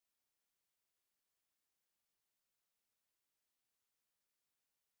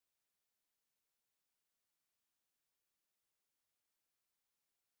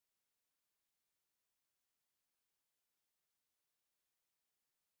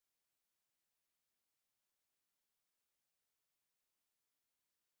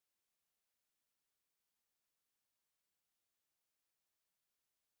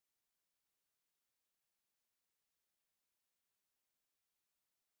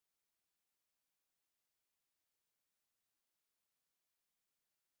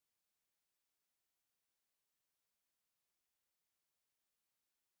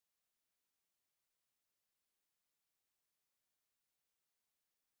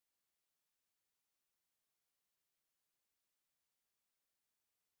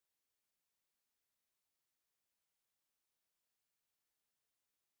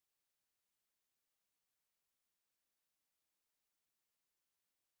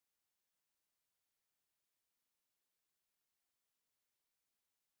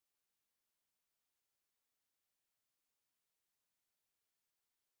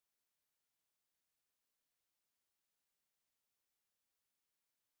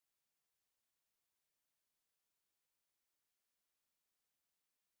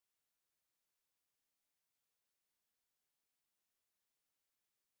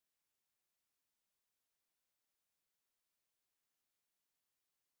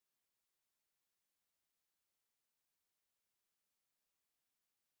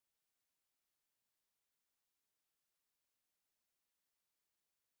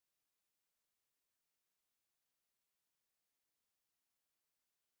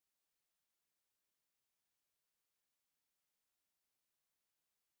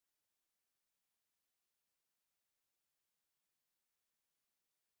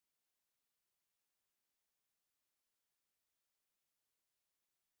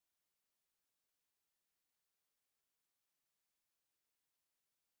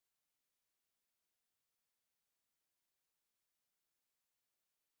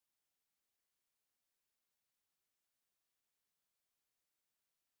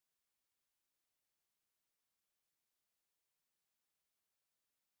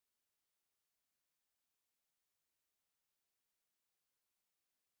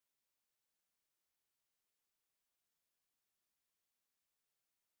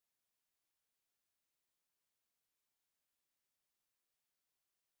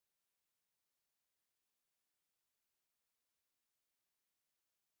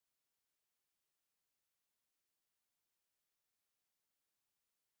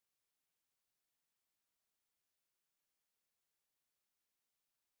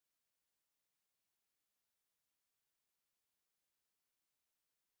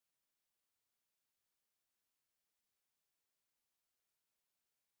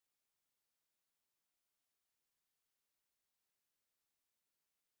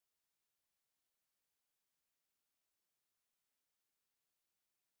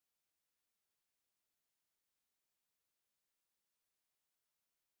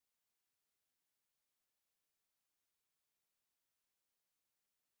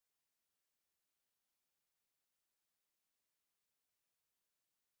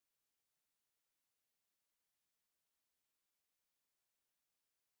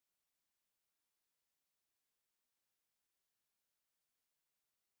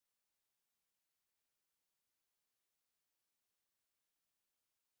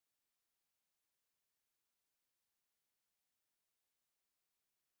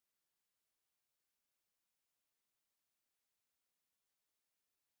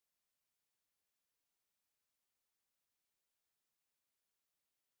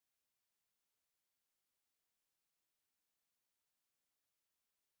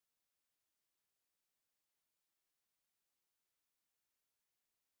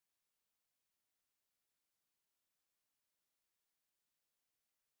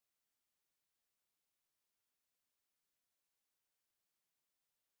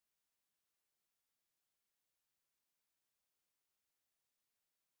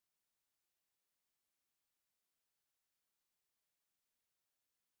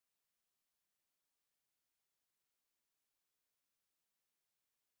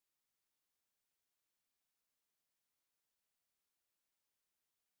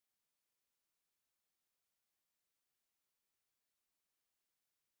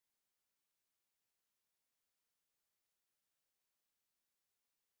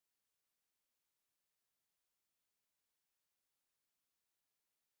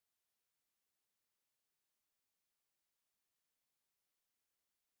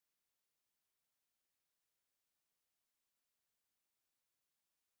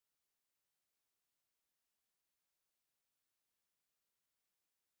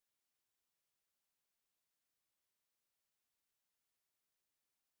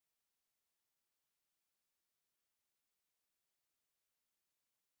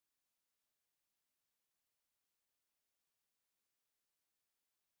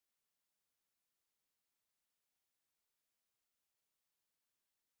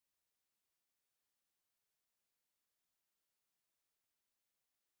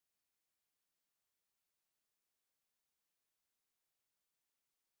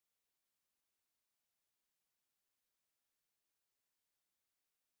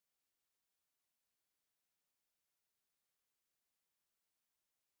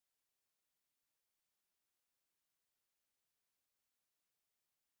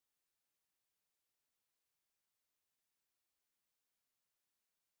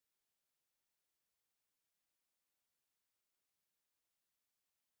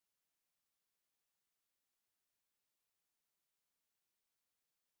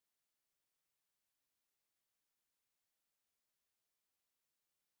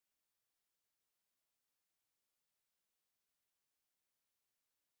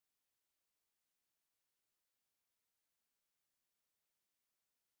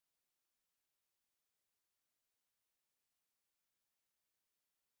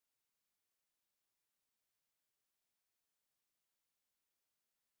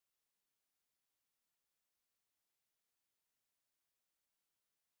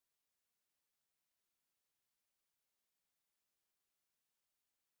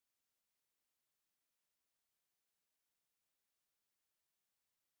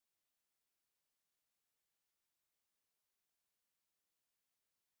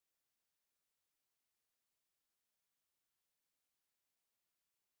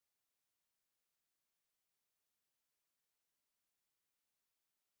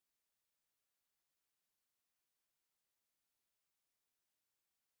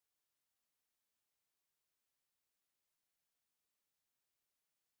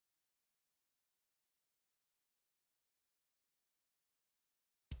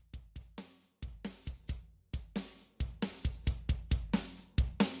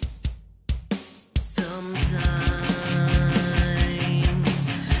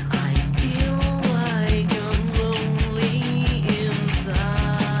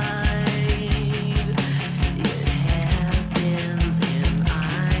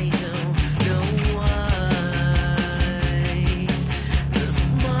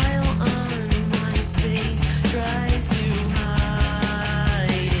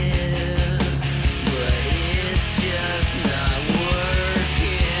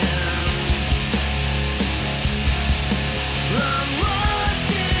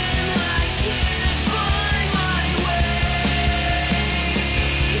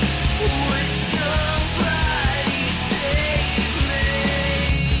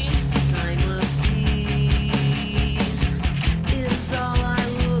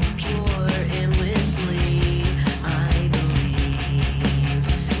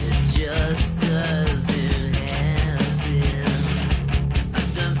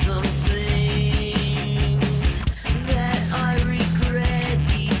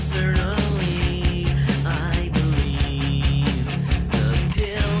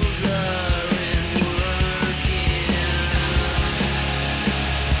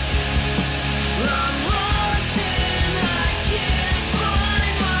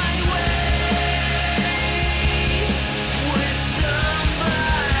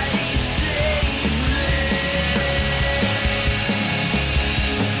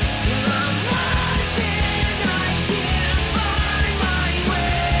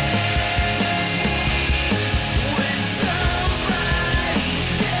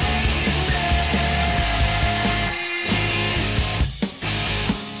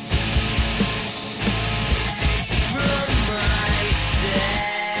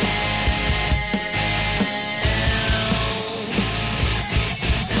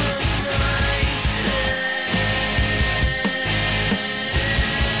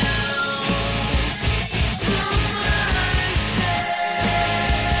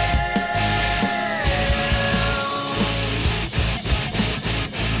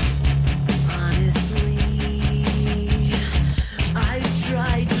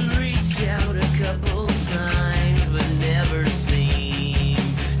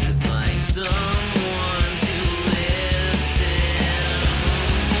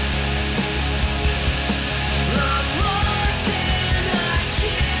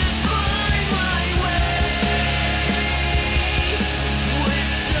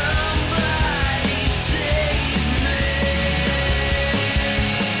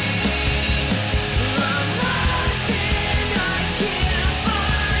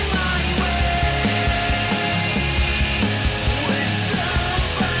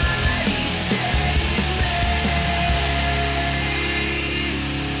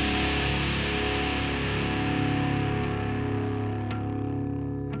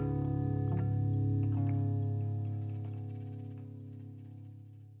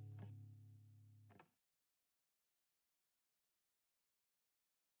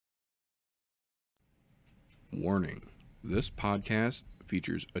Warning: this podcast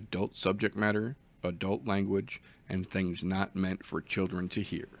features adult subject matter, adult language, and things not meant for children to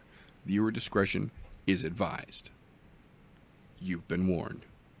hear. Viewer discretion is advised. You've been warned.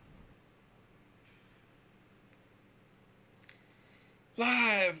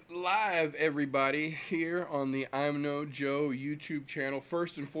 Live, everybody, here on the I'm No Joe YouTube channel.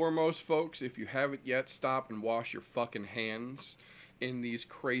 First and foremost, folks, if you haven't yet, stop and wash your fucking hands. In these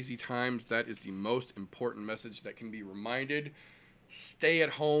crazy times, that is the most important message that can be reminded. Stay at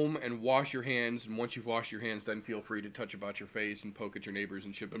home and wash your hands, and once you've washed your hands, then feel free to touch about your face and poke at your neighbors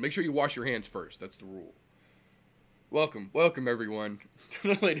and shit, but make sure you wash your hands first. That's the rule. Welcome everyone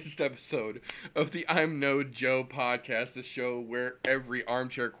to the latest episode of the I'm No Joe podcast, the show where every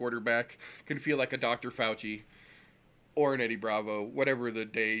armchair quarterback can feel like a Dr. Fauci or an Eddie Bravo, whatever the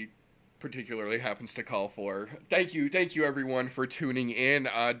day particularly happens to call for. Thank you everyone for tuning in.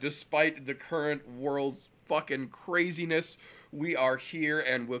 Despite the current world's fucking craziness, we are here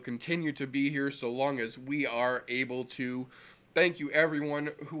and will continue to be here so long as we are able to. Thank you everyone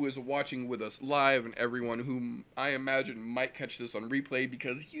who is watching with us live and everyone whom I imagine might catch this on replay,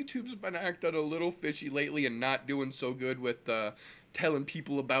 because YouTube's been acting a little fishy lately and not doing so good with telling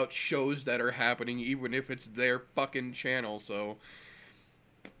people about shows that are happening, even if it's their fucking channel. So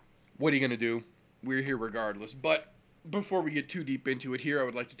what are you going to do? We're here regardless. But before we get too deep into it here, I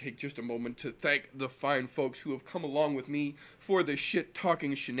would like to take just a moment to thank the fine folks who have come along with me for this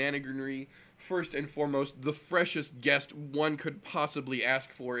shit-talking shenaniganery. First and foremost, the freshest guest one could possibly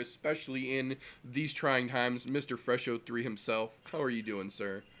ask for, especially in these trying times, Mr. Fresho3 himself. How are you doing,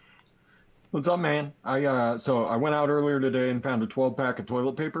 sir? What's up, man? I went out earlier today and found a 12-pack of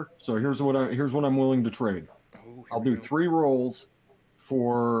toilet paper. So here's what I'm willing to trade. I'll do 3 rolls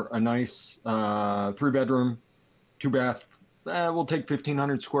for a nice 3-bedroom, 2-bath. We'll take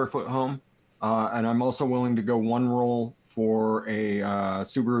 1,500 square foot home, and I'm also willing to go 1 roll for a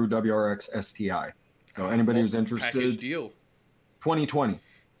Subaru WRX STI. So anybody who's interested, package deal. 2020.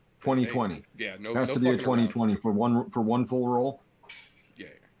 Hey, yeah, no, has no to be a fucking around. 2020 for one full roll. Yeah.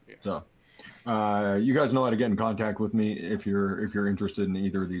 So, you guys know how to get in contact with me if you're interested in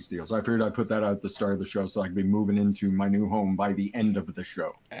either of these deals. I figured I'd put that out at the start of the show so I can be moving into my new home by the end of the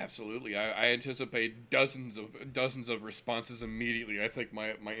show. Absolutely. I anticipate dozens of responses immediately. I think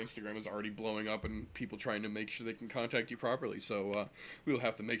my Instagram is already blowing up and people trying to make sure they can contact you properly. So we'll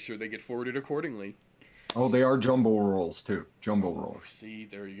have to make sure they get forwarded accordingly. Oh, they are jumbo rolls too. Jumbo rolls. See,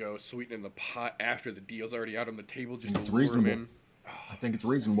 there you go. Sweetening the pot after the deal's already out on the table. Just it's to lure reasonable. them in. I think it's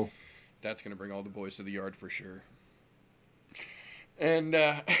reasonable. That's going to bring all the boys to the yard for sure. And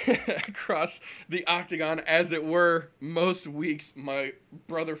across the octagon, as it were, most weeks, my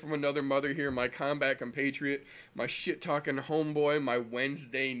brother from another mother here, my combat compatriot, my shit-talking homeboy, my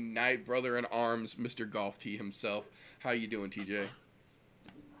Wednesday night brother in arms, Mr. Golf T himself. How you doing, TJ?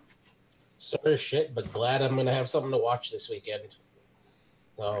 Sort of shit, but glad I'm going to have something to watch this weekend.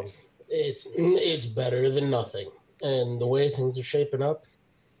 Nice. It's better than nothing. And the way things are shaping up,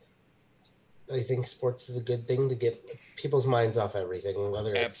 I think sports is a good thing to get people's minds off everything,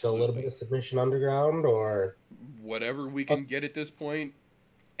 whether it's Absolutely. a little bit of submission underground or whatever we can get at this point.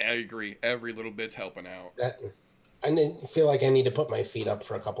 I agree. Every little bit's helping out. I feel like I need to put my feet up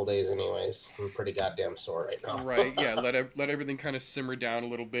for a couple days anyways. I'm pretty goddamn sore right now. Right, yeah, let everything kind of simmer down a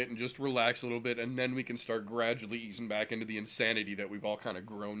little bit and just relax a little bit, and then we can start gradually easing back into the insanity that we've all kind of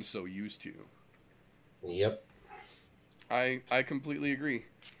grown so used to. Yep. I completely agree.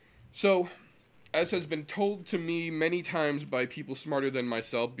 So, as has been told to me many times by people smarter than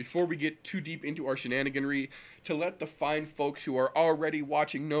myself, before we get too deep into our shenaniganry, to let the fine folks who are already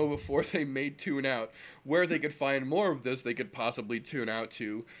watching know before they may tune out where they could find more of this they could possibly tune out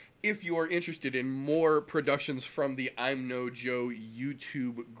to. If you are interested in more productions from the I'm No Joe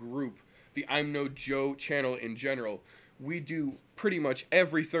YouTube group, the I'm No Joe channel in general, we do pretty much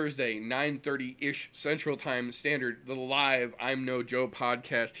every Thursday, 9:30-ish Central Time Standard, the live I'm No Joe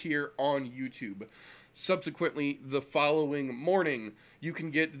podcast here on YouTube. Subsequently, the following morning, you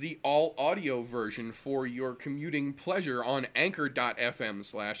can get the all-audio version for your commuting pleasure on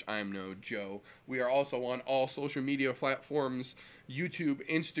anchor.fm/I'm No Joe. We are also on all social media platforms, YouTube,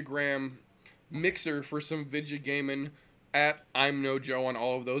 Instagram, Mixer for some video gaming, at I'm No Joe on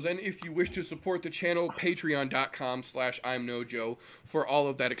all of those. And if you wish to support the channel, patreon.com/I'm No Joe for all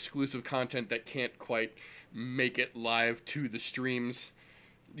of that exclusive content that can't quite make it live to the streams.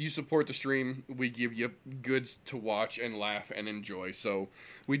 You support the stream, we give you goods to watch and laugh and enjoy. So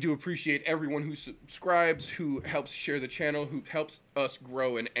we do appreciate everyone who subscribes, who helps share the channel, who helps us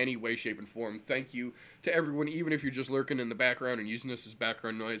grow in any way, shape, and form. Thank you to everyone, even if you're just lurking in the background and using this as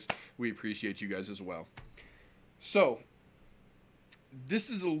background noise. We appreciate you guys as well. So, this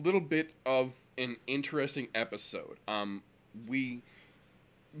is a little bit of an interesting episode. We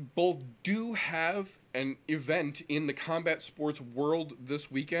both do have an event in the combat sports world this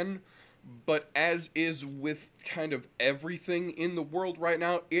weekend, but as is with kind of everything in the world right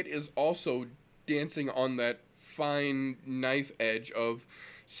now, it is also dancing on that fine knife edge of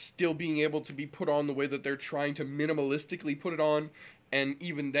still being able to be put on the way that they're trying to minimalistically put it on, and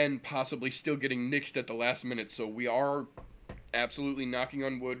even then possibly still getting nixed at the last minute. So we are absolutely knocking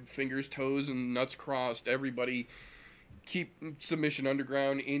on wood, fingers, toes, and nuts crossed. Everybody keep Submission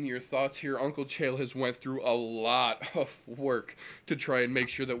Underground in your thoughts here. Uncle Chael has went through a lot of work to try and make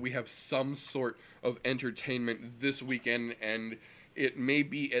sure that we have some sort of entertainment this weekend, and it may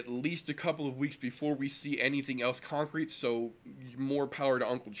be at least a couple of weeks before we see anything else concrete, so more power to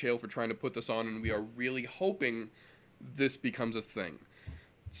Uncle Chael for trying to put this on, and we are really hoping this becomes a thing.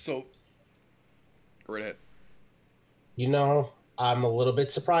 So, go right ahead. You know, I'm a little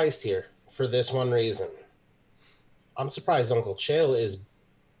bit surprised here for this one reason. I'm surprised Uncle Chael is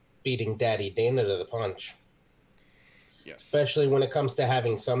beating Daddy Dana to the punch. Yes. Especially when it comes to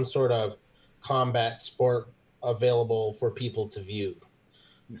having some sort of combat sport available for people to view.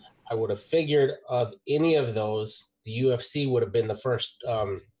 I would have figured of any of those, the UFC would have been the first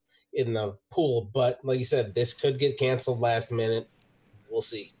in the pool. But like you said, this could get canceled last minute. We'll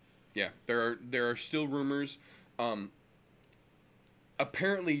see. Yeah, there are still rumors.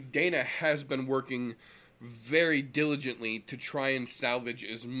 Apparently, Dana has been working very diligently to try and salvage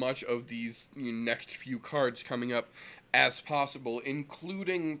as much of these next few cards coming up as possible,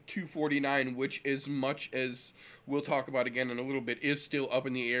 including 249, which, as much as we'll talk about again in a little bit, is still up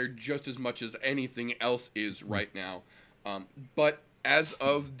in the air just as much as anything else is right now. But as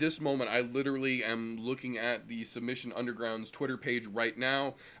of this moment, I literally am looking at the Submission Underground's Twitter page right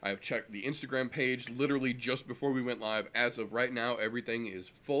now. I have checked the Instagram page literally just before we went live. As of right now, everything is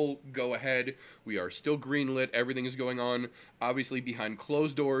full go ahead. We are still greenlit. Everything is going on, obviously behind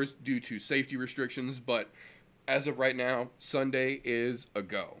closed doors due to safety restrictions, but as of right now, Sunday is a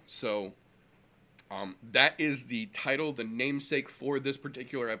go. So that is the title, the namesake for this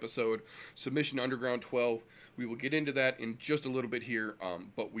particular episode, Submission Underground 12. We will get into that in just a little bit here,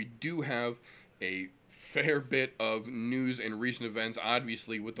 but we do have a fair bit of news and recent events,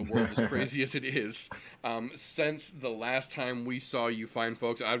 obviously, with the world as crazy as it is. Since the last time we saw you fine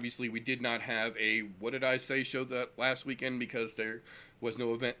folks, obviously we did not have a What Did I Say show that last weekend because there was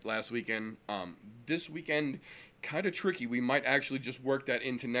no event last weekend. This weekend, kind of tricky. We might actually just work that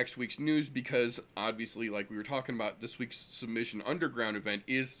into next week's news because obviously, like we were talking about, this week's Submission Underground event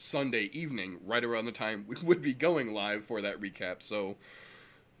is Sunday evening, right around the time we would be going live for that recap. So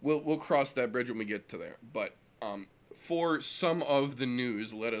we'll cross that bridge when we get to there. But for some of the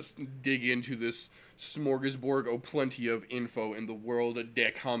news, let us dig into this smorgasbord of plenty of info in the world of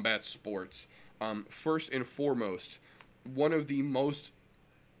combat sports. First and foremost, one of the most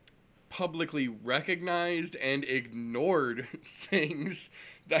publicly recognized and ignored things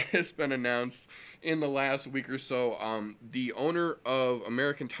that has been announced in the last week or so. The owner of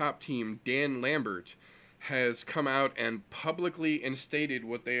American Top Team, Dan Lambert, has come out and publicly instated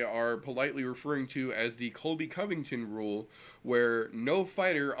what they are politely referring to as the Colby Covington rule, where no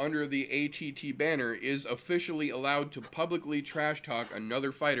fighter under the ATT banner is officially allowed to publicly trash talk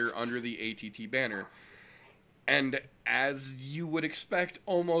another fighter under the ATT banner. And as you would expect,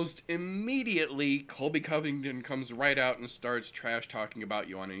 almost immediately, Colby Covington comes right out and starts trash talking about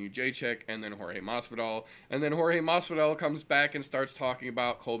Joanna Jędrzejczyk and then Jorge Masvidal. And then Jorge Masvidal comes back and starts talking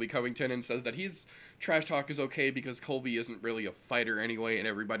about Colby Covington and says that his trash talk is okay because Colby isn't really a fighter anyway, and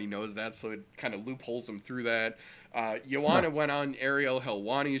everybody knows that, so it kind of loopholes him through that. Joanna went on Ariel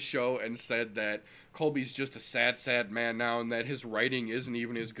Helwani's show and said that Colby's just a sad, sad man now, and that his writing isn't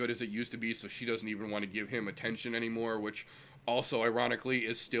even as good as it used to be, so she doesn't even want to give him attention anymore, which also, ironically,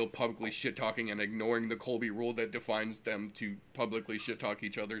 is still publicly shit-talking and ignoring the Colby rule that defines them to publicly shit-talk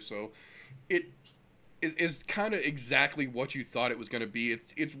each other. So it is kind of exactly what you thought it was going to be.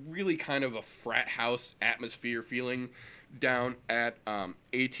 It's really kind of a frat house atmosphere feeling down at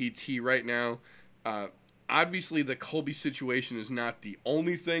ATT right now. Obviously, the Colby situation is not the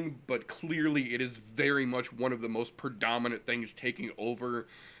only thing, but clearly it is very much one of the most predominant things taking over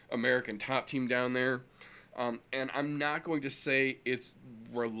American Top Team down there. And I'm not going to say it's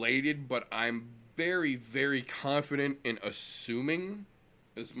related, but I'm very, very confident in assuming,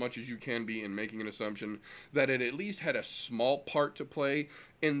 as much as you can be in making an assumption, that it at least had a small part to play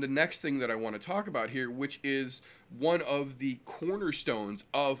in the next thing that I want to talk about here, which is one of the cornerstones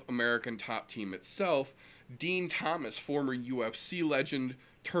of American Top Team itself, Dean Thomas, former UFC legend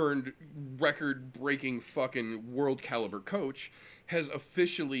turned record-breaking fucking world caliber coach, has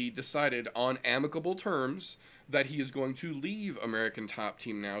officially decided on amicable terms that he is going to leave American Top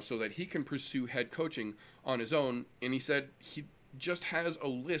Team now so that he can pursue head coaching on his own. And he said he just has a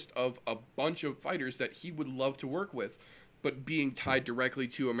list of a bunch of fighters that he would love to work with, but being tied directly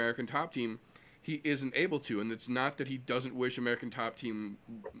to American Top Team, he isn't able to. And it's not that he doesn't wish American Top Team,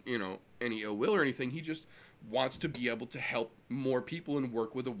 any ill will or anything. He just wants to be able to help more people and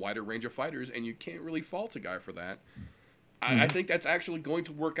work with a wider range of fighters, and you can't really fault a guy for that. I think that's actually going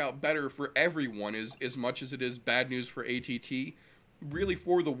to work out better for everyone, as much as it is bad news for ATT. Really,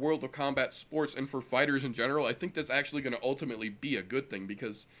 for the world of combat sports and for fighters in general, I think that's actually going to ultimately be a good thing,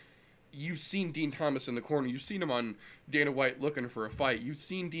 because you've seen Dean Thomas in the corner. You've seen him on Dana White looking for a fight. You've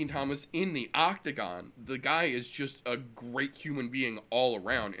seen Dean Thomas in the octagon. The guy is just a great human being all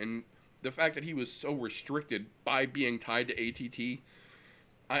around, and the fact that he was so restricted by being tied to ATT,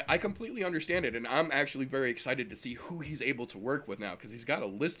 I completely understand it, and I'm actually very excited to see who he's able to work with now, because he's got a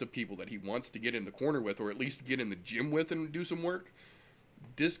list of people that he wants to get in the corner with, or at least get in the gym with and do some work.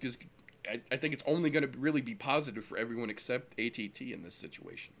 This is, I think it's only going to really be positive for everyone except ATT in this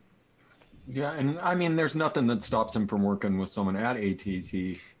situation. Yeah, and I mean, there's nothing that stops him from working with someone at ATT.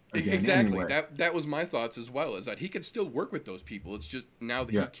 Again, exactly. Anyway. That was my thoughts as well, is that he could still work with those people. It's just now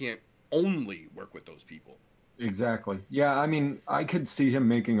that he can't only work with those people. Exactly. Yeah, I mean, I could see him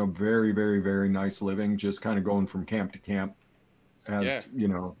making a very, very, very nice living, just kind of going from camp to camp as,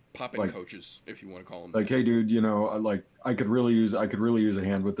 popping coaches, if you want to call them like, that. hey dude, like I could really use a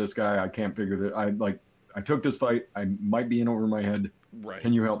hand with this guy. I can't figure that. I took this fight. I might be in over my head. Right.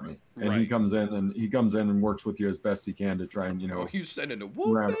 Can you help me? And he comes in and works with you as best he can to try and, you sent in a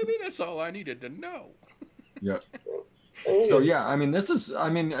wolf, baby. That's all I needed to know. Yeah. So yeah, I mean, I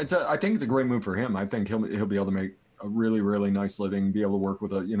think it's a great move for him. I think he'll be able to make a really, really nice living, be able to work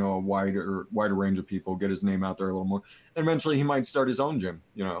with a wider range of people, get his name out there a little more. And eventually he might start his own gym,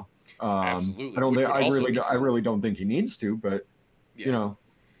 Absolutely. I really don't think he needs to, but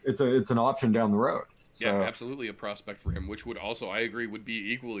it's an option down the road. So. Yeah, absolutely a prospect for him, which would also, I agree, would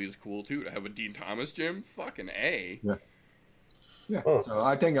be equally as cool too, to have a Dean Thomas gym. Fucking A. Yeah. Yeah. So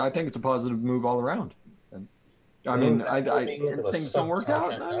I think it's a positive move all around. I mean, I things don't work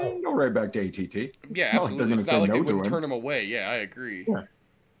out. I mean, go right back to ATT. Yeah, absolutely. It's not like they wouldn't turn him away. Yeah, I agree. Yeah.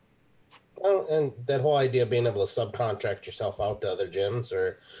 Well, and that whole idea of being able to subcontract yourself out to other gyms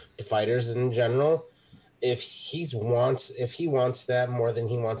or to fighters in general, if he wants that more than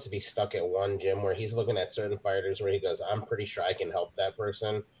he wants to be stuck at one gym, where he's looking at certain fighters where he goes, I'm pretty sure I can help that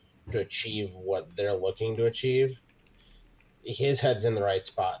person to achieve what they're looking to achieve. His head's in the right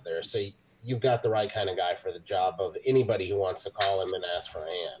spot there. So you've got the right kind of guy for the job of anybody who wants to call him and ask for a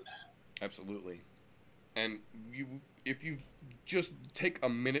hand. Absolutely. And if you just take a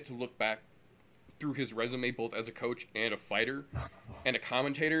minute to look back through his resume, both as a coach and a fighter and a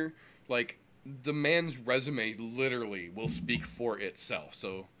commentator, like, the man's resume literally will speak for itself.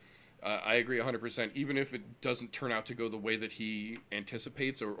 So I agree 100%. Even if it doesn't turn out to go the way that he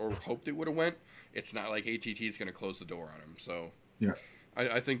anticipates or hoped it would have went, it's not like ATT is going to close the door on him. So yeah.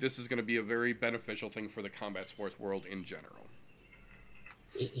 I think this is going to be a very beneficial thing for the combat sports world in general.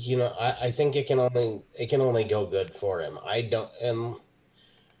 I think it can only go good for him.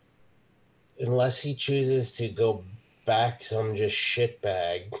 Unless he chooses to go back some just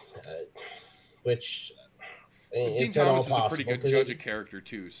shitbag, which Dean Thomas is a pretty good judge of character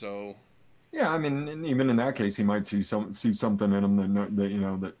too. So yeah, I mean, and even in that case, he might see something in him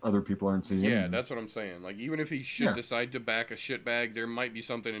that other people aren't seeing. Yeah, that's what I'm saying. Like, even if he should decide to back a shitbag, there might be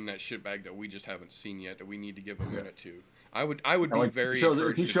something in that shitbag that we just haven't seen yet that we need to give a minute to. I would be very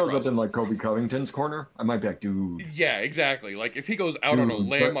encouraged. If he shows up in like Kobe Covington's corner, I might be like, dude. Yeah, exactly. Like, if he goes out on a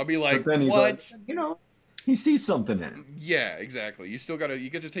limb, I'll be like, what? Like, he sees something in it. Yeah, exactly. You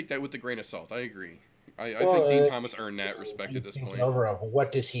get to take that with a grain of salt. I agree. I think Dean Thomas earned that respect at this point.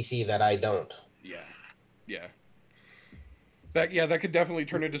 What does he see that I don't? Yeah. That could definitely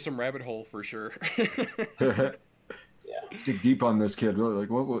turn into some rabbit hole for sure. Yeah. Dig deep on this kid. Like,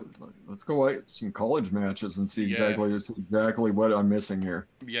 let's go watch some college matches and see exactly what I'm missing here.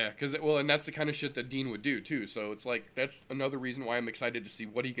 Yeah, and that's the kind of shit that Dean would do too. So it's like, that's another reason why I'm excited to see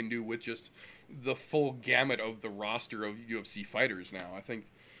what he can do with just the full gamut of the roster of UFC fighters now. I think.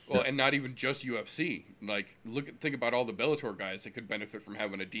 Well, and not even just UFC. Like, think about all the Bellator guys that could benefit from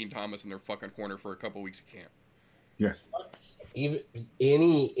having a Dean Thomas in their fucking corner for a couple weeks of camp. Yeah. Even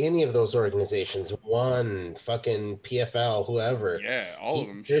any of those organizations, one fucking PFL, whoever. Yeah, all of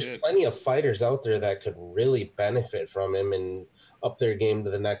them. There's plenty of fighters out there that could really benefit from him and up their game to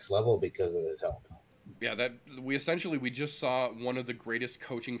the next level because of his help. Yeah, that we just saw one of the greatest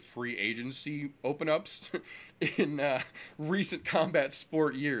coaching free agency open ups in recent combat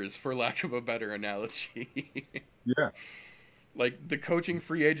sport years, for lack of a better analogy. Yeah. Like the coaching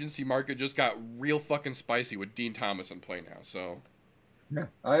free agency market just got real fucking spicy with Dean Thomas in play now. So Yeah.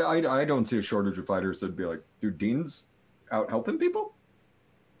 I don't see a shortage of fighters that'd be like, dude, Dean's out helping people?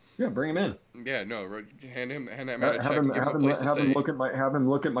 Yeah, bring him in. yeah, no, hand that man a Have check him and give him a place to have him stay.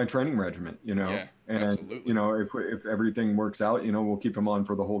 look at my training regimen, you know. Yeah, And you absolutely. know, if everything works out, you know, we'll keep him on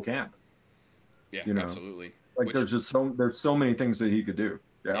for the whole camp, Yeah, you know. absolutely. Like Which there's so many things that he could do.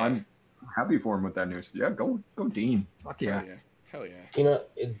 Yeah, yeah, I'm happy for him with that news. Yeah, go Dean. Fuck hell yeah. yeah, hell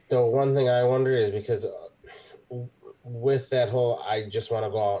yeah. The one thing I wonder is because with that whole, I just want to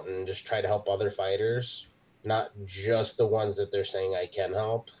go out and just try to help other fighters, not just the ones that they're saying I can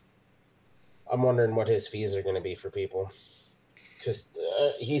help. I'm wondering what his fees are going to be for people because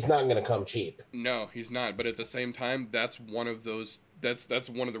he's not going to come cheap. No, he's not. But at the same time, that's one of those. That's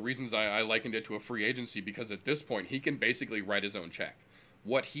one of the reasons I likened it to a free agency, because at this point he can basically write his own check.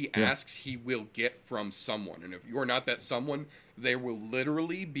 What he Yeah. asks, he will get from someone, and if you're not that someone, there will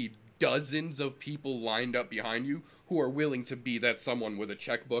literally be dozens of people lined up behind you who are willing to be that someone with a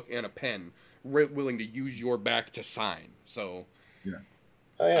checkbook and a pen, willing to use your back to sign. So, Yeah.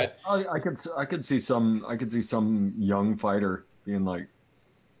 Oh yeah, I I could see some young fighter being like,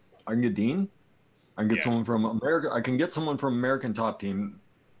 I can get Dean. I can get yeah, someone from America. I can get someone from American Top Team,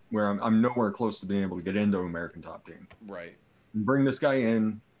 where I'm nowhere close to being able to get into American Top Team. right, Bring this guy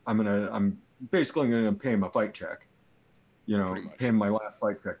in. I'm basically gonna pay him a fight check. You pretty know, pay much. him my last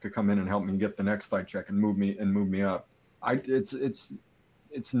fight check to come in and help me get the next fight check and move me up.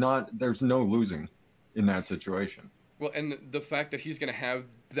 It's not. There's no losing in that situation. Well, and the fact that he's going to have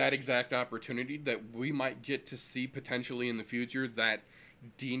that exact opportunity, that we might get to see potentially in the future, that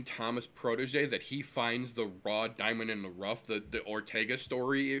Dean Thomas protege, that he finds the raw diamond in the rough, the Ortega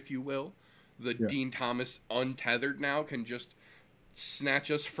story, if you will. The Yeah. Dean Thomas untethered now can just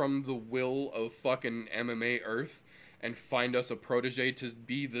snatch us from the will of fucking MMA Earth and find us a protege to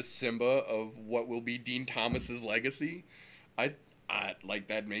be the Simba of what will be Dean Thomas's legacy. I, like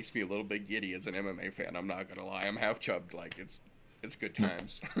that makes me a little bit giddy as an MMA fan. I'm not gonna lie. I'm half chubbed. Like it's good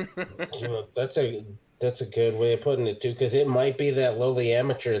times. that's a good way of putting it too, because it might be that lowly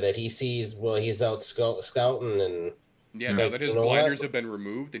amateur that he sees while he's out scouting, and Yeah, it's now Yeah. that like, his you know what? blinders have been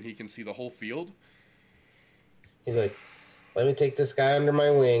removed and he can see the whole field. He's like, let me take this guy under my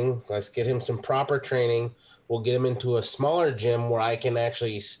wing. Let's get him some proper training. We'll get him into a smaller gym where I can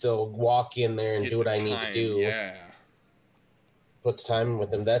actually still walk in there and do Get the what I need to time, do. yeah. Put the time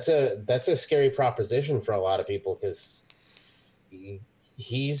with him. That's a scary proposition for a lot of people because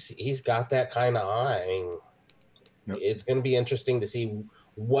he's got that kind of eye. I mean, Yep. it's going to be interesting to see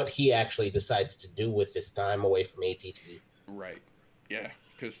what he actually decides to do with this time away from ATT. Right. Yeah,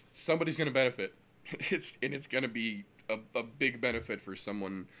 because somebody's gonna benefit. It's gonna be a big benefit for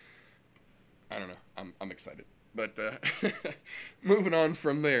someone. I don't know. I'm excited. But moving on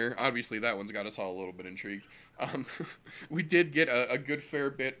from there, obviously that one's got us all a little bit intrigued. Um, we did get a good fair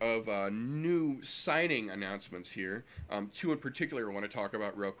bit of new signing announcements here. Two in particular I want to talk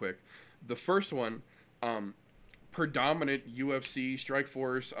about real quick. The first one, predominant UFC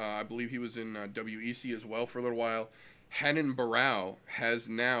Strikeforce. I believe he was in WEC as well for a little while. Renan Barão has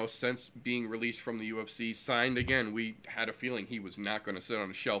now, since being released from the UFC, signed again. We had a feeling he was not going to sit on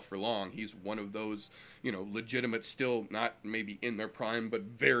a shelf for long. He's one of those, legitimate, still not maybe in their prime, but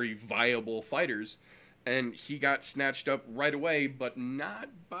very viable fighters. And he got snatched up right away, but not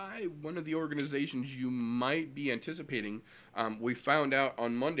by one of the organizations you might be anticipating. We found out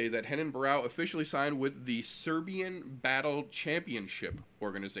on Monday that Renan Barão officially signed with the Serbian Battle Championship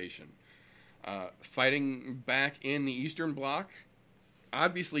organization. Fighting back in the Eastern Bloc.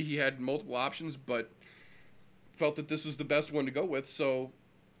 Obviously, he had multiple options, but felt that this was the best one to go with. So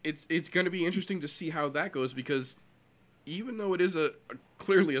it's going to be interesting to see how that goes, because even though it is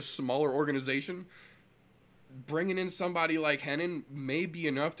clearly a smaller organization, bringing in somebody like Renan may be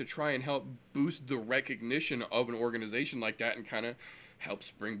enough to try and help boost the recognition of an organization like that and kind of help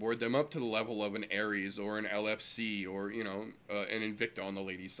springboard them up to the level of an Aries or an LFC or, an Invicta on the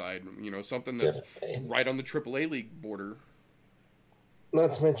ladies' side. Something that's right on the AAA league border.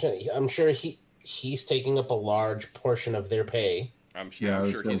 Not to mention, I'm sure he's taking up a large portion of their pay. I'm I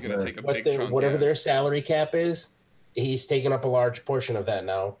was sure gonna he's going to say. take a big chunk. Whatever Yeah. their salary cap is, he's taking up a large portion of that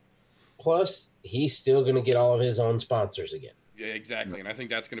now. Plus, he's still going to get all of his own sponsors again. Yeah, exactly. And I think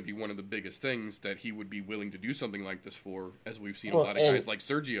that's going to be one of the biggest things that he would be willing to do something like this for, as we've seen a lot of guys like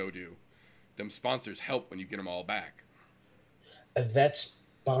Sergio do. Them sponsors help when you get them all back. That's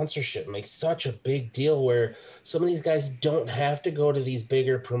sponsorship makes such a big deal where some of these guys don't have to go to these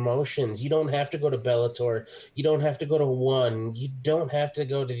bigger promotions. You don't have to go to Bellator. You don't have to go to One. You don't have to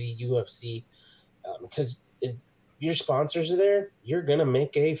go to the UFC because your sponsors are there. You're going to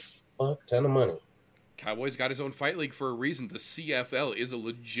make a fuck ton of money. Cowboy's got his own fight league for a reason. The CFL is a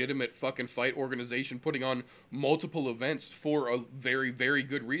legitimate fucking fight organization putting on multiple events for a very, very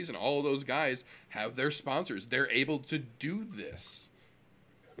good reason. All of those guys have their sponsors. They're able to do this.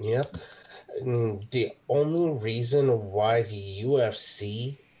 Yep. I mean, the only reason why the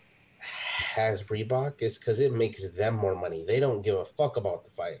UFC has Reebok is because it makes them more money. They don't give a fuck about the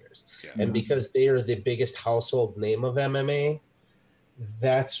fighters. Yeah. And because they are the biggest household name of MMA,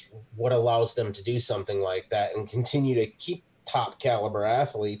 that's what allows them to do something like that and continue to keep top caliber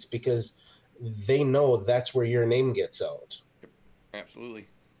athletes because they know that's where your name gets out. Absolutely.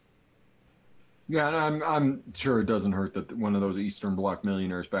 Yeah, and I'm sure it doesn't hurt that one of those Eastern Bloc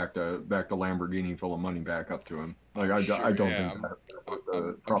millionaires backed a Lamborghini full of money back up to him. Like I don't think that was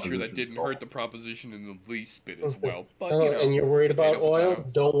the I'm sure that didn't hurt the proposition in the least bit as well. But and you're worried about oil?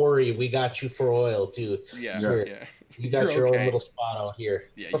 Don't worry, we got you for oil too. Yeah. You got your own little spot out here.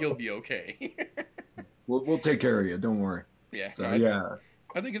 Yeah, you'll be okay. We'll take care of you. Don't worry. Yeah. So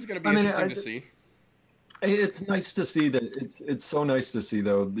I think it's going to be interesting to see. It's nice to see that. It's so nice to see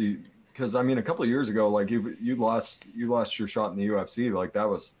though because I mean a couple of years ago, like you lost your shot in the UFC. Like that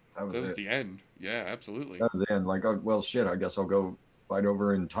was the end. Yeah, absolutely. That was the end. Like, well, shit. I guess I'll go fight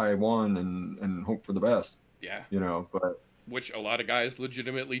over in Taiwan and hope for the best. Yeah. But which a lot of guys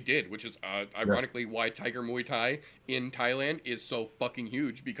legitimately did, which is ironically why Tiger Muay Thai in Thailand is so fucking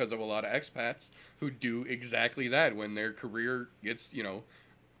huge, because of a lot of expats who do exactly that when their career gets,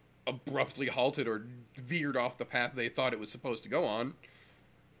 abruptly halted or veered off the path they thought it was supposed to go on.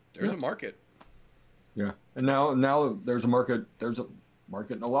 There's a market. Yeah. And now there's a market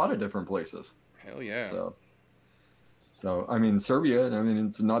in a lot of different places. Hell yeah. So I mean Serbia, I mean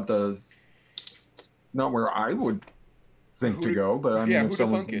it's not where I would think to go, but I mean if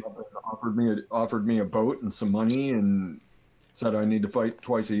someone offered me a boat and some money and said I need to fight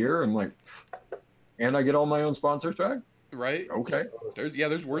twice a year, I'm like, and I get all my own sponsors back? Right. Okay.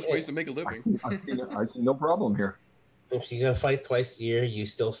 There's worse ways to make a living. I see no problem here. If you're gonna fight twice a year,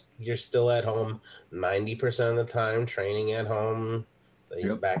 you're still at home 90% of the time, training at home.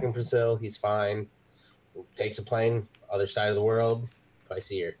 He's back in Brazil. He's fine. Takes a plane, other side of the world,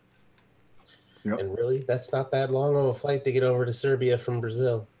 twice a year. Yep. And really, that's not that long of a flight to get over to Serbia from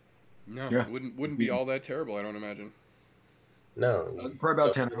Brazil. No, it wouldn't be all that terrible, I don't imagine. No. Probably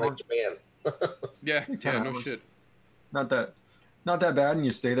about 10 hours. Like Japan. Yeah, no shit. Not that bad, and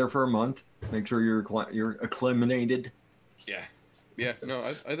you stay there for a month. Make sure you're acclimated. Yeah. Yeah, no,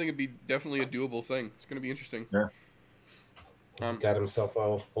 I think it'd be definitely a doable thing. It's going to be interesting. Yeah. Got himself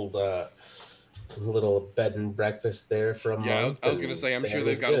a little bed and breakfast there for a month. I was going to say, I'm sure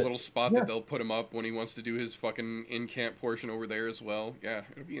they've got a little spot that they'll put him up when he wants to do his fucking in-camp portion over there as well. Yeah,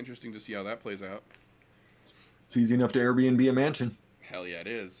 it'll be interesting to see how that plays out. It's easy enough to Airbnb a mansion. Hell yeah, it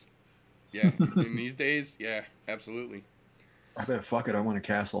is. Yeah, in these days, yeah, absolutely. I bet, fuck it, I want a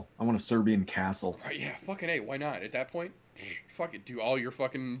castle. I want a Serbian castle. Right, yeah, fucking A, why not? At that point, fuck it, do all your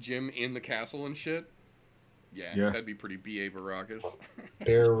fucking gym in the castle and shit. Yeah, that'd be pretty BA Baracus.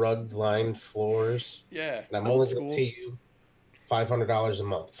 Bare rug lined floors. Yeah. And I'm only going to pay you $500 a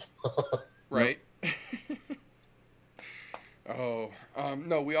month. Right.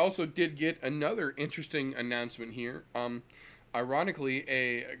 No, we also did get another interesting announcement here. Ironically,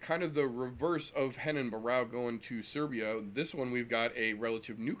 a kind of the reverse of Henan Barao going to Serbia. This one, we've got a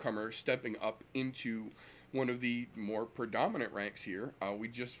relative newcomer stepping up into one of the more predominant ranks here. We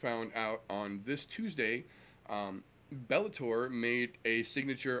just found out on this Tuesday, Bellator made a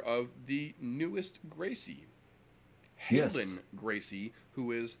signature of the newest Gracie, Halen Gracie,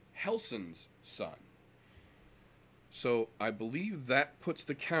 who is Helson's son. So I believe that puts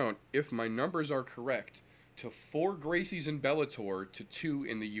the count, if my numbers are correct, to 4 Gracies in Bellator to 2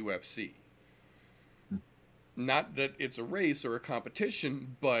 in the UFC. Not that it's a race or a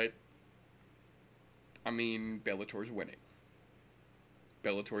competition, but I mean, Bellator's winning.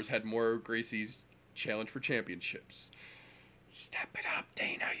 Bellator's had more Gracies challenge for championships. Step it up,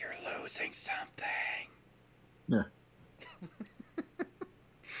 Dana. You're losing something. Yeah.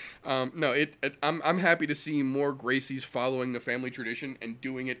 No, I'm happy to see more Gracies following the family tradition and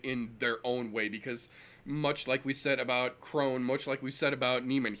doing it in their own way, because much like we said about Crone, much like we said about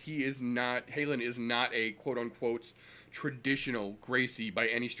Neiman, Halen is not a quote-unquote traditional Gracie by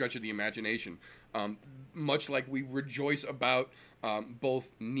any stretch of the imagination. Much like we rejoice about both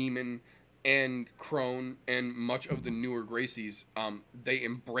Neiman and Crone and much of the newer Gracies, they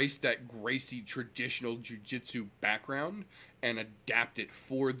embrace that Gracie traditional jiu-jitsu background and adapt it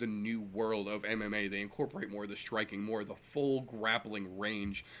for the new world of MMA. They incorporate more of the striking, more of the full grappling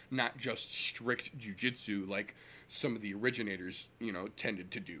range, not just strict jiu-jitsu like some of the originators,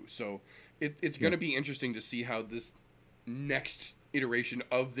 tended to do. So it's going to be interesting to see how this next iteration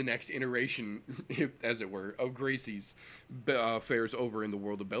of the next iteration, as it were, of Gracie's fares over in the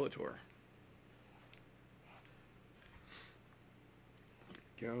world of Bellator.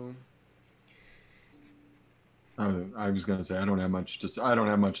 Go. I was gonna say I don't have much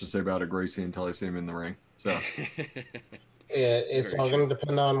to say about a Gracie until I see him in the ring. So it's all going to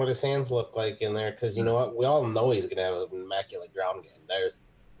depend on what his hands look like in there, because you know what, we all know he's going to have an immaculate ground game.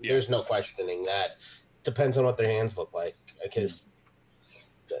 There's no questioning that. Depends on what their hands look like, because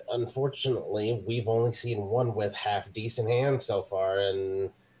unfortunately we've only seen one with half decent hands so far, and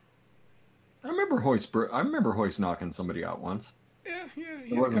I remember Hoist knocking somebody out once. Yeah.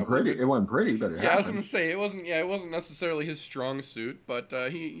 It wasn't pretty. It wasn't pretty, but it happened. I was gonna say it wasn't. Yeah, it wasn't necessarily his strong suit, but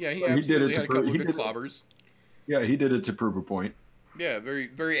he absolutely did it had a couple good clobbers. Yeah, he did it to prove a point. Yeah, very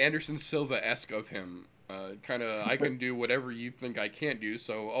very Anderson Silva-esque of him. Kind of, I can do whatever you think I can't do.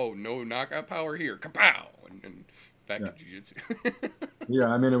 So, no knockout power here, kapow, and back to jiu-jitsu. Yeah,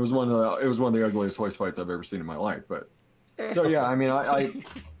 I mean, it was one of the ugliest Hoist fights I've ever seen in my life. But so yeah, I mean,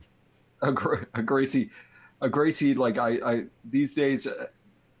 a Gracie, like I these days,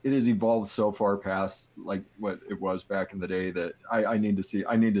 it has evolved so far past like what it was back in the day that I need to see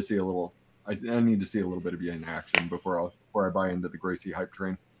a little bit of you in action before I buy into the Gracie hype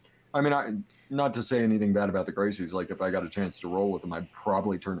train. I mean, not to say anything bad about the Gracies. Like if I got a chance to roll with them, I'd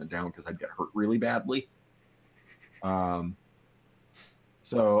probably turn it down because I'd get hurt really badly. So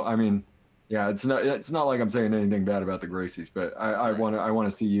I mean, yeah, it's not like I'm saying anything bad about the Gracies, but I want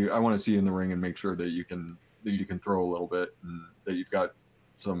to see you in the ring and make sure that you can throw a little bit and that you've got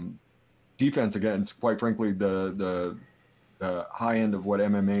some defense against, quite frankly, the high end of what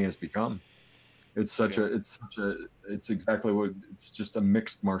MMA has become. It's just a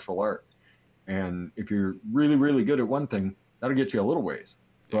mixed martial art. And if you're really, really good at one thing, that'll get you a little ways.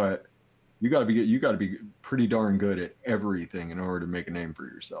 But you got to be pretty darn good at everything in order to make a name for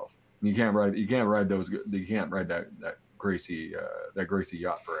yourself. You can't ride that Gracie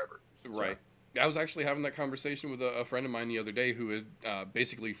yacht forever. Right. I was actually having that conversation with a friend of mine the other day who had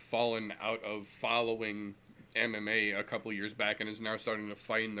basically fallen out of following MMA a couple of years back and is now starting to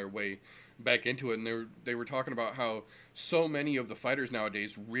find their way back into it. And they were talking about how so many of the fighters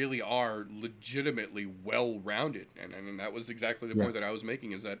nowadays really are legitimately well-rounded. And that was exactly the point that I was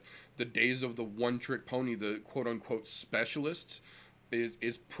making, is that the days of the one-trick pony, the quote-unquote specialists,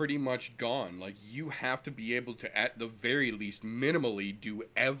 is pretty much gone. Like, you have to be able to, at the very least, minimally do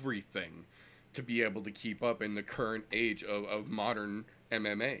everything to be able to keep up in the current age of modern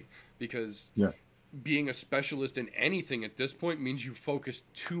MMA. Because being a specialist in anything at this point means you focus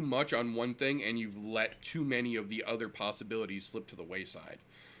too much on one thing and you've let too many of the other possibilities slip to the wayside.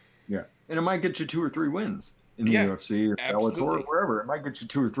 Yeah. And it might get you 2 or 3 wins in the UFC or Bellator or wherever. It might get you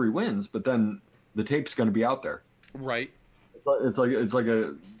 2 or 3 wins, but then the tape's going to be out there. Right. It's like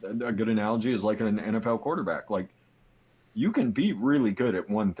a good analogy is like an NFL quarterback. Like, you can be really good at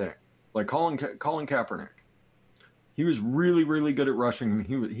one thing. Like Colin Kaepernick. He was really, really good at rushing.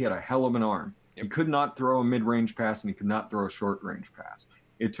 He had a hell of an arm. Yep. He could not throw a mid-range pass, and he could not throw a short-range pass.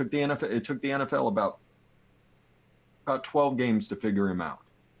 It took the NFL about 12 games to figure him out.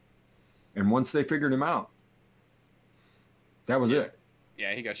 And once they figured him out, that was it.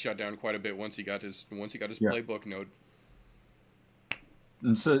 Yeah, he got shut down quite a bit once he got his playbook node.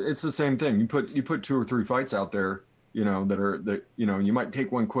 And so it's the same thing. You put 2 or 3 fights out there, you might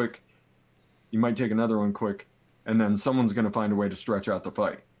take one quick, you might take another one quick, and then someone's going to find a way to stretch out the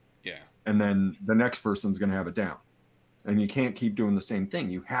fight. Yeah. And then the next person's going to have it down. And you can't keep doing the same thing.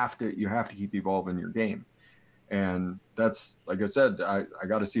 You have to keep evolving your game. And that's, like I said, I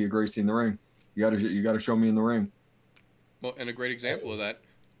got to see a Gracie in the ring. You got to show me in the ring. Well, and a great example of that,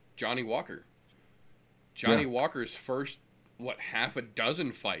 Johnny Walker. Walker's first, half a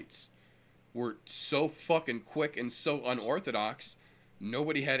dozen fights were so fucking quick and so unorthodox,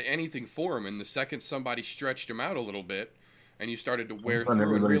 nobody had anything for him. And the second somebody stretched him out a little bit, and you started to wear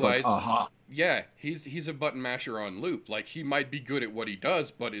through and realize, he's a button masher on loop. Like, he might be good at what he does,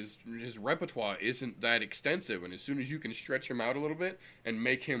 but his repertoire isn't that extensive. And as soon as you can stretch him out a little bit and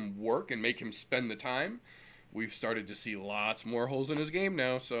make him work and make him spend the time, we've started to see lots more holes in his game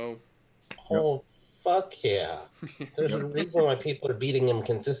now. So, fuck yeah! There's a reason why people are beating him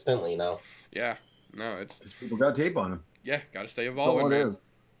consistently now. Yeah, no, it's people got tape on him. Yeah, got to stay evolving. That's all it is.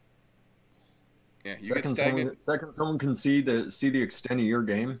 Yeah, you get stagnant. Someone can see the extent of your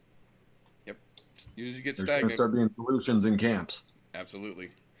game. Yep, you get There's going to stagnant. start being solutions in camps. Absolutely.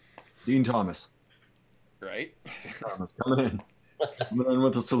 Dean Thomas. Right. Thomas coming in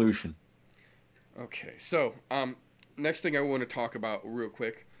with a solution. Okay, so next thing I want to talk about real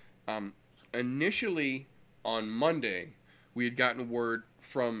quick. Initially on Monday, we had gotten word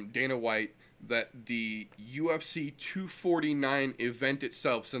from Dana White that the UFC 249 event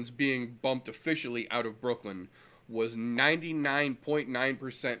itself, since being bumped officially out of Brooklyn, was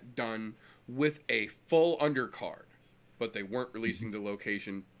 99.9% done with a full undercard. But they weren't releasing the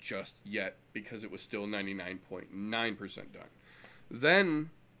location just yet because it was still 99.9% done.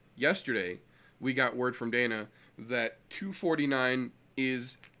 Then, yesterday, we got word from Dana that 249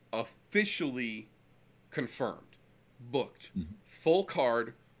 is officially confirmed, booked, full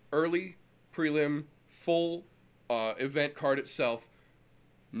card, early, prelim, full event card itself,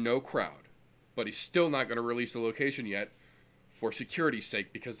 no crowd. But he's still not going to release the location yet for security's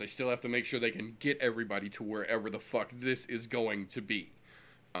sake because they still have to make sure they can get everybody to wherever the fuck this is going to be.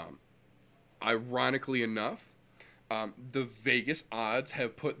 Ironically enough, the Vegas odds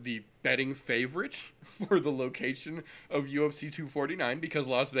have put the betting favorites for the location of UFC 249 because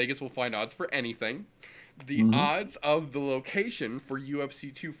Las Vegas will find odds for anything. The odds of the location for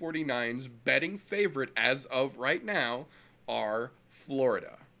UFC 249's betting favorite as of right now are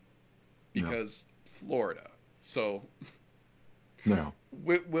Florida. Because Florida. So no.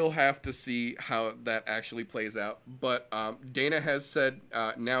 We'll have to see how that actually plays out. But Dana has said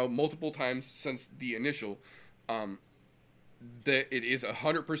now multiple times since the initial that it is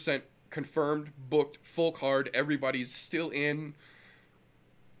 100% confirmed, booked, full card. Everybody's still in.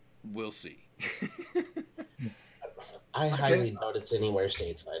 We'll see. I highly doubt it's anywhere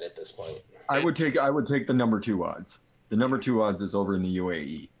stateside at this point. I would take the number 2 odds. The number 2 odds is over in the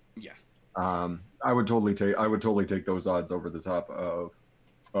UAE. Yeah. I would totally take those odds over the top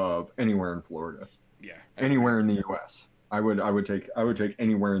of anywhere in Florida. Yeah. Anywhere in the US. I would take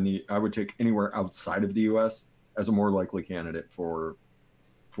anywhere outside of the US as a more likely candidate for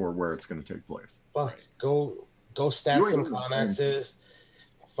where it's going to take place. Fuck, go stack some Conexes,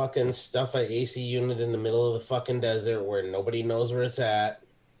 fucking stuff an AC unit in the middle of the fucking desert where nobody knows where it's at.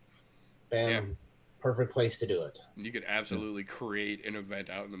 Bam. Yeah. Perfect place to do it. You could absolutely create an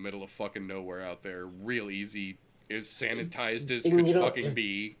event out in the middle of fucking nowhere out there. Real easy. As sanitized as could fucking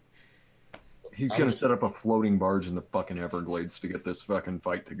be. He's going to set up a floating barge in the fucking Everglades to get this fucking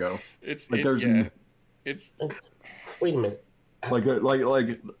fight to go. It's wait a minute.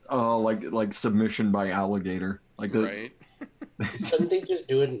 Like submission by alligator. Right. Couldn't they just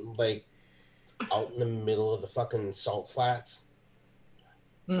do it like out in the middle of the fucking salt flats?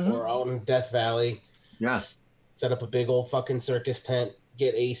 Or out in Death Valley? Yeah. Set up a big old fucking circus tent,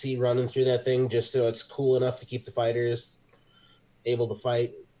 get AC running through that thing just so it's cool enough to keep the fighters able to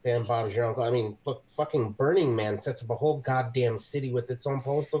fight. Bam, bombs your uncle. I mean, look, fucking Burning Man sets up a whole goddamn city with its own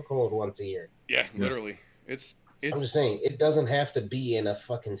postal code once a year. Yeah, literally. It's I'm just saying, it doesn't have to be in a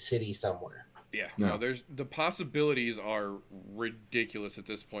fucking city somewhere. Yeah, no, there's the possibilities are ridiculous at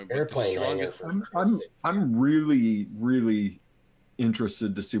this point. But Airplane strongest... I'm really, really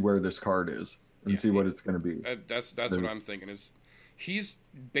interested to see where this card is and see what it's going to be. That's what I'm thinking. Is he's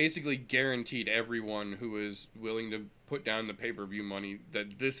basically guaranteed everyone who is willing to put down the pay-per-view money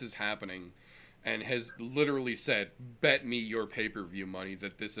that this is happening, and has literally said, "Bet me your pay-per-view money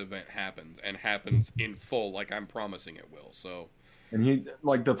that this event happens and happens in full, like I'm promising it will." So, and he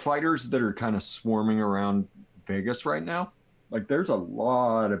like the fighters that are kind of swarming around Vegas right now. Like, there's a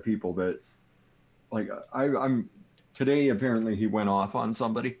lot of people that, like, I'm. Today, apparently, he went off on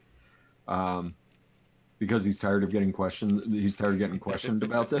somebody because he's tired of getting questioned. He's tired of getting questioned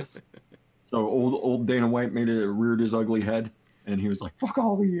about this. So old Dana White reared his ugly head, and he was like, "Fuck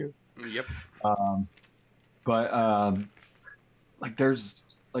all of you." Yep. Like, there's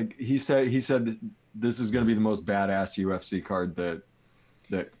like he said that this is going to be the most badass UFC card that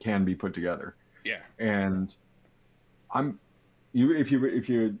can be put together. Yeah. And if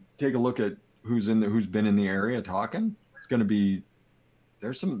you take a look at who's been in the area talking, it's going to be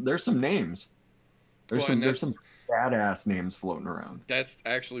there's some names. There's some badass names floating around. That's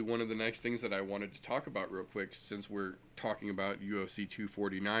actually one of the next things that I wanted to talk about real quick, since we're talking about UFC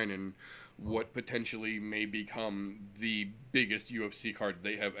 249 and what potentially may become the biggest UFC card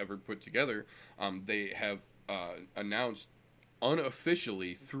they have ever put together. They have announced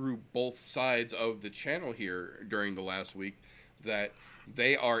unofficially through both sides of the channel here during the last week that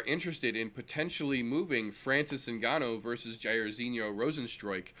they are interested in potentially moving Francis Ngannou versus Jairzinho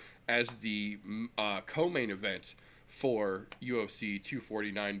Rozenstruik as the co-main event for UFC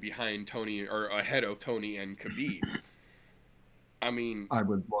 249 behind Tony, or ahead of Tony and Khabib. I mean, I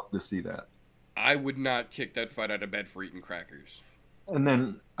would love to see that. I would not kick that fight out of bed for eating crackers. And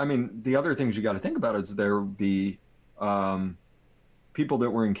then, I mean, the other things you got to think about is there would be people that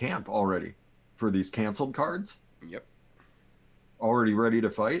were in camp already for these canceled cards. Yep. Already ready to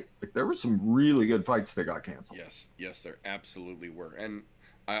fight. Like there were some really good fights that got canceled. Yes, there absolutely were. And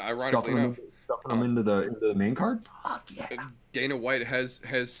ironically enough, stuffing them into the main card. Fuck yeah. Dana White has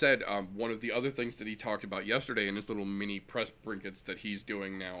said one of the other things that he talked about yesterday in his little mini press brinkets that he's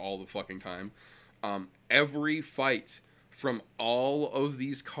doing now all the fucking time. Every fight from all of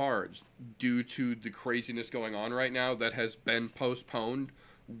these cards, due to the craziness going on right now, that has been postponed,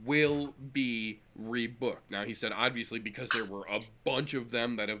 will be rebooked. Now, he said, obviously, because there were a bunch of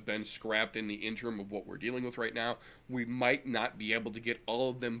them that have been scrapped in the interim of what we're dealing with right now, we might not be able to get all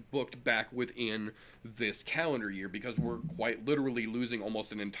of them booked back within this calendar year, because we're quite literally losing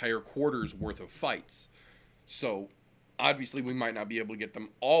almost an entire quarter's worth of fights. So, obviously, we might not be able to get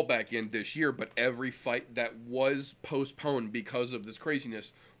them all back in this year, but every fight that was postponed because of this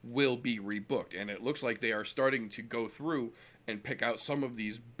craziness will be rebooked. And it looks like they are starting to go through and pick out some of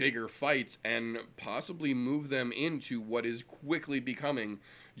these bigger fights and possibly move them into what is quickly becoming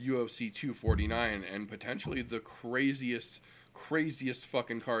UFC 249 and potentially the craziest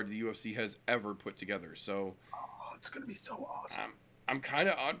fucking card the UFC has ever put together. So, it's going to be so awesome. I'm kind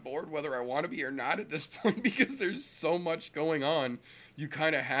of on board whether I want to be or not at this point, because there's so much going on. You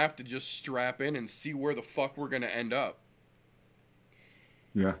kind of have to just strap in and see where the fuck we're going to end up.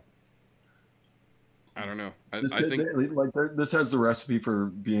 Yeah. I don't know. I think this has the recipe for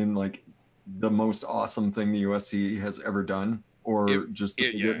being like the most awesome thing the UFC has ever done, or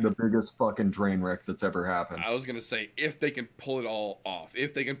the biggest fucking train wreck that's ever happened. I was going to say, if they can pull it all off,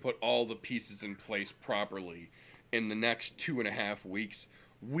 if they can put all the pieces in place properly in the next 2.5 weeks,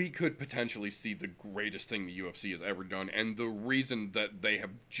 we could potentially see the greatest thing the UFC has ever done, and the reason that they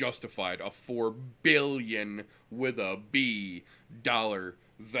have justified a $4 billion with a B dollar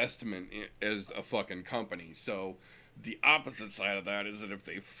investment as a fucking company. So the opposite side of that is that if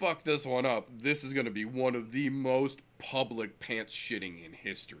they fuck this one up, this is going to be one of the most public pants shitting in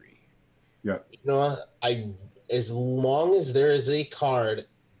history. Yeah. You know what? As long as there is a card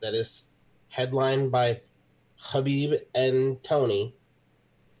that is headlined by Khabib and Tony,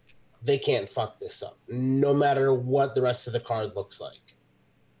 they can't fuck this up, no matter what the rest of the card looks like.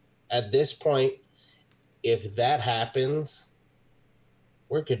 At this point, if that happens,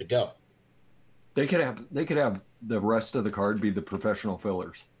 we're good to go. They could have the rest of the card be the professional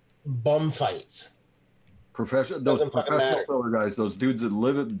fillers. Bum fights. Those professional filler guys, those dudes that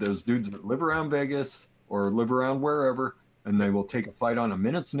live around Vegas or live around wherever, and they will take a fight on a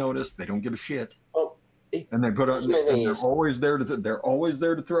minute's notice. They don't give a shit. And they put on, and they're always there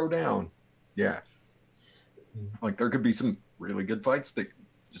to throw down. Yeah. Like there could be some really good fights that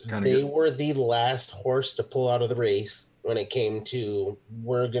just kind of. They were the last horse to pull out of the race when it came to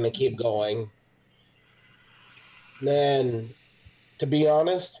we're going to keep going. Then, to be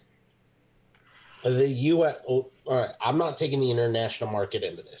honest, the U.S. All right, I'm not taking the international market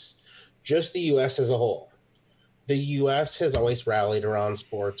into this. Just the U.S. as a whole. The U.S. has always rallied around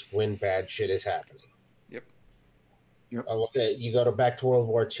sports when bad shit is happening. Yep. You go back to World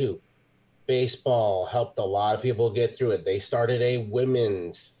War II. Baseball helped a lot of people get through it. They started a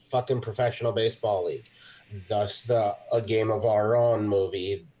women's fucking professional baseball league. Thus, A Game of Our Own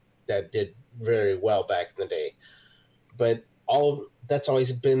movie that did very well back in the day. But that's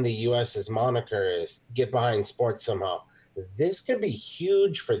always been the U.S.'s moniker, is get behind sports somehow. This could be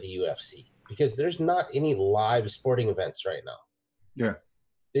huge for the UFC because there's not any live sporting events right now. Yeah.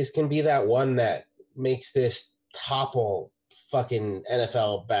 This can be that one that makes this topple fucking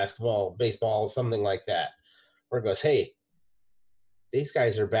NFL, basketball, baseball, something like that, where it goes, hey, these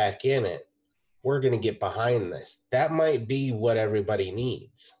guys are back in it. We're going to get behind this. That might be what everybody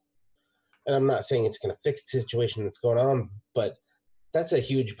needs. And I'm not saying it's going to fix the situation that's going on, but that's a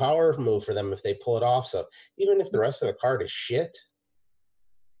huge power move for them if they pull it off. So even if the rest of the card is shit,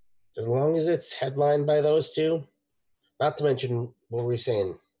 as long as it's headlined by those two, not to mention, what were we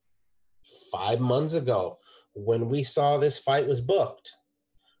saying, 5 months ago, when we saw this fight was booked,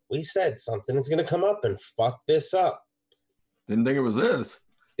 we said something is going to come up and fuck this up. Didn't think it was this.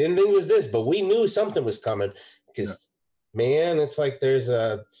 But we knew something was coming because, man, it's like there's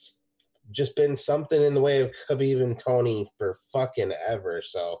just been something in the way of Khabib and Tony for fucking ever.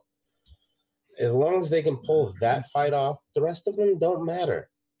 So as long as they can pull that fight off, the rest of them don't matter,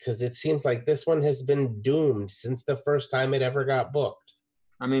 because it seems like this one has been doomed since the first time it ever got booked.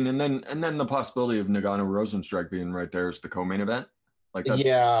 I mean, and then the possibility of Nagano Rosenstrike being right there as the co-main event. Like that's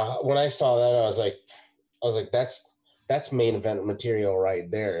Yeah, when I saw that, I was like, that's main event material right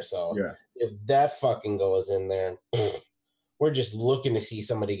there. So yeah, if that fucking goes in there, we're just looking to see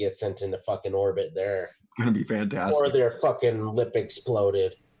somebody get sent into fucking orbit there, it's gonna be or fantastic. their fucking lip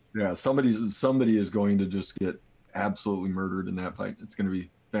exploded. Yeah, somebody is going to just get absolutely murdered in that fight. It's gonna be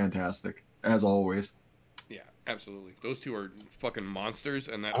fantastic as always. Yeah, absolutely. Those two are fucking monsters,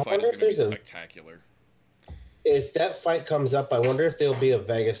 and that I fight is wonder going if to be there's spectacular. if that fight comes up, I wonder if there'll be a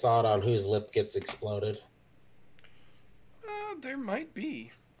Vegas odd on whose lip gets exploded. There might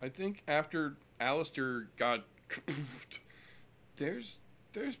be. I think after Alistair got there's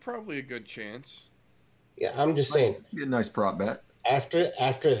there's probably a good chance. Yeah, I'm just saying. Be a nice prop bet. After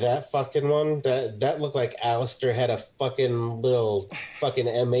that fucking one, that looked like Alistair had a fucking little fucking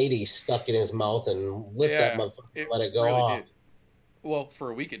M80 stuck in his mouth and lit that Yeah, motherfucker and it let it go really off. did. Well, for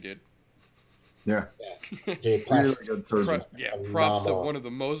a week it did. Yeah, Yeah. Jay really Plastic, good surgeon. Yeah, props to phenomenal. one of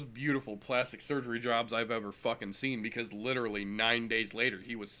the most beautiful plastic surgery jobs I've ever fucking seen, because literally 9 days later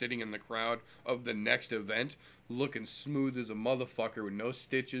he was sitting in the crowd of the next event looking smooth as a motherfucker with no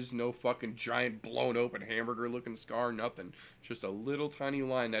stitches, no fucking giant blown open hamburger looking scar, nothing. Just a little tiny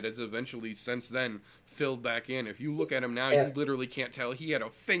line that has eventually since then filled back in. If you look at him now, you And literally can't tell he had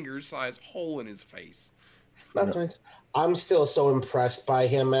a finger-sized hole in his face. not Yeah. to- I'm still so impressed by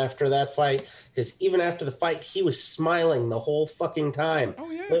him after that fight because even after the fight, he was smiling the whole fucking time. Oh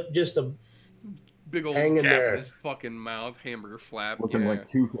yeah. Lip just a Big old hanging gap in there. his fucking mouth, hamburger flap. Looking Yeah. like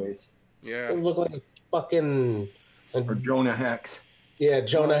Two-Face Yeah. It looked like a fucking or Jonah Hex. yeah,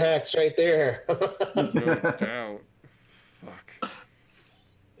 Jonah Hex right there. No doubt. Fuck.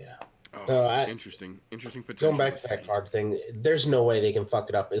 Yeah. Oh, So interesting potential. going back to that card thing, there's no way they can fuck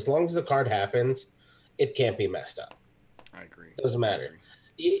it up. As long as the card happens, it can't be messed up. I agree. Doesn't matter.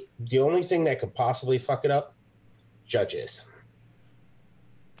 The only thing that could possibly fuck it up, judges.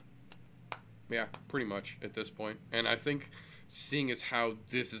 Yeah, pretty much at this point. And I think, seeing as how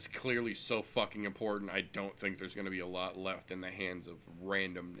this is clearly so fucking important, I don't think there's going to be a lot left in the hands of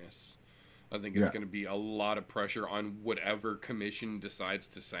randomness. I think it's going to be a lot of pressure on whatever commission decides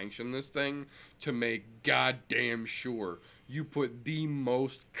to sanction this thing to make goddamn sure you put the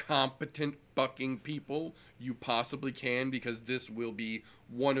most competent fucking people you possibly can, because this will be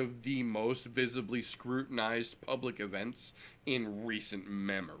one of the most visibly scrutinized public events in recent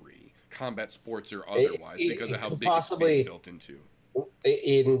memory, combat sports or otherwise, because of how big it's being built into.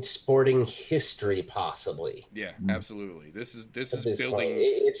 In sporting history, possibly. Yeah, absolutely. This is At building.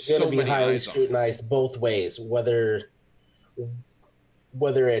 it's going to so be many highly eyes on it. scrutinized both ways, whether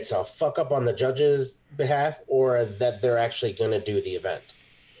it's a fuck up on the judges' behalf or that they're actually going to do the event.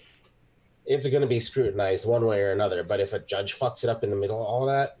 It's going to be scrutinized one way or another. But if a judge fucks it up in the middle of all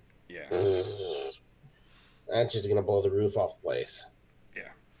that, Yeah. that's just going to blow the roof off the place.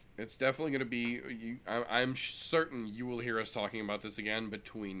 It's definitely going to be. I'm certain you will hear us talking about this again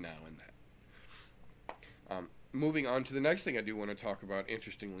between now and then. Moving on to the next thing I do want to talk about,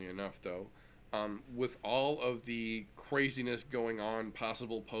 interestingly enough, though, with all of the craziness going on,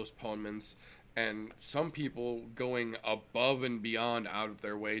 possible postponements, and some people going above and beyond out of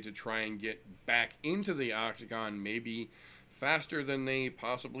their way to try and get back into the octagon, maybe faster than they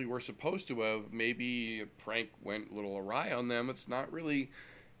possibly were supposed to have. Maybe a prank went a little awry on them. It's not really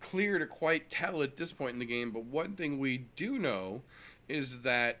clear to quite tell at this point in the game, but one thing we do know is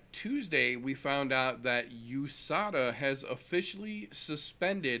that Tuesday we found out that USADA has officially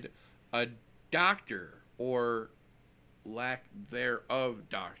suspended a doctor, or lack thereof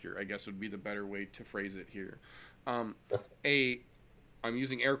doctor, I guess would be the better way to phrase it here. I'm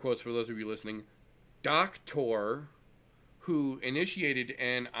using air quotes for those of you listening, doctor who initiated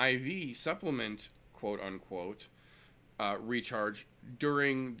an IV supplement, quote unquote, recharge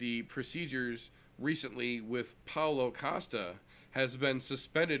during the procedures recently with Paulo Costa, has been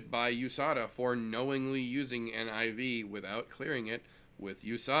suspended by USADA for knowingly using an IV without clearing it with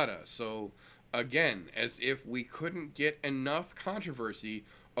USADA. So, again, as if we couldn't get enough controversy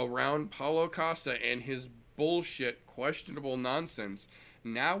around Paulo Costa and his bullshit, questionable nonsense,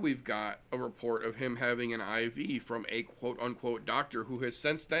 now we've got a report of him having an IV from a quote-unquote doctor who has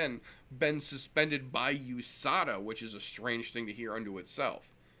since then been suspended by USADA, which is a strange thing to hear unto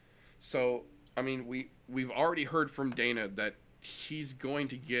itself. So, I mean, we've already heard from Dana that he's going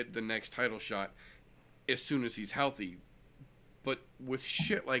to get the next title shot as soon as he's healthy. But with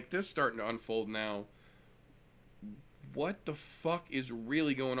shit like this starting to unfold now, what the fuck is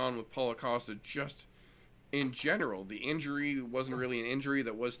really going on with Paulo Costa just in general. The injury wasn't really an injury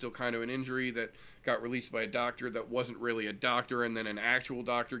that was still kind of an injury that got released by a doctor that wasn't really a doctor, and then an actual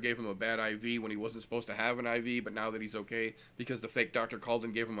doctor gave him a bad IV when he wasn't supposed to have an IV, but now that he's okay because the fake doctor called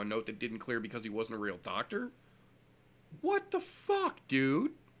and gave him a note that didn't clear because he wasn't a real doctor? What the fuck,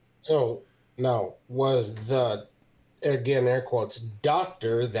 dude? So now, was the, again, air quotes,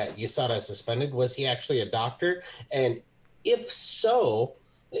 doctor that USADA suspended, was he actually a doctor? And if so,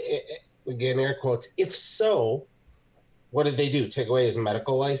 again, air quotes, if so, what did they do? Take away his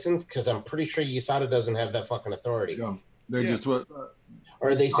medical license? Because I'm pretty sure USADA doesn't have that fucking authority. Yeah. They Yeah. just Or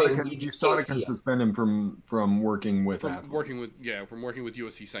are they saying USADA can suspend him from working with From athletes. working with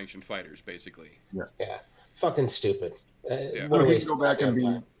UFC sanctioned fighters, basically. Yeah, fucking stupid. Yeah. What a So he waste can of go back and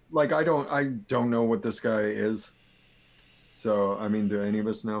goddamn be like, I don't know what this guy is. So I mean, do any of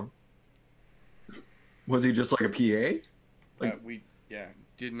us know? Was he just like a PA? Like, We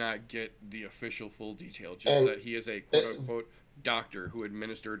did not get the official full detail, just And- that he is a quote unquote doctor who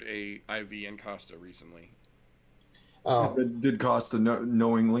administered a IV in Costa recently. Oh, did Costa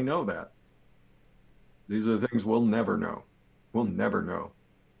knowingly know that? These are the things we'll never know. We'll never know.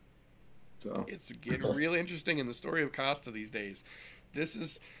 So It's getting real interesting in the story of Costa these days. This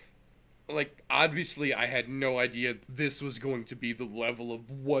is like, obviously I had no idea this was going to be the level of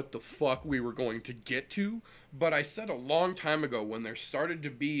what the fuck we were going to get to, but I said a long time ago when there started to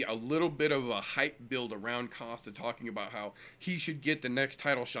be a little bit of a hype build around Costa talking about how he should get the next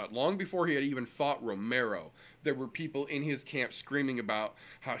title shot, long before he had even fought Romero. There were people in his camp screaming about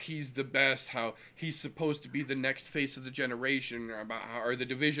how he's the best, how he's supposed to be the next face of the generation, or the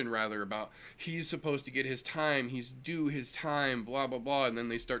division rather, about he's supposed to get his time, he's due his time, blah blah blah, and then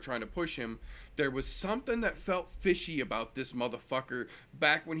they start trying to push him. There was something that felt fishy about this motherfucker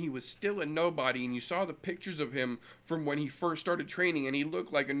back when he was still a nobody, and you saw the pictures of him from when he first started training, and he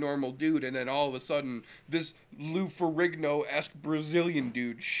looked like a normal dude, and then all of a sudden, this Lou Ferrigno-esque Brazilian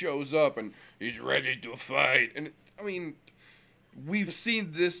dude shows up, and he's ready to fight. And, I mean, we've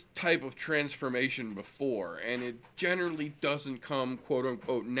seen this type of transformation before, and it generally doesn't come,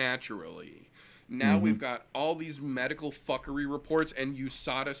 quote-unquote, naturally. Now we've got all these medical fuckery reports, and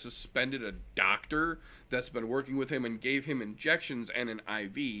USADA suspended a doctor that's been working with him and gave him injections and an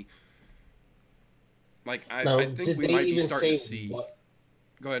IV. Like, I think we might be starting to see...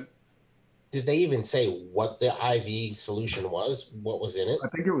 Go ahead. Did they even say what the IV solution was? What was in it? I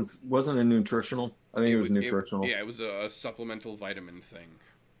think it wasn't a nutritional. I think it was nutritional. It was a supplemental vitamin thing.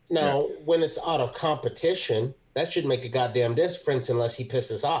 Now, when it's out of competition, that should make a goddamn difference unless he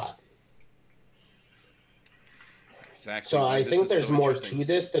pisses hot. Exactly. So I think there's more to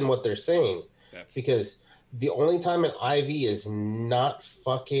this than what they're saying. Because the only time an IV is not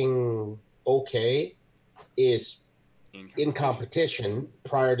fucking okay is in competition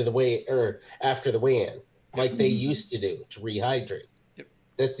prior to the weigh or after the weigh-in, like they used to do to rehydrate. Yep.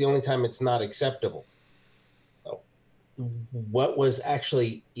 That's the only time it's not acceptable. So, what was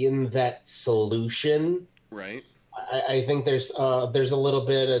actually in that solution? Right. I think there's a little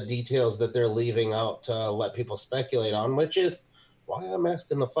bit of details that they're leaving out to let people speculate on, which is why I'm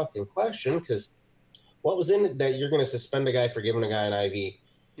asking the fucking question, because what was in it that you're going to suspend a guy for giving a guy an IV?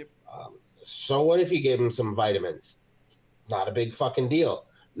 Yep. So what if you gave him some vitamins? Not a big fucking deal.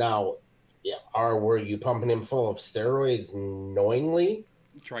 Now, were you pumping him full of steroids knowingly?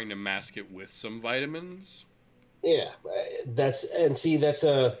 Trying to mask it with some vitamins? Yeah,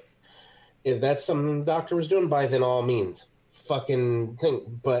 if that's something the doctor was doing, by then all means, fucking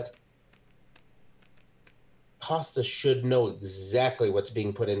thing. But Costa should know exactly what's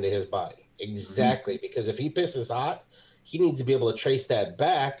being put into his body. Exactly. Because if he pisses hot, he needs to be able to trace that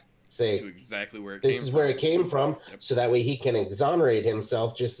back, say, to exactly where it this came is from. where it came from, Yep. so that way he can exonerate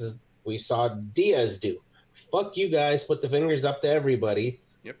himself, just as we saw Diaz do. Fuck you guys, put the fingers up to everybody,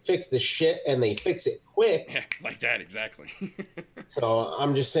 fix the shit, and they fix it quick. Yeah, like that, exactly. So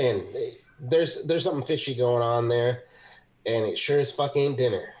I'm just saying, there's something fishy going on there, and it sure as fuck ain't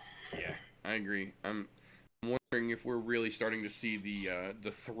dinner. Yeah, I agree. I'm wondering if we're really starting to see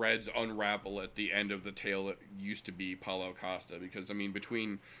the threads unravel at the end of the tale that used to be Paulo Costa, because I mean,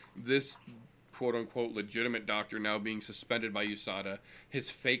 between this quote-unquote legitimate doctor now being suspended by USADA, his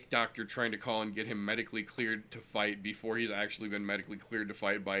fake doctor trying to call and get him medically cleared to fight before he's actually been medically cleared to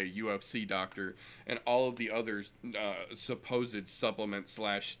fight by a UFC doctor, and all of the other supposed supplement /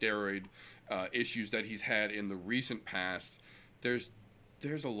 steroid issues that he's had in the recent past, there's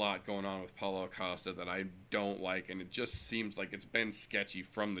a lot going on with Paulo Costa that I don't like, and it just seems like it's been sketchy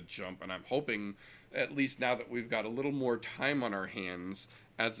from the jump, and I'm hoping, at least now that we've got a little more time on our hands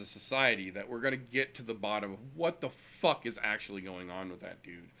as a society, that we're going to get to the bottom of what the fuck is actually going on with that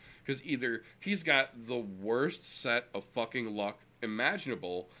dude. Because either he's got the worst set of fucking luck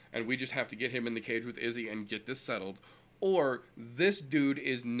imaginable, and we just have to get him in the cage with Izzy and get this settled, or this dude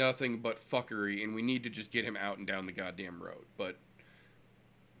is nothing but fuckery, and we need to just get him out and down the goddamn road. But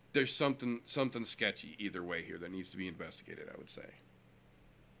there's something sketchy either way here that needs to be investigated, I would say.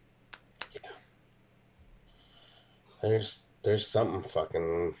 Yeah. There's something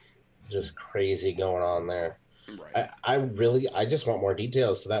fucking just crazy going on there. Right. I just want more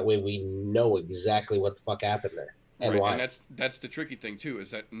details so that way we know exactly what the fuck happened there and right. why. And that's the tricky thing too,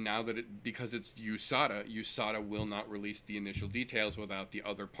 is that now that because it's USADA will not release the initial details without the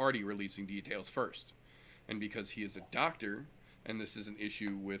other party releasing details first. And because he is a doctor, and this is an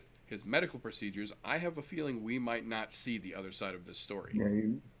issue with his medical procedures, I have a feeling we might not see the other side of this story. Yeah,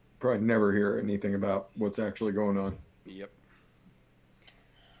 you probably never hear anything about what's actually going on. Yep.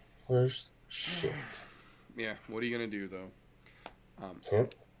 Where's shit? Yeah, what are you going to do, though?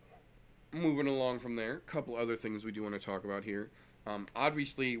 Moving along from there, a couple other things we do want to talk about here.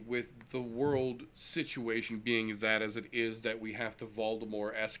 Obviously, with the world situation being that as it is, that we have to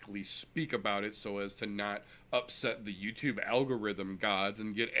Voldemort-esquely speak about it so as to not upset the YouTube algorithm gods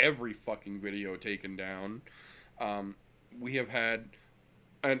and get every fucking video taken down. We have had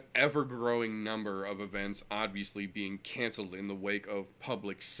an ever-growing number of events obviously being canceled in the wake of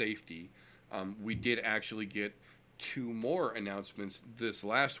public safety. We did actually get 2 more announcements this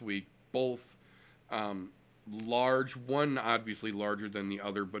last week, both large, one obviously larger than the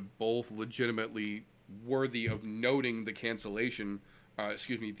other, but both legitimately worthy of noting the cancellation,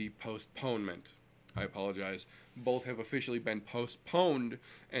 the postponement. I apologize. Both have officially been postponed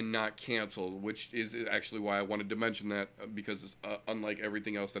and not canceled, which is actually why I wanted to mention that, because unlike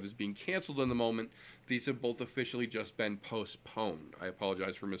everything else that is being canceled in the moment, these have both officially just been postponed. I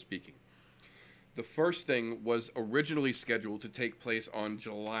apologize for misspeaking. The first thing was originally scheduled to take place on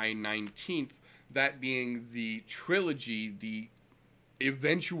July 19th, that being the trilogy, the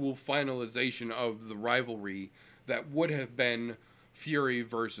eventual finalization of the rivalry that would have been Fury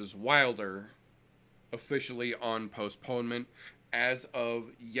versus Wilder, officially on postponement. As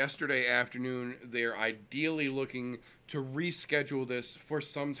of yesterday afternoon, they're ideally looking to reschedule this for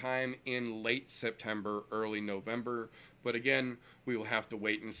sometime in late September, early November. But again, we will have to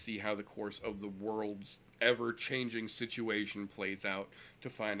wait and see how the course of the world's ever-changing situation plays out to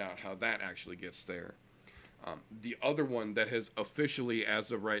find out how that actually gets there. The other one that has officially,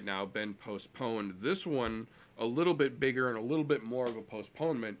 as of right now, been postponed, this one a little bit bigger and a little bit more of a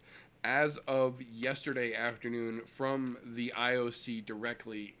postponement. As of yesterday afternoon from the IOC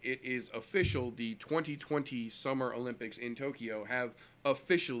directly, it is official. The 2020 Summer Olympics in Tokyo have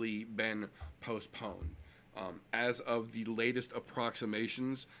officially been postponed. As of the latest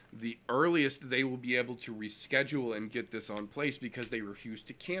approximations, the earliest they will be able to reschedule and get this on place, because they refuse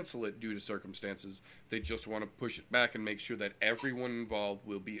to cancel it due to circumstances. They just want to push it back and make sure that everyone involved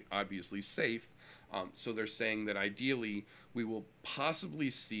will be obviously safe. So they're saying that ideally we will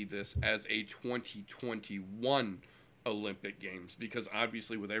possibly see this as a 2021 Olympic Games, because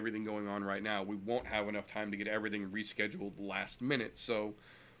obviously with everything going on right now, we won't have enough time to get everything rescheduled last minute. So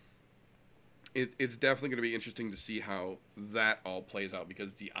it's definitely going to be interesting to see how that all plays out,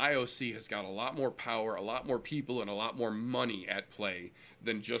 because the IOC has got a lot more power, a lot more people, and a lot more money at play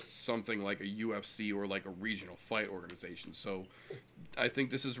than just something like a UFC or like a regional fight organization. So I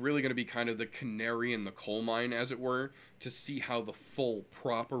think this is really going to be kind of the canary in the coal mine, as it were, to see how the full,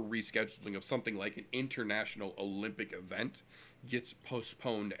 proper rescheduling of something like an international Olympic event gets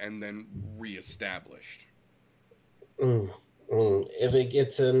postponed and then reestablished. If it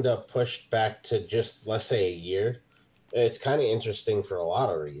gets end up pushed back to just, let's say, a year, it's kind of interesting for a lot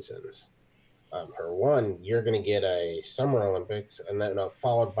of reasons. For one, you're going to get a Summer Olympics, and then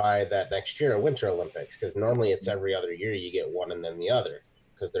followed by that next year a Winter Olympics, because normally it's every other year you get one and then the other,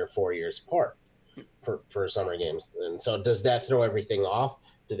 because they're 4 years apart for Summer Games. And so does that throw everything off?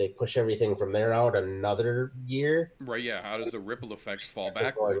 Do they push everything from there out another year? Right, yeah. How does the ripple effect fall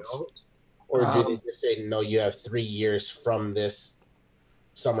backwards? Or do they just say, no, you have 3 years from this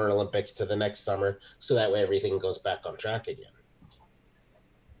Summer Olympics to the next summer, so that way everything goes back on track again?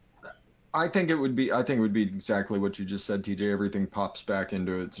 I think it would be exactly what you just said, TJ. Everything pops back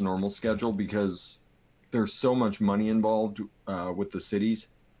into its normal schedule, because there's so much money involved with the cities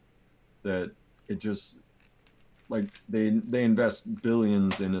that it just, like, they invest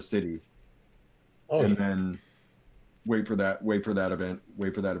billions in a city, and then wait for that event,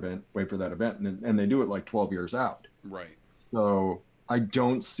 and they do it like 12 years out. Right. So I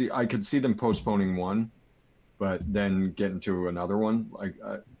could see them postponing one, but then getting to another one. Like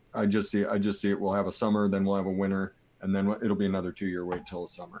I just see it. We'll have a summer, then we'll have a winter, and then it'll be another 2-year wait till the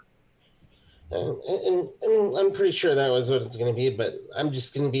summer. And I'm pretty sure that was what it's going to be, but I'm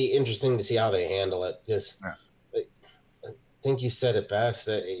just going to be interesting to see how they handle it. Because I think you said it best,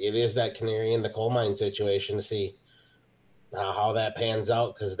 that it is that canary in the coal mine situation to see how that pans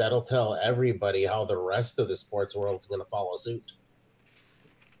out, because that'll tell everybody how the rest of the sports world's going to follow suit.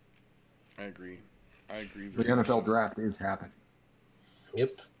 I agree. The NFL draft is happening.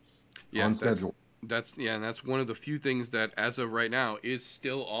 Yep. Yeah, on schedule. And that's one of the few things that, as of right now, is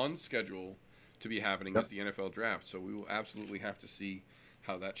still on schedule to be happening is the NFL draft. So we will absolutely have to see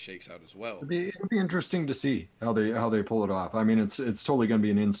how that shakes out as well. It'll be interesting to see how they pull it off. I mean, it's totally going to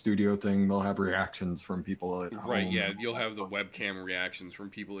be an in-studio thing. They'll have reactions from people at home. Right, yeah. You'll have the webcam reactions from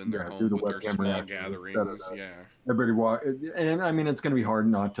people in their home with their small gatherings. Yeah. Everybody and I mean, it's going to be hard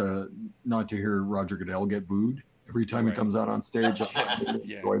not to hear Roger Goodell get booed every time he comes out on stage.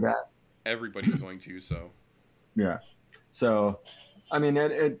 Enjoy that. Everybody's going to, so. Yeah. So, I mean,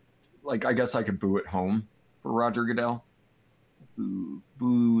 like, I guess I could boo at home for Roger Goodell.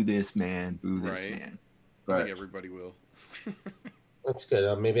 Boo this man, man. But I think everybody will. That's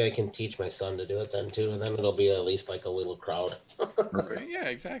good. Maybe I can teach my son to do it then too, and then it'll be at least like a little crowd. Right? Yeah,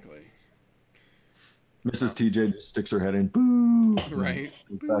 exactly. Mrs. TJ just sticks her head in, boo. Right.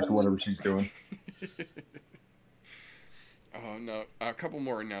 Back to whatever she's doing. No, a couple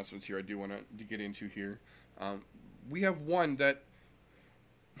more announcements here I do want to get into here. We have one that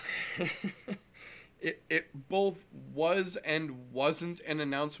it both was and wasn't an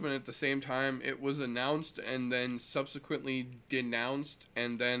announcement at the same time. It was announced and then subsequently denounced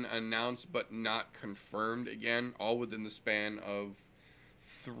and then announced but not confirmed again, all within the span of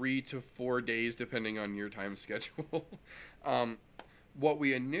 3 to 4 days, depending on your time schedule. What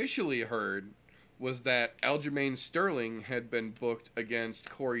we initially heard was that Aljamain Sterling had been booked against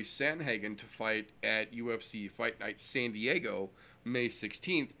Corey Sandhagen to fight at UFC Fight Night San Diego May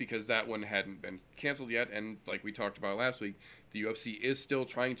 16th, because that one hadn't been canceled yet. And like we talked about last week, the UFC is still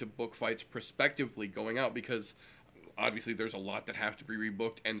trying to book fights prospectively going out, because obviously there's a lot that have to be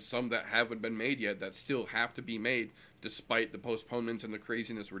rebooked and some that haven't been made yet that still have to be made despite the postponements and the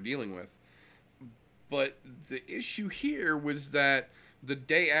craziness we're dealing with. But the issue here was that the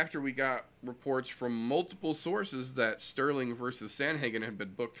day after we got reports from multiple sources that Sterling versus Sandhagen had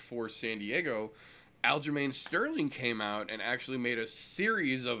been booked for San Diego, Aljamain Sterling came out and actually made a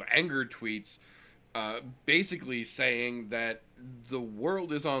series of anger tweets basically saying that the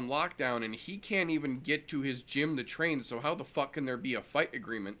world is on lockdown and he can't even get to his gym to train, so how the fuck can there be a fight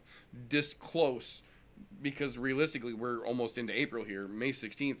agreement this close? Because realistically, we're almost into April here. May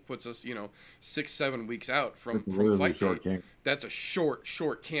 16th puts us, 6-7 weeks out from fight date. Camp. That's a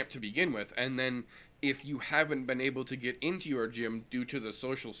short camp to begin with. And then if you haven't been able to get into your gym due to the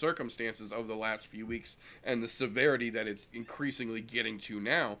social circumstances of the last few weeks and the severity that it's increasingly getting to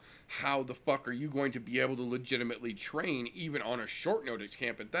now, how the fuck are you going to be able to legitimately train, even on a short notice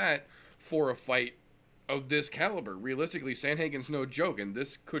camp at that, for a fight of this caliber? Realistically, Sandhagen's no joke, and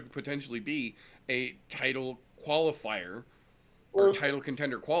this could potentially be a title qualifier or title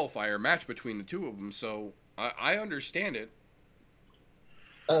contender qualifier match between the two of them. So I understand it.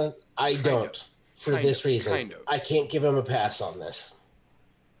 I don't. For this reason, I can't give him a pass on this.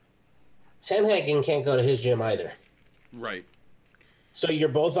 Sandhagen can't go to his gym either. Right. So you're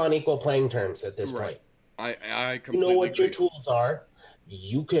both on equal playing terms at this point. I completely You know what agree. your tools are.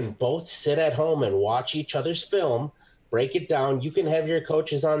 You can both sit at home and watch each other's film, break it down. You can have your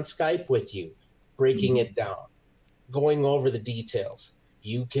coaches on Skype with you, breaking it down, going over the details.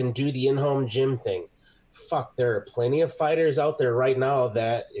 You can do the in-home gym thing. Fuck, there are plenty of fighters out there right now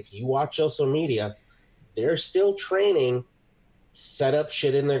that, if you watch social media, they're still training, set up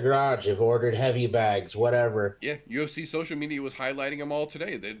shit in their garage, have ordered heavy bags, whatever. Yeah, UFC social media was highlighting them all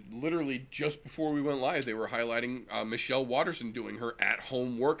today. They literally, just before we went live, they were highlighting Michelle Watterson doing her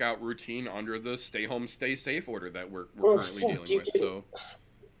at-home workout routine under the stay home, stay safe order that we're currently dealing with. So,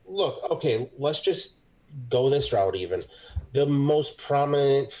 look, okay, let's just go this route even. The most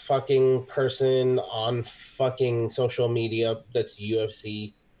prominent fucking person on fucking social media that's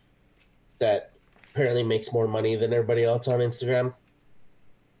UFC that apparently makes more money than everybody else on Instagram,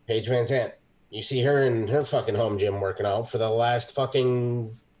 Paige Van Zandt. You see her in her fucking home gym working out for the last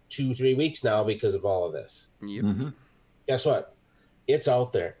fucking 2-3 weeks now because of all of this. Yep. Guess what? It's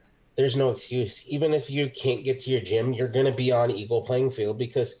out there. There's no excuse. Even if you can't get to your gym, you're going to be on equal playing field,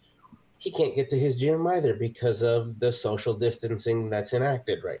 because he can't get to his gym either because of the social distancing that's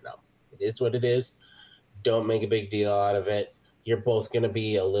enacted right now. It is what it is. Don't make a big deal out of it. You're both going to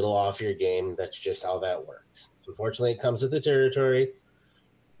be a little off your game. That's just how that works. Unfortunately, it comes with the territory.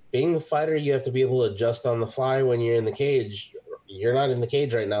 being a fighter, you have to be able to adjust on the fly when you're in the cage. You're not in the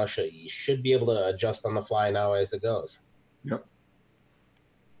cage right now. You should be able to adjust on the fly now as it goes. Yep.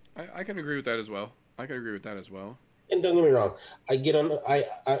 I can agree with that as well. I can agree with that as well. And don't get me wrong, I get on.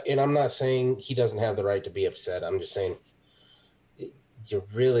 And I'm not saying he doesn't have the right to be upset. I'm just saying you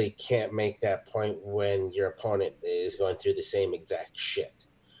really can't make that point when your opponent is going through the same exact shit.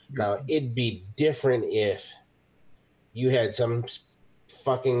 Yep. Now, it'd be different if you had some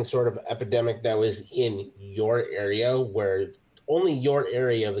fucking sort of epidemic that was in your area where only your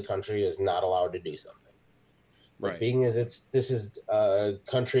area of the country is not allowed to do something. But Right. being as this is a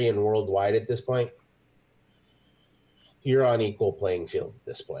country and worldwide at this point, you're on equal playing field at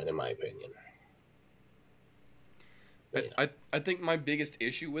this point, in my opinion. I think my biggest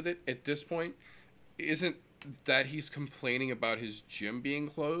issue with it at this point isn't that he's complaining about his gym being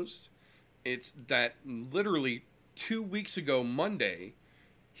closed. It's that literally 2 weeks ago, Monday,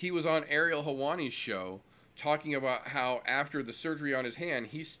 he was on Ariel Helwani's show talking about how after the surgery on his hand,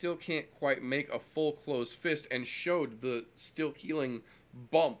 he still can't quite make a full closed fist, and showed the still healing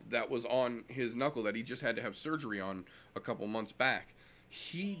bump that was on his knuckle that he just had to have surgery on a couple months back.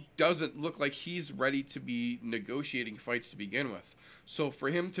 He doesn't look like he's ready to be negotiating fights to begin with. So for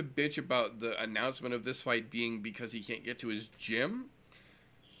him to bitch about the announcement of this fight being because he can't get to his gym,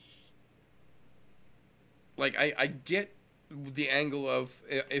 like, I get the angle of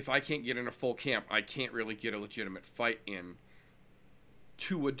if I can't get in a full camp, I can't really get a legitimate fight in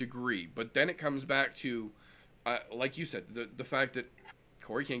to a degree. But then it comes back to, like you said, the fact that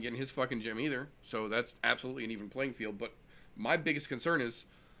Corey can't get in his fucking gym either. So that's absolutely an even playing field. But my biggest concern is,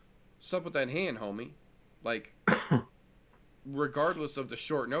 what's up with that hand, homie? Like, regardless of the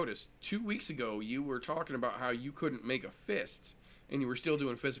short notice, 2 weeks ago you were talking about how you couldn't make a fist and you were still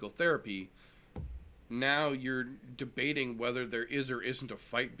doing physical therapy. Now you're debating whether there is or isn't a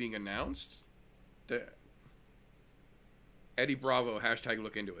fight being announced. Eddie Bravo, hashtag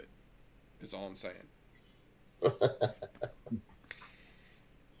look into it, is all I'm saying.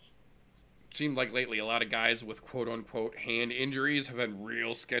 Seemed like lately a lot of guys with quote-unquote hand injuries have had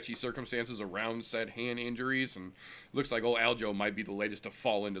real sketchy circumstances around said hand injuries, and looks like old Aljo might be the latest to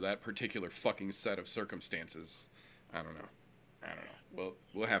fall into that particular fucking set of circumstances. I don't know.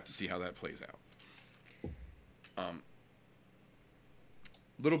 We'll have to see how that plays out.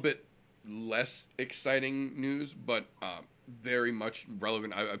 Little bit less exciting news, but very much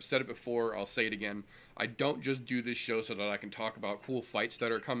relevant. I've said it before, I'll say it again. I don't just do this show so that I can talk about cool fights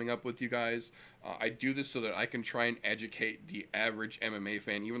that are coming up with you guys. I do this so that I can try and educate the average MMA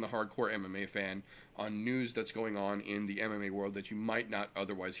fan, even the hardcore MMA fan, on news that's going on in the MMA world that you might not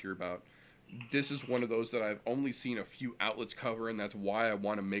otherwise hear about. This is one of those that I've only seen a few outlets cover, and that's why I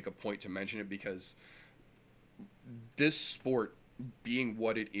want to make a point to mention it, because this sport being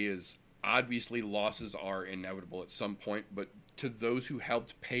what it is, obviously losses are inevitable at some point, but to those who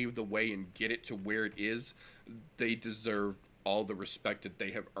helped pave the way and get it to where it is, they deserve all the respect that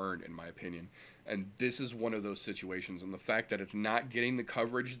they have earned, in my opinion. And this is one of those situations, and the fact that it's not getting the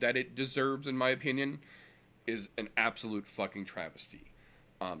coverage that it deserves, in my opinion, is an absolute fucking travesty.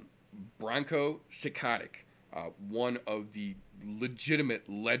 Branko Sikotic, one of the legitimate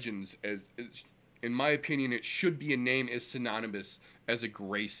legends, as in my opinion, it should be a name as synonymous as a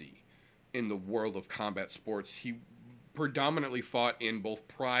Gracie in the world of combat sports. He predominantly fought in both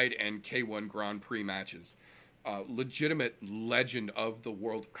Pride and K1 Grand Prix matches. Legitimate legend of the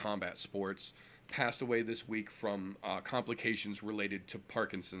world of combat sports. Passed away this week from complications related to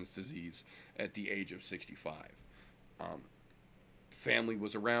Parkinson's disease at the age of 65. Family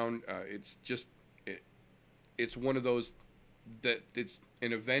was around. It's one of those that it's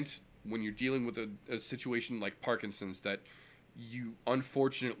an event when you're dealing with a situation like Parkinson's that you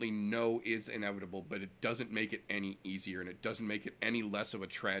unfortunately know is inevitable, but it doesn't make it any easier, and it doesn't make it any less of a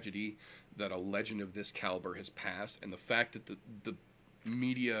tragedy that a legend of this caliber has passed. And the fact that the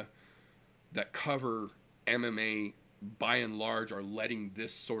media that cover MMA by and large are letting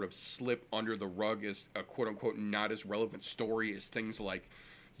this sort of slip under the rug as a quote-unquote not as relevant story as things like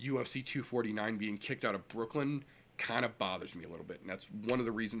UFC 249 being kicked out of Brooklyn kind of bothers me a little bit. And that's one of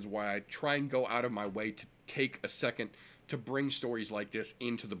the reasons why I try and go out of my way to take a second to bring stories like this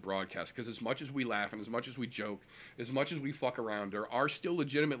into the broadcast. Because as much as we laugh and as much as we joke, as much as we fuck around, there are still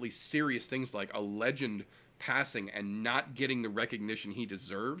legitimately serious things like a legend passing and not getting the recognition he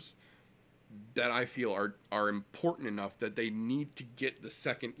deserves that I feel are important enough that they need to get the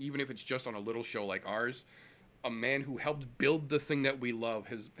second, even if it's just on a little show like ours. A man who helped build the thing that we love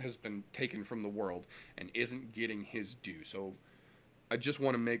has been taken from the world and isn't getting his due. So I just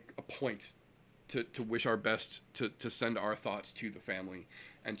want to make a point to wish our best, to send our thoughts to the family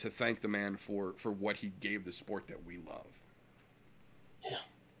and to thank the man for what he gave the sport that we love.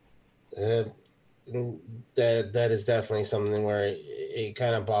 Uh, that is definitely something where it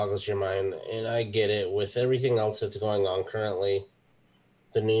kind of boggles your mind, and I get it. With everything else that's going on currently,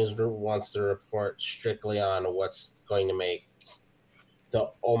 the news wants to report strictly on what's going to make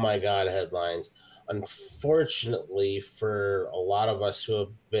the oh my god headlines. Unfortunately, for a lot of us who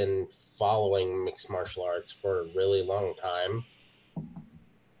have been following mixed martial arts for a really long time,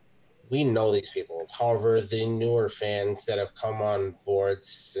 we know these people. However, the newer fans that have come on board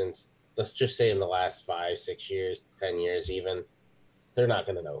since, let's just say, in the last 5, 6 years, 10 years, even, they're not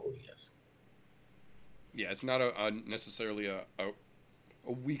going to know who he is. Yeah, it's not necessarily a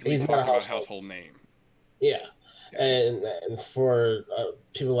weekly He's not a talked about household name. Yeah. And for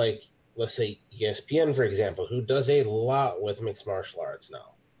people like, let's say, ESPN, for example, who does a lot with mixed martial arts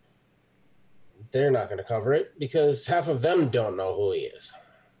now, they're not going to cover it because half of them don't know who he is.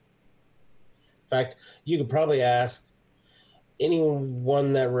 In fact, you could probably ask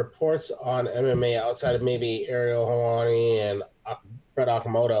anyone that reports on MMA outside of maybe Ariel Helwani and Brett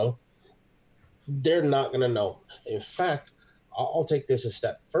Okamoto, they're not going to know. In fact, I'll take this a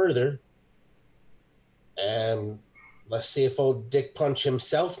step further, and let's see if old Dick Punch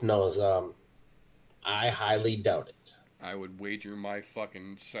himself knows. I highly doubt it. I would wager my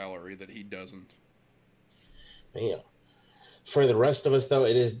fucking salary that he doesn't. You know, for the rest of us, though,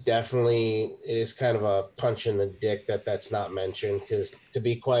 it is kind of a punch in the dick that's not mentioned. Because to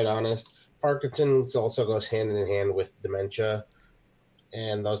be quite honest, Parkinson's also goes hand in hand with dementia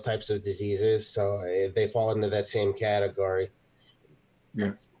and those types of diseases, so they fall into that same category.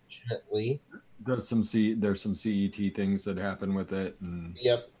 Yeah. Unfortunately, There's some CET things that happen with it, and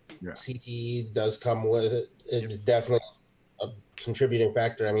yep, yeah. CTE does come with it. It's definitely a contributing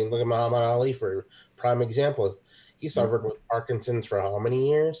factor. I mean, look at Muhammad Ali for prime example. He suffered with Parkinson's for how many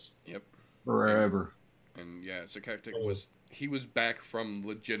years? Yep, Forever. And yeah, Zakectic was back from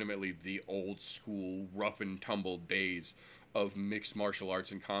legitimately the old school rough and tumble days of mixed martial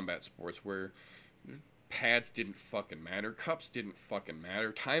arts and combat sports where pads didn't fucking matter, cups didn't fucking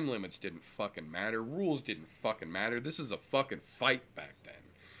matter, time limits didn't fucking matter, rules didn't fucking matter. This is a fucking fight back then.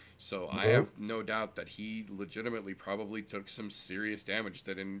 So I have no doubt that he legitimately probably took some serious damage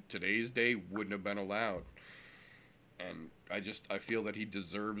that in today's day wouldn't have been allowed. And I feel that he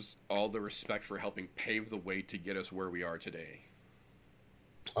deserves all the respect for helping pave the way to get us where we are today.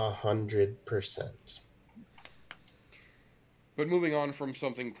 100%. But moving on from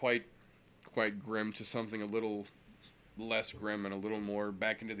something quite grim to something a little less grim and a little more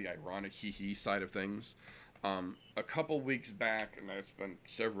back into the ironic hee-hee side of things. A couple weeks back, and it's been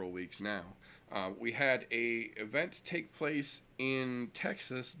several weeks now, we had a event take place in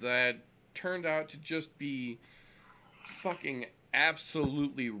Texas that turned out to just be fucking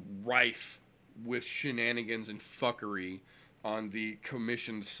absolutely rife with shenanigans and fuckery on the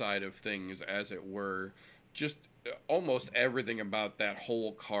commission side of things, as it were. Just almost everything about that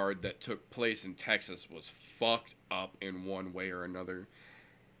whole card that took place in Texas was fucked up in one way or another.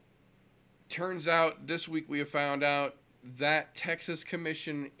 Turns out this week we have found out that Texas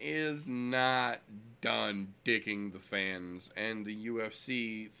commission is not done dicking the fans and the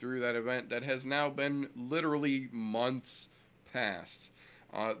UFC through that event that has now been literally months past.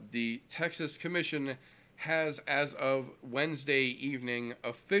 The Texas commission has, as of Wednesday evening,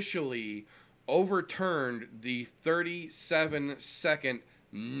 officially overturned the 37-second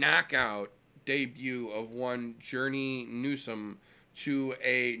knockout debut of one Journey Newsom to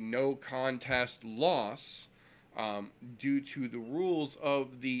a no contest loss. Due to the rules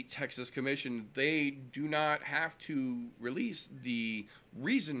of the Texas Commission, they do not have to release the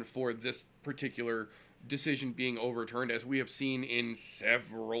reason for this particular decision being overturned, as we have seen in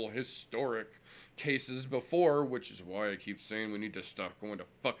several historic cases before, which is why I keep saying we need to stop going to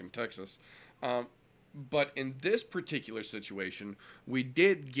fucking Texas. But in this particular situation, we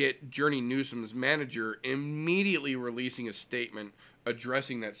did get Journey Newsom's manager immediately releasing a statement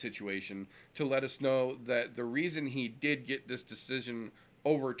addressing that situation to let us know that the reason he did get this decision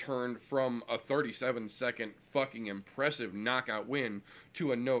overturned from a 37-second fucking impressive knockout win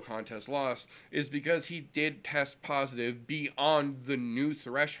to a no contest loss is because he did test positive beyond the new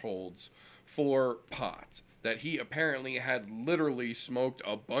thresholds for pot. That he apparently had literally smoked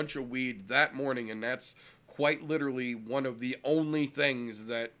a bunch of weed that morning, and that's quite literally one of the only things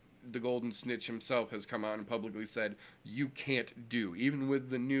that the Golden Snitch himself has come out and publicly said you can't do, even with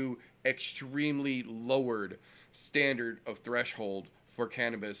the new extremely lowered standard of threshold for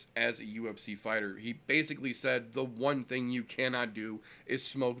cannabis as a UFC fighter. He basically said the one thing you cannot do is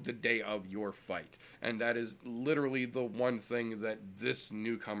smoke the day of your fight. And that is literally the one thing that this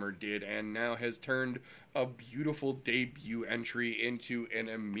newcomer did, and now has turned a beautiful debut entry into an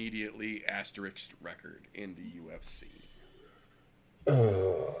immediately asterisked record in the UFC.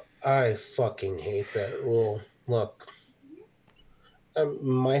 I fucking hate that rule. Look,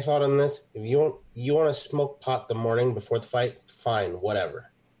 my thought on this: if you want to smoke pot the morning before the fight, fine,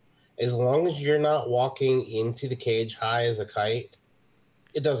 whatever. As long as you're not walking into the cage high as a kite,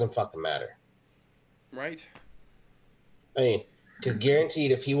 it doesn't fucking matter. Right? I mean, because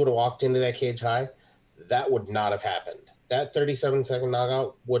guaranteed, if he would have walked into that cage high, that would not have happened. That 37-second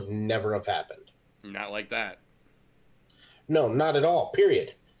knockout would never have happened. Not like that. No, not at all.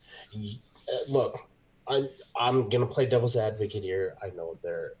 Period. Look, I'm gonna play devil's advocate here. I know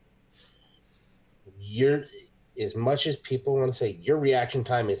you're as much as people want to say your reaction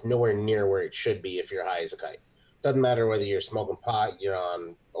time is nowhere near where it should be if you're high as a kite. Doesn't matter whether you're smoking pot, you're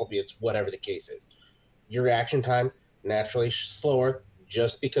on opiates, whatever the case is. Your reaction time naturally slower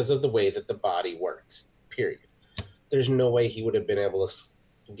just because of the way that the body works. Period. There's no way he would have been able to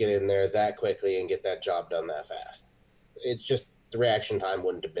get in there that quickly and get that job done that fast. It's just the reaction time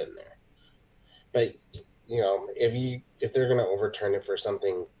wouldn't have been there. But if they're gonna overturn it for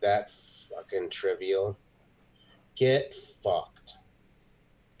something that fucking trivial, get fucked.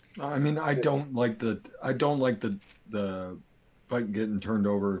 I mean, I don't like the fight getting turned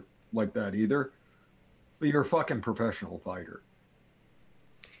over like that either. But you're a fucking professional fighter.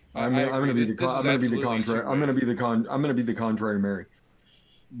 I'm gonna be the contrary, Mary.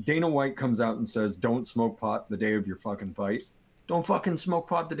 Dana White comes out and says, "Don't smoke pot the day of your fucking fight." Don't fucking smoke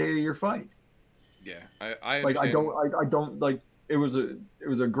pot the day of your fight. Yeah, I like. I don't like. It was a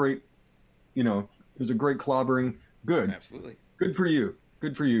great, it was a great clobbering. Good. Absolutely. Good for you.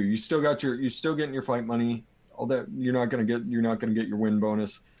 Good for you. You're still getting your fight money. All that you're not gonna get your win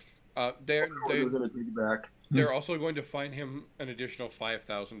bonus. They're gonna take it back. They're also going to fine him an additional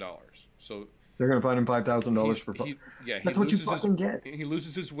 $5,000. So they're gonna fine him $5,000 for. That's what you fucking get. He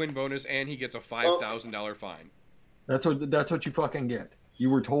loses his win bonus and he gets a $5,000 fine. That's what you fucking get. You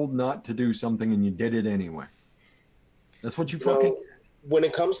were told not to do something and you did it anyway. That's what you fucking get. When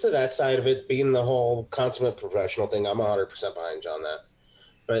it comes to that side of it, being the whole consummate professional thing, I'm 100% behind you on that.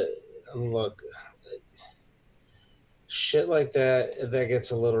 But look, shit like that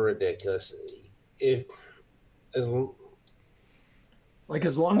gets a little ridiculous. As long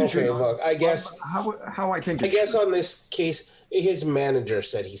as you're look, I guess how I think. I guess on this case, his manager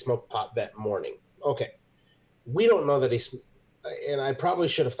said he smoked pot that morning. Okay, we don't know that and I probably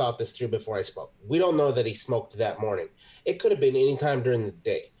should have thought this through before I spoke. We don't know that he smoked that morning. It could have been any time during the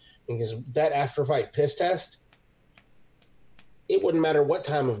day, because that after fight piss test, it wouldn't matter what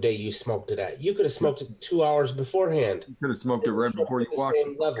time of day you smoked it at. You could have smoked it 2 hours beforehand. You could have smoked it right before you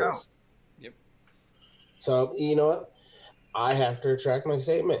walked out. Yep. So you know what? I have to retract my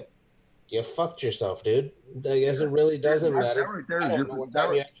statement. You fucked yourself, dude. I guess it really doesn't matter. Right there I don't know what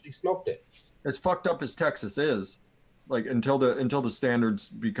time you actually smoked it. As fucked up as Texas is, like until the standards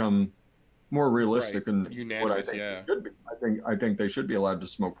become more realistic and what I think they should be. I think they should be allowed to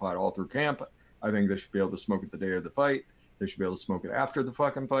smoke pot all through camp. I think they should be able to smoke it the day of the fight. They should be able to smoke it after the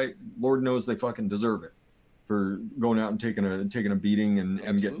fucking fight. Lord knows they fucking deserve it for going out and taking a beating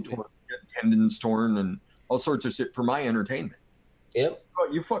and getting tendons torn and all sorts of shit for my entertainment. Yep. Oh,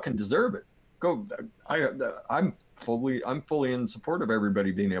 you fucking deserve it. Go. I'm fully in support of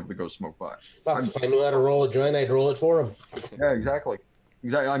everybody being able to go smoke pot. Fuck, if I knew how to roll a joint, I'd roll it for them. Yeah, exactly.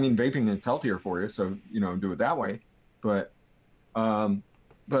 I mean, vaping is healthier for you, so do it that way. But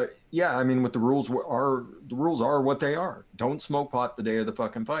yeah, I mean, what the rules are what they are. Don't smoke pot the day of the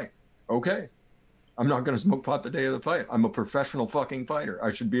fucking fight. Okay, I'm not going to smoke pot the day of the fight. I'm a professional fucking fighter.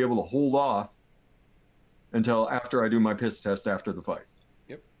 I should be able to hold off until after I do my piss test after the fight.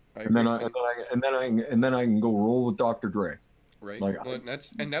 Yep. And then I can go roll with Dr. Dre. Right. Well,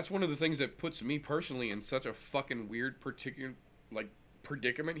 that's one of the things that puts me personally in such a fucking weird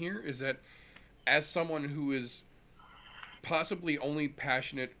predicament here, is that as someone who is possibly only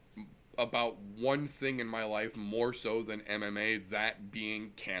passionate about one thing in my life more so than MMA, that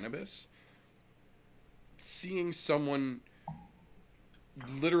being cannabis, seeing someone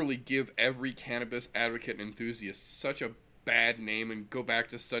literally give every cannabis advocate and enthusiast such a bad name and go back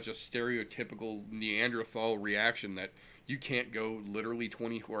to such a stereotypical Neanderthal reaction that you can't go literally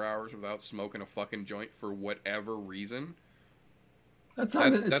 24 hours without smoking a fucking joint for whatever reason. It's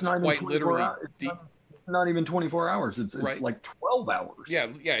not even 24 hours. It's right. Like 12 hours. Yeah,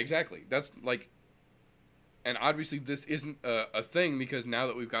 exactly. That's like And obviously this isn't a thing because now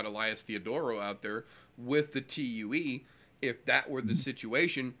that we've got Elias Theodorou out there with the TUE, if that were the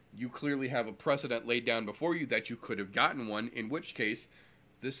situation, you clearly have a precedent laid down before you that you could have gotten one, in which case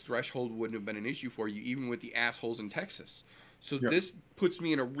this threshold wouldn't have been an issue for you, even with the assholes in Texas. So this puts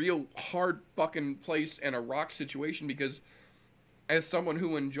me in a real hard fucking place and a rock situation because as someone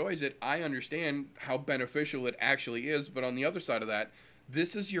who enjoys it, I understand how beneficial it actually is. But on the other side of that,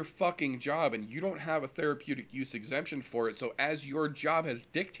 this is your fucking job and you don't have a therapeutic use exemption for it. So as your job has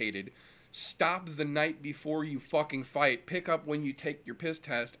dictated, stop the night before you fucking fight, pick up when you take your piss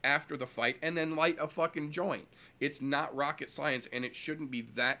test after the fight, and then light a fucking joint. It's not rocket science, and it shouldn't be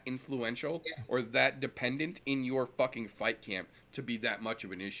that influential or that dependent in your fucking fight camp to be that much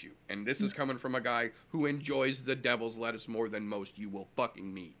of an issue. And this is coming from a guy who enjoys the devil's lettuce more than most you will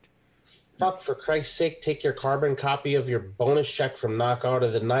fucking meet. Fuck, for Christ's sake, take your carbon copy of your bonus check from Knockout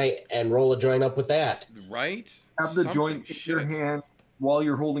of the Night and roll a joint up with that. Right? Have the joint in your hand while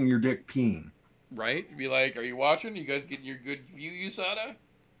you're holding your dick peeing. Right? Be like, are you watching? You guys getting your good view, USADA?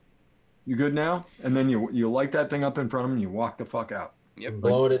 You good now? And then you light that thing up in front of them and you walk the fuck out. Yep.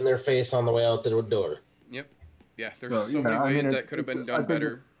 Blow it in their face on the way out the door. Yep. Yeah, there's so many ways that could have been done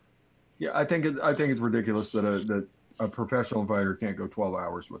better. I think it's ridiculous that a professional fighter can't go 12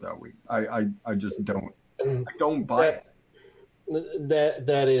 hours without weed. I just don't. I don't buy it.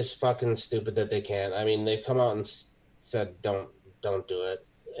 That is fucking stupid that they can't. I mean, they've come out and said don't do it,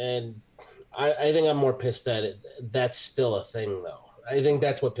 and I think I'm more pissed that that's still a thing though. I think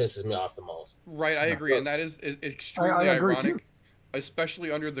that's what pisses me off the most. Right, I agree, and that is extremely ironic,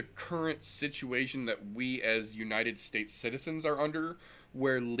 especially under the current situation that we as United States citizens are under,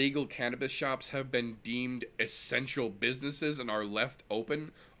 where legal cannabis shops have been deemed essential businesses and are left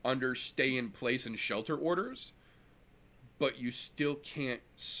open under stay-in-place and shelter orders, but you still can't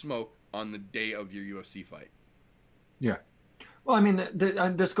smoke on the day of your UFC fight. Yeah. Well, I mean,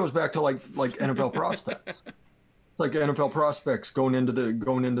 this goes back to like NFL prospects. It's like NFL prospects going into the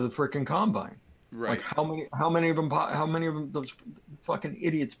freaking combine. Right. Like how many of them those fucking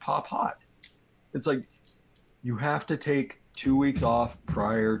idiots pop hot? It's like you have to take 2 weeks off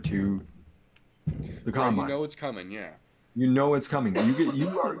prior to the combine. Right, you know it's coming, yeah. You know it's coming.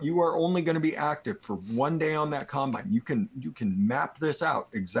 You are only going to be active for 1 day on that combine. You can map this out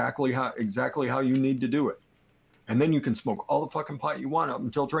exactly how you need to do it. And then you can smoke all the fucking pot you want up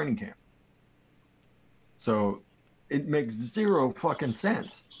until training camp. So it makes zero fucking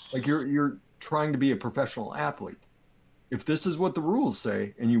sense. Like you're trying to be a professional athlete. If this is what the rules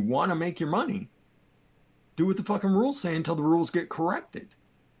say and you want to make your money, do what the fucking rules say until the rules get corrected.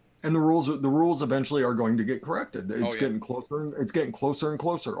 And the rules eventually are going to get corrected. It's getting closer. It's getting closer and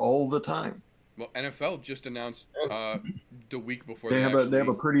closer all the time. Well, NFL just announced the week before they have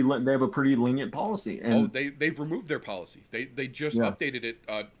a pretty lenient policy. And they've removed their policy. They just updated it.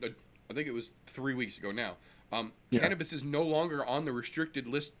 I think it was 3 weeks ago now. Cannabis is no longer on the restricted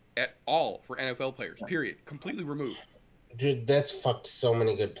list at all for NFL players. Period. Completely removed. Dude, that's fucked so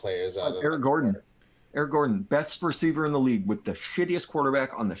many good players out. Eric Gordon, best receiver in the league with the shittiest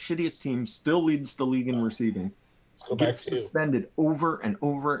quarterback on the shittiest team, still leads the league in receiving. Gets suspended over and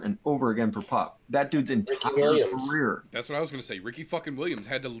over and over again for pop. That dude's entire career. That's what I was going to say. Ricky fucking Williams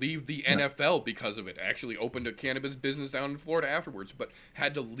had to leave the NFL because of it. Actually opened a cannabis business down in Florida afterwards, but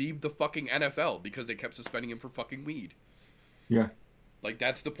had to leave the fucking NFL because they kept suspending him for fucking weed. Yeah. Like,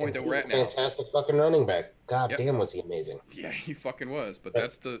 that's the point that we're at now. Fantastic fucking running back. God damn, was he amazing. Yeah, he fucking was. But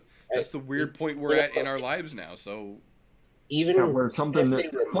that's the weird point we're at in our lives now. So even where something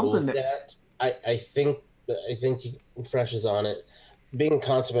that I think Fresh is on it. Being a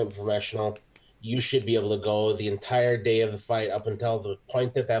consummate professional, you should be able to go the entire day of the fight up until the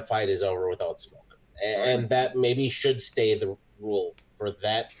point that fight is over without smoke. And that maybe should stay the rule for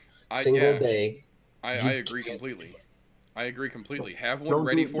that single day. I agree completely. Have one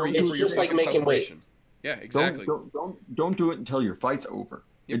ready for you for your just like making weight. Yeah, exactly. Don't do it until your fight's over.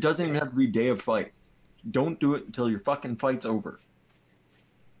 Yep. It doesn't even have to be day of fight. Don't do it until your fucking fight's over.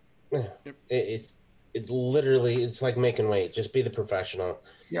 Yeah. Yep. It's literally, it's like making weight. Just be the professional.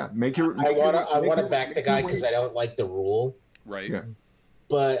 Yeah, I want to back the guy because I don't like the rule. Right. Yeah.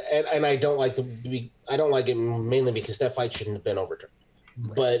 But and I don't like it mainly because that fight shouldn't have been overturned.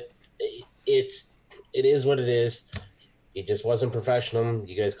 Right. But it is what it is. It just wasn't professional.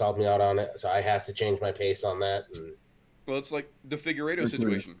 You guys called me out on it, so I have to change my pace on that. Well, it's like the Figueiredo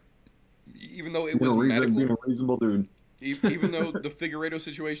situation. Even though it was medical, being a reasonable dude. Even though the Figueiredo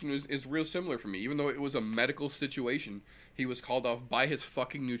situation is real similar for me, even though it was a medical situation, he was called off by his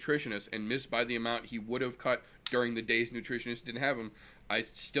fucking nutritionist and missed by the amount he would have cut during the days nutritionist didn't have him. I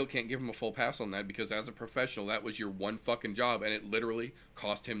still can't give him a full pass on that because as a professional, that was your one fucking job, and it literally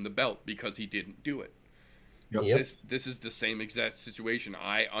cost him the belt because he didn't do it. Yep. This is the same exact situation.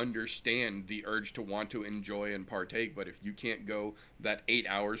 I understand the urge to want to enjoy and partake, but if you can't go that 8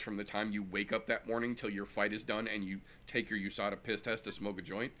 hours from the time you wake up that morning till your fight is done and you take your USADA piss test to smoke a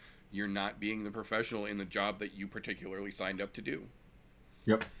joint, you're not being the professional in the job that you particularly signed up to do.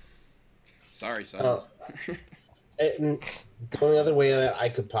 Yep. Sorry, son. And the only other way that I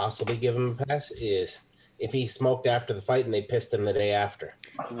could possibly give him a pass is if he smoked after the fight and they pissed him the day after.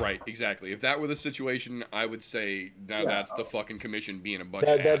 Right, exactly. If that were the situation, I would say now that's the fucking commission being a bunch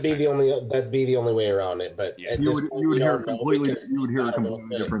That, of that'd be asshats. that'd be the only way around it. But Yeah. at You this would point, you would we hear a don't know completely because you would hear a he's not completely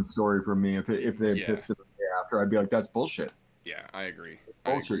really different story from me if they had Yeah. pissed it the day after. I'd be like, that's bullshit. Yeah, I agree.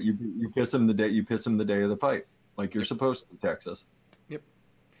 Bullshit. You piss him the day of the fight, like you're supposed to, Texas. Yep.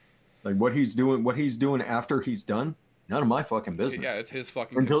 Like what he's doing after he's done, none of my fucking business. Yeah, it's his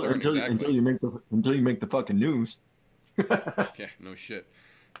fucking until concern. until you make the fucking news. Yeah, no shit.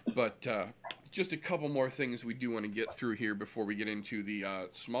 But just a couple more things we do want to get through here before we get into the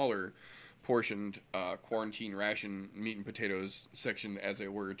smaller portioned quarantine ration meat and potatoes section, as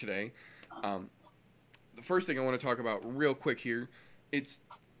it were, today. The first thing I want to talk about real quick here, it's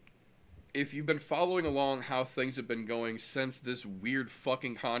if you've been following along how things have been going since this weird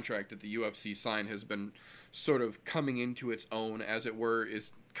fucking contract that the UFC signed has been sort of coming into its own, as it were,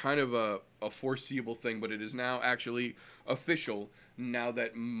 is kind of a foreseeable thing, but it is now actually official now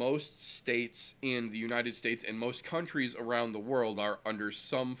that most states in the United States and most countries around the world are under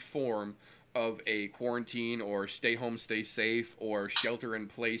some form of a quarantine or stay home, stay safe or shelter in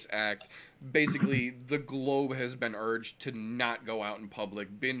place act. Basically, the globe has been urged to not go out in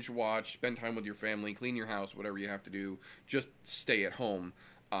public, binge watch, spend time with your family, clean your house, whatever you have to do, just stay at home.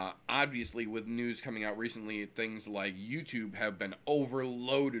 Obviously, with news coming out recently, things like YouTube have been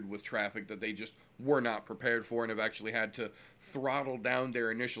overloaded with traffic that they just were not prepared for and have actually had to throttle down their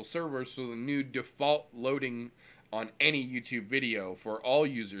initial servers. So the new default loading on any YouTube video for all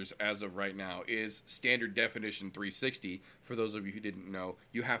users as of right now is standard definition 360. For those of you who didn't know,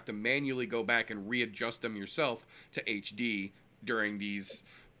 you have to manually go back and readjust them yourself to HD during these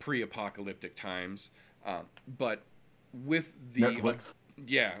pre-apocalyptic times. But with the Netflix.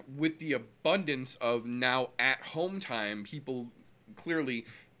 Yeah, with the abundance of now at-home time, people clearly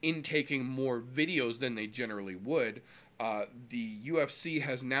intaking more videos than they generally would, the UFC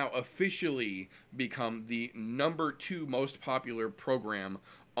has now officially become the number 2 most popular program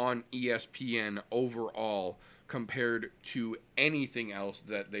on ESPN overall compared to anything else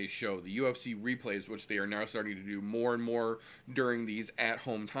that they show. The UFC replays, which they are now starting to do more and more during these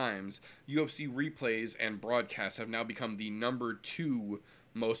at-home times, UFC replays and broadcasts have now become the number 2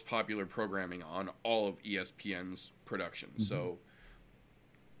 most popular programming on all of ESPN's production. Mm-hmm. So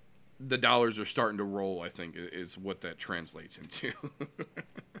the dollars are starting to roll, I think, is what that translates into.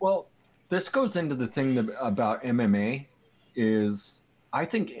 Well, this goes into the thing about MMA is I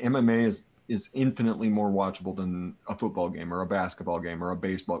think MMA is infinitely more watchable than a football game or a basketball game or a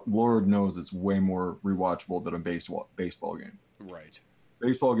baseball. Lord knows it's way more rewatchable than a baseball game. Right.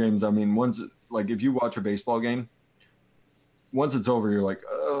 Baseball games, I mean, like if you watch a baseball game, once it's over, you're like,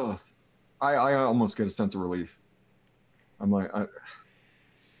 oh, I almost get a sense of relief. I'm like,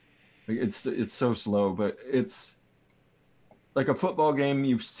 it's so slow, but it's like a football game.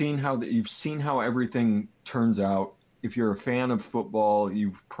 You've seen how everything turns out. If you're a fan of football,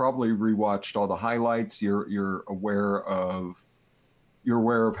 you've probably rewatched all the highlights. You're aware of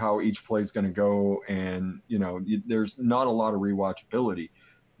how each play is going to go, and there's not a lot of rewatchability.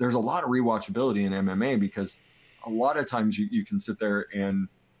 There's a lot of rewatchability in MMA because a lot of times you can sit there and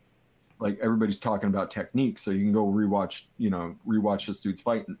like everybody's talking about technique, so you can go rewatch this dude's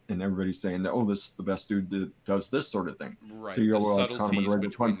fight, and everybody's saying that, oh, this is the best dude that does this sort of thing. Right. So you go watch Conor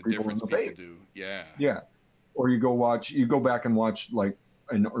McGregor punch people in the face. Do. Yeah. Yeah. Or you go back and watch like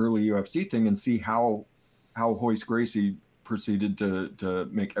an early UFC thing and see how Hoist Gracie proceeded to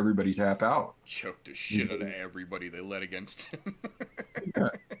make everybody tap out. Choked the shit out of everybody they led against him. Yeah.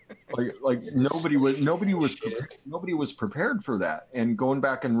 Like nobody was prepared for that. And going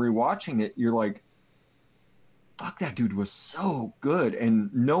back and rewatching it, you're like, fuck, that dude was so good,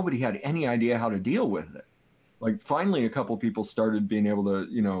 and nobody had any idea how to deal with it. Like finally a couple people started being able to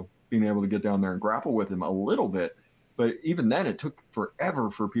get down there and grapple with him a little bit, but even then it took forever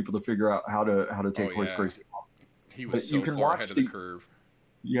for people to figure out how to take Hoist Gracie off. He was so far ahead of the curve.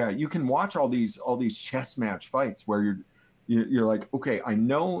 Yeah, you can watch all these chess match fights where you're like, okay, I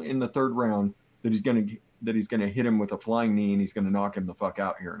know in the third round that he's gonna hit him with a flying knee and he's gonna knock him the fuck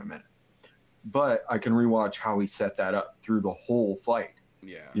out here in a minute. but I can rewatch how he set that up through the whole fight.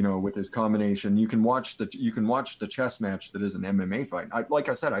 Yeah. You know, with his combination, you can watch the chess match that is an MMA fight. Like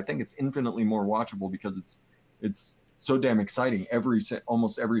I said, I think it's infinitely more watchable because it's so damn exciting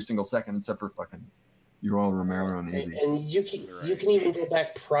almost every single second, except for fucking Yoel Romero and Izzy. And you can even go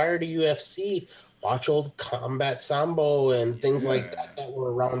back prior to UFC, watch old Combat Sambo and things like that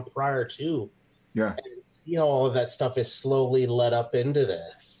were around prior to. Yeah. And see how all of that stuff is slowly led up into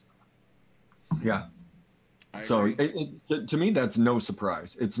this. Yeah. So to me, that's no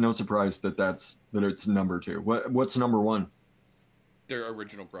surprise. It's no surprise that it's number 2. What's number 1? Their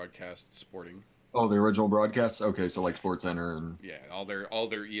original broadcast sporting. Oh, the original broadcasts. Okay, so like SportsCenter and all their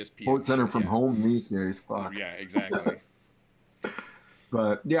ESPN. SportsCenter from home these days. Fuck. Yeah, exactly.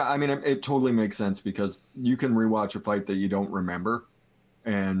 But yeah, I mean, it totally makes sense because you can rewatch a fight that you don't remember,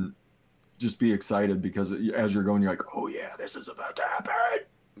 and just be excited because as you're going, you're like, oh yeah, this is about to happen.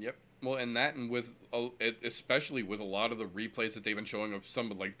 Yep. Well, and with especially with a lot of the replays that they've been showing of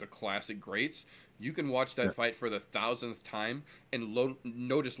some of like the classic greats, you can watch that fight for the 1,000th time and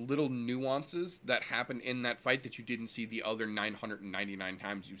notice little nuances that happen in that fight that you didn't see the other 999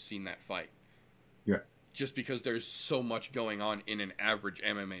 times you've seen that fight. Yeah. Just because there's so much going on in an average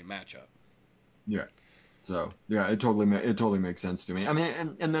MMA matchup. Yeah. So yeah, it totally makes sense to me. I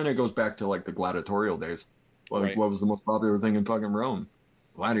mean, and then it goes back to like the gladiatorial days. Like, what was the most popular thing in fucking Rome?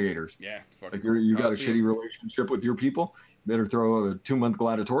 Gladiators. Yeah. Like you got a shitty relationship with your people, better throw the 2-month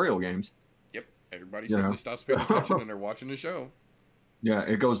gladiatorial games. Yep. Everybody simply stops paying attention and they're watching the show. Yeah,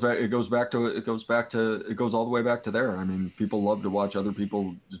 it goes all the way back to there. I mean, people love to watch other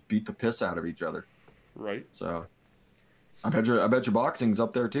people just beat the piss out of each other. Right. So I bet you boxing's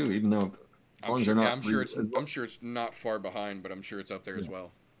up there too, even though I'm sure it's not far behind, but I'm sure it's up there as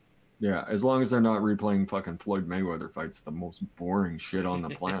well. Yeah, as long as they're not replaying fucking Floyd Mayweather fights, the most boring shit on the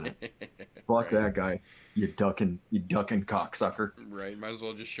planet. Fuck that guy, you ducking cocksucker. Right, might as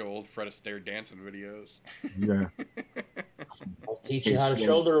well just show old Fred Astaire dancing videos. Yeah. I'll teach you how to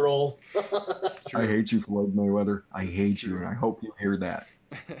shoulder roll. I hate you, Floyd Mayweather. I hate you, and I hope you hear that.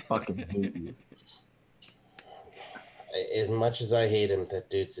 Fucking hate you. As much as I hate him, that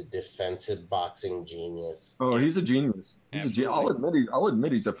dude's a defensive boxing genius. Oh, he's a genius. I'll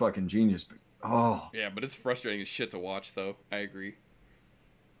admit he's a fucking genius. But yeah, but it's frustrating as shit to watch, though. I agree.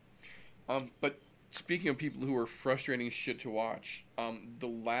 But speaking of people who are frustrating as shit to watch, the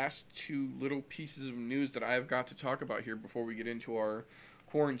last 2 little pieces of news that I've got to talk about here before we get into our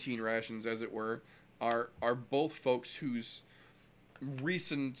quarantine rations, as it were, are both folks whose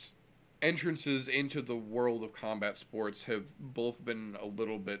recent entrances into the world of combat sports have both been a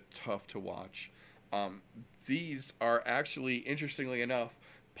little bit tough to watch. These are actually, interestingly enough,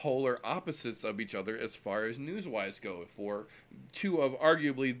 polar opposites of each other as far as news-wise go for 2 of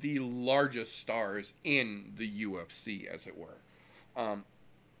arguably the largest stars in the UFC, as it were.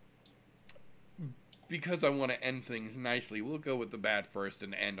 Because I want to end things nicely, we'll go with the bad first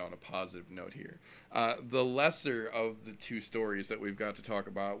and end on a positive note here. The lesser of the 2 stories that we've got to talk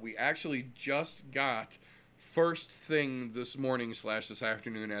about, we actually just got first thing this morning / this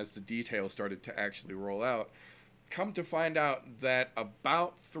afternoon as the details started to actually roll out. Come to find out that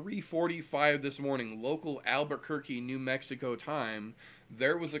about 3:45 this morning, local Albuquerque, New Mexico time,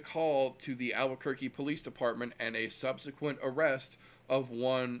 there was a call to the Albuquerque Police Department and a subsequent arrest of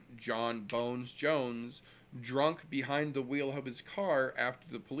one John Bones Jones, drunk behind the wheel of his car after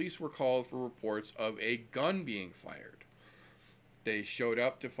the police were called for reports of a gun being fired. They showed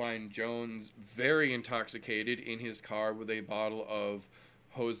up to find Jones very intoxicated in his car with a bottle of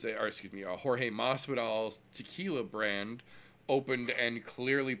Jorge Masvidal's tequila brand, opened and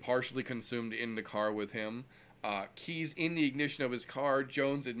clearly partially consumed in the car with him. Keys in the ignition of his car.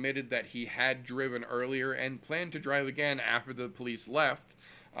 Jones admitted that he had driven earlier and planned to drive again after the police left.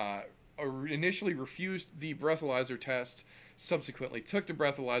 Initially refused the breathalyzer test, subsequently took the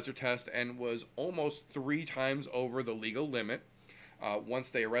breathalyzer test and was almost 3 times over the legal limit. Once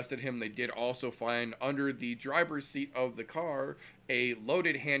they arrested him, they did also find under the driver's seat of the car a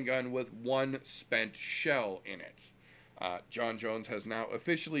loaded handgun with 1 spent shell in it. John Jones has now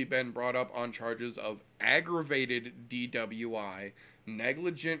officially been brought up on charges of aggravated DWI,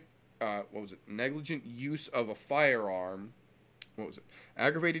 negligent use of a firearm.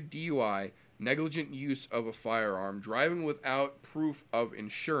 Aggravated DUI, negligent use of a firearm, driving without proof of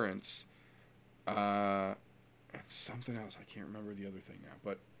insurance, something else. I can't remember the other thing now,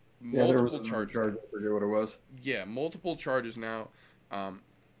 but multiple charges. I forget what it was. Yeah, multiple charges now.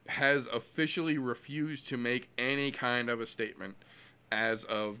 Has officially refused to make any kind of a statement as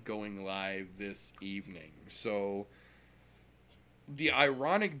of going live this evening. So the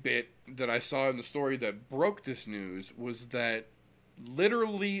ironic bit that I saw in the story that broke this news was that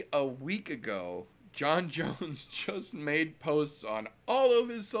literally a week ago, John Jones just made posts on all of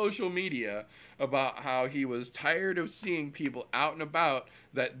his social media about how he was tired of seeing people out and about,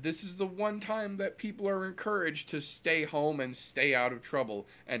 that this is the one time that people are encouraged to stay home and stay out of trouble,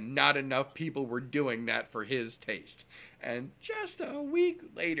 and not enough people were doing that for his taste. And just a week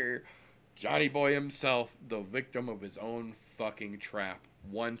later, Johnny Boy himself, the victim of his own fucking trap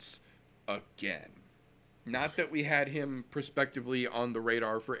once again. Not that we had him prospectively on the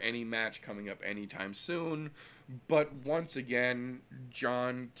radar for any match coming up anytime soon, but once again,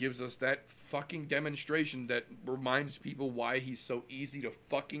 John gives us that fucking demonstration that reminds people why he's so easy to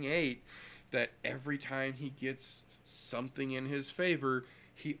fucking hate, that every time he gets something in his favor,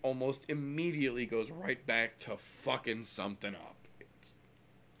 he almost immediately goes right back to fucking something up.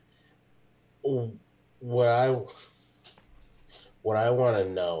 What I want to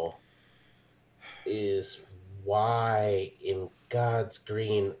know is why in God's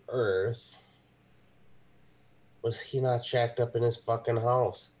green earth was he not shacked up in his fucking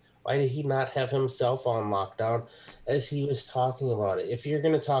house? Why did he not have himself on lockdown as he was talking about it? If you're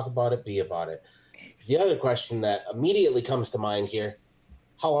going to talk about it, be about it. The other question that immediately comes to mind here,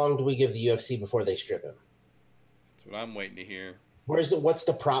 how long do we give the UFC before they strip him? That's what I'm waiting to hear. What's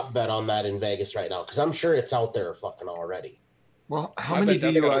the prop bet on that in Vegas right now? Because I'm sure it's out there fucking already. Well, how I many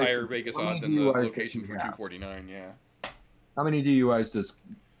bet that's got a DUIs? higher Vegas odd than the location for 249, yeah. How many DUIs does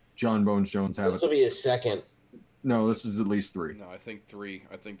John Bones Jones have? This will be his second. No, this is at least 3. No, I think 3.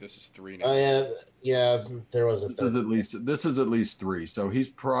 I think this is 3 now. Oh yeah. There was a third. This is at least 3. So he's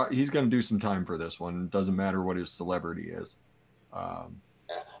going to do some time for this one. It doesn't matter what his celebrity is.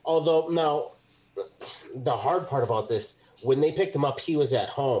 Although now, the hard part about this, when they picked him up, he was at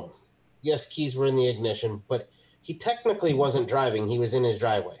home. Yes, keys were in the ignition, but he technically wasn't driving. He was in his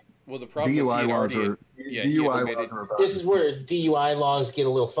driveway. Well, the problem DUI laws are DUI laws are about This is where DUI laws get a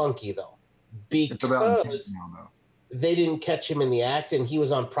little funky, though, it's about because intent now, though. they didn't catch him in the act, and he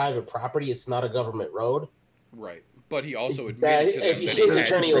was on private property. It's not a government road. Right, but he also admitted to them that his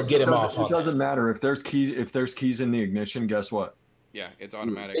attorney will get him off. It doesn't matter if there's keys in the ignition. Guess what? Yeah, it's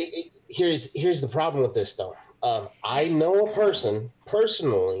automatic. Here's the problem with this, though. I know a person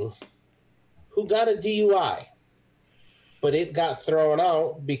personally who got a DUI, but it got thrown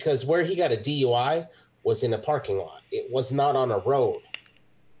out because where he got a DUI was in a parking lot. It was not on a road.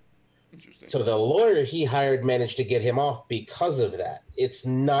 Interesting. So the lawyer he hired managed to get him off because of that. It's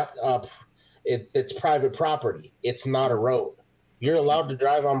not up. It's private property. It's not a road. You're allowed to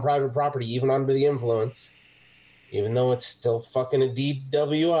drive on private property even under the influence, even though it's still fucking a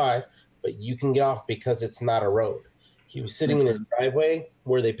DWI, but you can get off because it's not a road. He was sitting in his driveway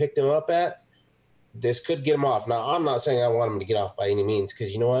where they picked him up at. This could get him off. Now, I'm not saying I want him to get off by any means,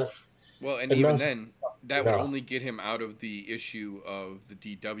 because you know what? Well, and even then, that would only get him out of the issue of the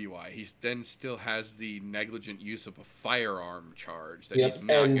DWI. He then still has the negligent use of a firearm charge that he's not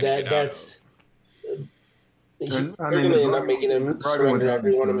going to get out of. They're going to end up making him surrender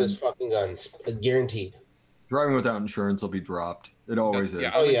every one of his fucking guns, guaranteed. Driving without insurance will be dropped. It always is.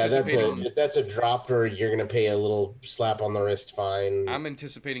 Yeah, oh yeah, that's a drop, or you're going to pay a little slap on the wrist fine. I'm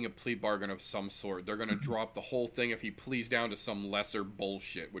anticipating a plea bargain of some sort. They're going to drop the whole thing if he pleads down to some lesser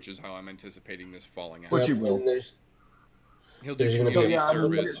bullshit, which is how I'm anticipating this falling out. Which he will. He'll do community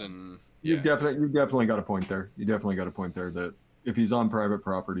service and. Yeah. You definitely got a point there. You definitely got a point there that if he's on private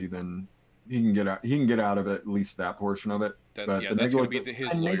property, then he can get out. He can get out of at least that portion of it. That's going to be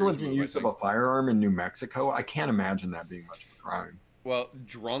his negligent use of a firearm in New Mexico. I can't imagine that being much of a crime. Well,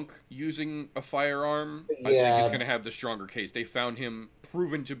 drunk using a firearm, I think he's going to have the stronger case. They found him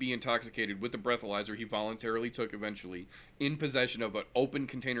proven to be intoxicated with the breathalyzer he voluntarily took eventually, in possession of an open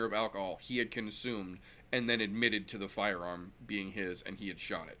container of alcohol he had consumed, and then admitted to the firearm being his, and he had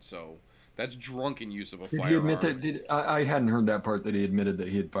shot it. So that's drunken use of a firearm. Did he admit that? I hadn't heard that part, that he admitted that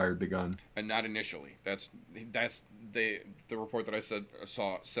he had fired the gun. And not initially. That's the report that I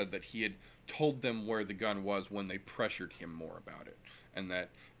saw said that he had told them where the gun was when they pressured him more about it, and that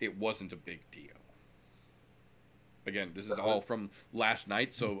it wasn't a big deal. Again, this is all from last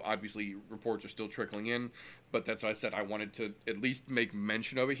night, so obviously reports are still trickling in, but that's why I said I wanted to at least make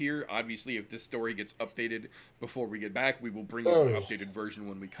mention of it here. Obviously, if this story gets updated before we get back, we will bring you an updated version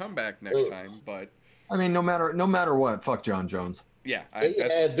when we come back next time, but... I mean, no matter what, fuck John Jones. Yeah,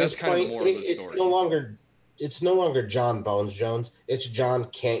 that's kind of the moral of the story. It's no longer John Bones Jones. It's John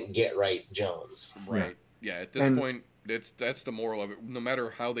Can't Get Right Jones. Right. Yeah, at this point, that's the moral of it. No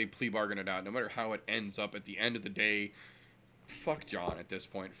matter how they plea bargain it out, no matter how it ends up, at the end of the day, fuck John at this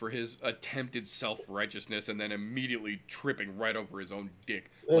point for his attempted self-righteousness and then immediately tripping right over his own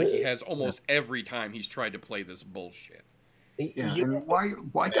dick like he has almost every time he's tried to play this bullshit. Yeah, and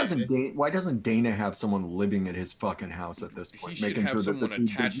why doesn't Dana have someone living at his fucking house at this point, He should making have sure that someone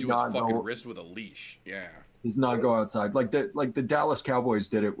attached to his fucking wrist with a leash. Yeah. Does not go outside like the Dallas Cowboys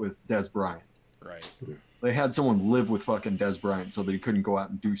did it with Des Bryant. Right. They had someone live with fucking Des Bryant so that he couldn't go out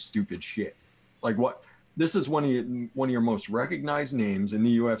and do stupid shit. Like what? This is one of your most recognized names in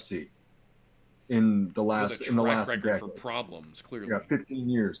the UFC in the last record decade. For problems, clearly. Yeah, 15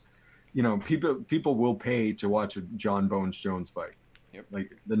 years. You know, people will pay to watch a John Bones Jones fight. Yep.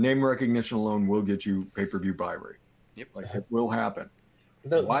 Like the name recognition alone will get you pay-per-view buy rate. Yep. Like it will happen.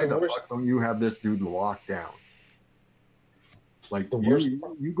 Why the fuck don't you have this dude locked down? Like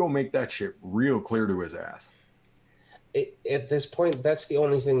you go make that shit real clear to his ass. At this point, that's the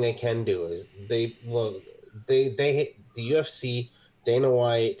only thing they can do is the UFC, Dana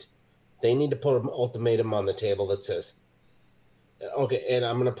White, they need to put an ultimatum on the table that says, okay, and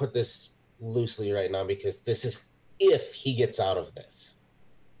I'm going to put this loosely right now because this is if he gets out of this.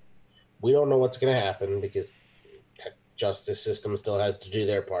 We don't know what's going to happen because justice system still has to do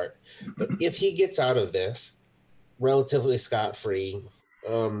their part. But if he gets out of this relatively scot-free,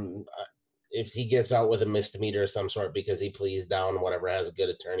 if he gets out with a misdemeanor of some sort because he pleads down, whatever, has a good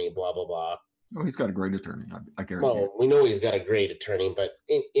attorney, blah, blah, blah. Oh, he's got a great attorney. I guarantee. Well, we know he's got a great attorney, but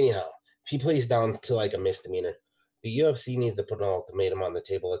anyhow, if he pleads down to like a misdemeanor, the UFC needs to put an ultimatum on the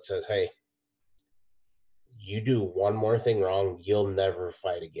table that says, hey, you do one more thing wrong, you'll never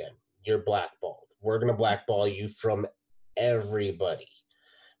fight again. You're blackballed. We're going to blackball you from everybody.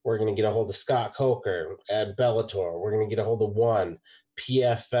 We're going to get a hold of Scott Coker at Bellator. We're going to get a hold of One,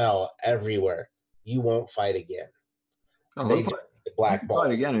 PFL, everywhere. You won't fight again. Oh, they blackball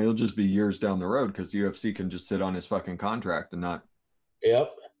again. It'll just be years down the road because UFC can just sit on his fucking contract and not.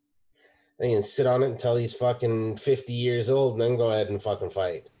 Yep. They can sit on it until he's fucking 50 years old and then go ahead and fucking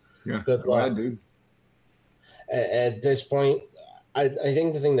fight. Yeah. Good luck. Ahead, dude. At this point, I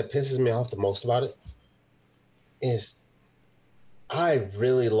think the thing that pisses me off the most about it is I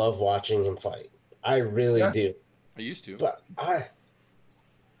really love watching him fight. I really do. I used to. But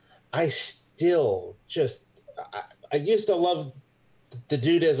I still just I used to love the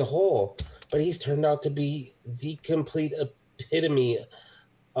dude as a whole, but he's turned out to be the complete epitome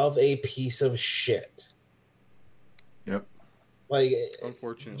of a piece of shit. Yep. Like,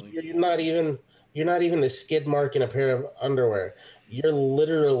 unfortunately, you're not even a skid mark in a pair of underwear. You're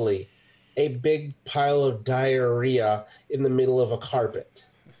literally a big pile of diarrhea in the middle of a carpet.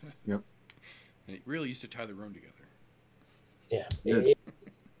 Yep. And he really used to tie their own together. Yeah.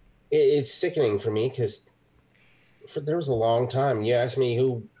 It's sickening for me because there was a long time. You asked me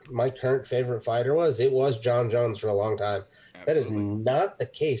who my current favorite fighter was. It was John Jones for a long time. Absolutely. That is not the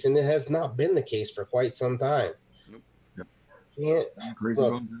case, and it has not been the case for quite some time. Nope. Yeah. Crazy.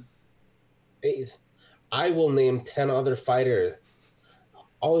 Look, I will name 10 other fighters.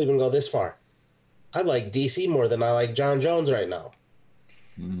 I'll even go this far. I like DC more than I like John Jones right now.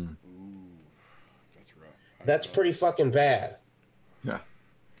 Mm. Ooh, that's rough. That's pretty fucking bad. Yeah.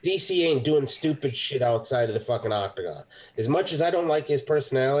 DC ain't doing stupid shit outside of the fucking octagon. As much as I don't like his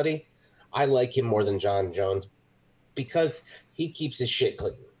personality, I like him more than John Jones because he keeps his shit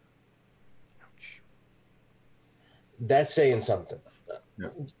clean. Ouch. That's saying something. Yeah.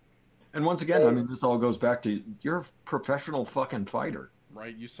 And once again, I mean, this all goes back to you're a professional fucking fighter.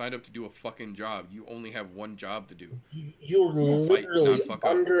 Right? You signed up to do a fucking job. You only have one job to do. You're literally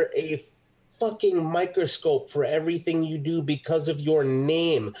under a fucking microscope for everything you do because of your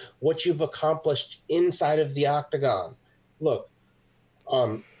name, what you've accomplished inside of the octagon. Look,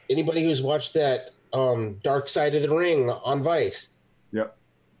 anybody who's watched that Dark Side of the Ring on Vice, yep.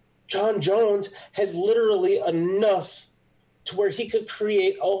 John Jones has literally enough to where he could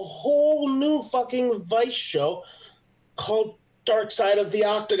create a whole new fucking Vice show called Dark Side of the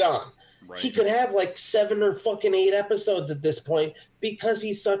Octagon. Right. He could have like 7 or fucking 8 episodes at this point because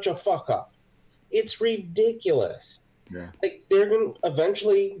he's such a fuck up. It's ridiculous. Yeah. Like they're going to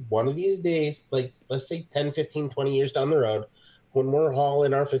eventually, one of these days, like let's say 10, 15, 20 years down the road, when we're all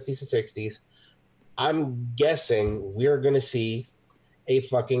in our 50s and 60s, I'm guessing we're going to see a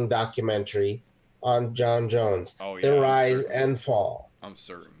fucking documentary on John Jones. Oh, yeah, the rise and fall. I'm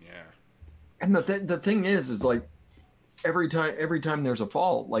certain, yeah. And the thing is like every time there's a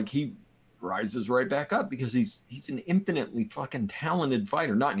fall, like he rises right back up because he's an infinitely fucking talented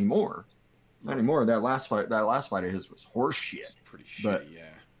fighter. Not anymore. Not anymore. That last fight of his was horse shit. Pretty shitty, yeah.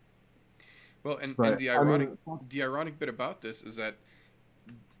 Well, and the ironic bit about this is that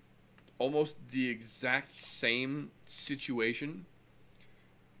almost the exact same situation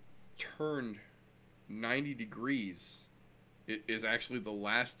turned 90 degrees. It is actually the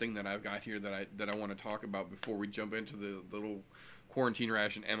last thing that I've got here that I want to talk about before we jump into the little quarantine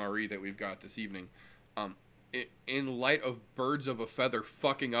ration MRE that we've got this evening. In light of birds of a feather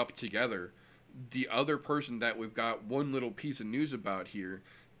fucking up together, the other person that we've got one little piece of news about here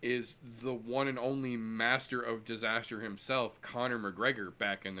is the one and only master of disaster himself, Conor McGregor,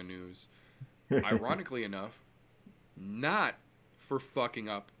 back in the news. Ironically enough, not for fucking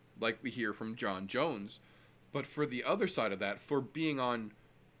up like we hear from Jon Jones, but for the other side of that, for being on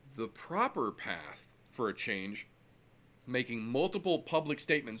the proper path for a change, making multiple public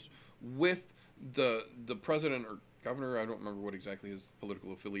statements with the president or governor, I don't remember what exactly his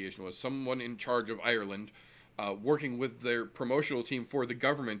political affiliation was, someone in charge of Ireland, working with their promotional team for the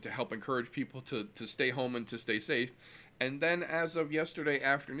government to help encourage people to stay home and to stay safe. And then as of yesterday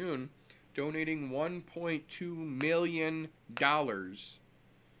afternoon, donating $1.2 million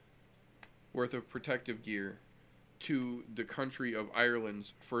worth of protective gear to the country of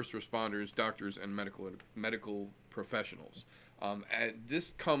Ireland's first responders, doctors, and medical professionals.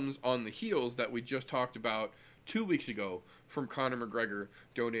 This comes on the heels that we just talked about 2 weeks ago from Conor McGregor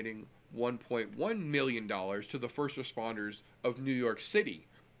donating $1.1 million to the first responders of New York City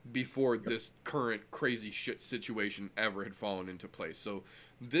before this current crazy shit situation ever had fallen into place. So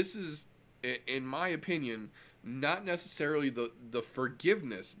this is, in my opinion, not necessarily the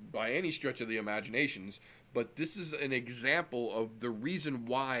forgiveness by any stretch of the imaginations, but this is an example of the reason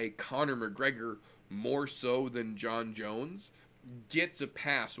why Conor McGregor, more so than Jon Jones, gets a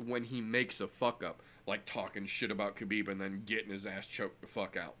pass when he makes a fuck up, like talking shit about Khabib and then getting his ass choked the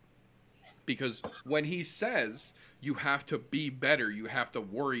fuck out. Because when he says you have to be better, you have to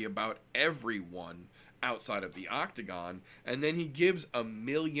worry about everyone outside of the octagon, and then he gives $1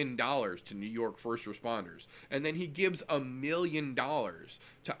 million to New York first responders, and then he gives $1 million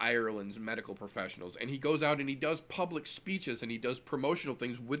to Ireland's medical professionals, and he goes out and he does public speeches and he does promotional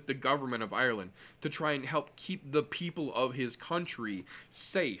things with the government of Ireland to try and help keep the people of his country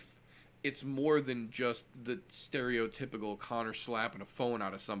safe. It's more than just the stereotypical Conor slapping a phone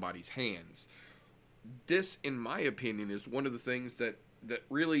out of somebody's hands. This, in my opinion, is one of the things that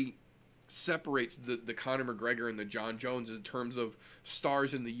really separates the Conor McGregor and the Jon Jones in terms of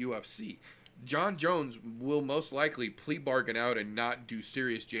stars in the UFC. Jon Jones will most likely plea bargain out and not do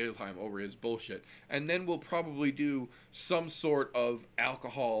serious jail time over his bullshit, and then will probably do some sort of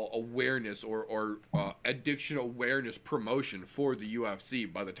alcohol awareness or addiction awareness promotion for the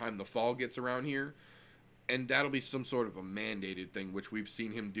UFC by the time the fall gets around here. And that'll be some sort of a mandated thing, which we've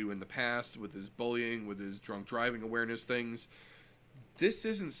seen him do in the past with his bullying, with his drunk driving awareness things. This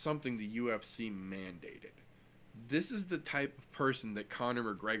isn't something the UFC mandated. This is the type of person that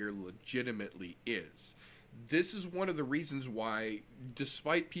Conor McGregor legitimately is. This is one of the reasons why,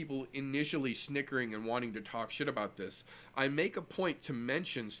 despite people initially snickering and wanting to talk shit about this, I make a point to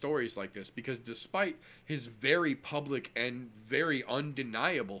mention stories like this, because despite his very public and very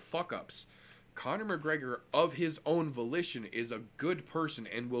undeniable fuck-ups, Conor McGregor, of his own volition, is a good person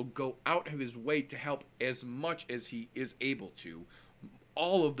and will go out of his way to help as much as he is able to,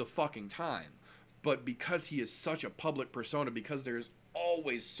 all of the fucking time. But because he is such a public persona, because there's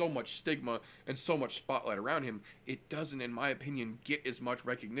always so much stigma and so much spotlight around him, it doesn't, in my opinion, get as much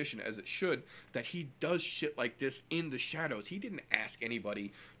recognition as it should, that he does shit like this in the shadows. He didn't ask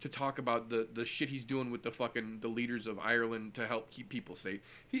anybody to talk about the shit he's doing with the leaders of Ireland to help keep people safe.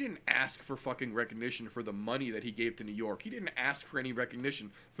 He didn't ask for fucking recognition for the money that he gave to New York. He didn't ask for any recognition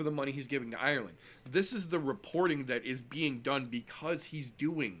for the money he's giving to Ireland. This is the reporting that is being done because he's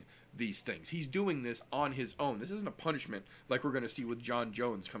doing these things. He's doing this on his own. This isn't a punishment like we're going to see with Jon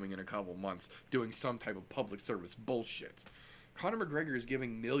Jones coming in a couple months doing some type of public service bullshit. Conor McGregor is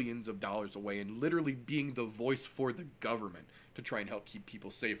giving millions of dollars away and literally being the voice for the government to try and help keep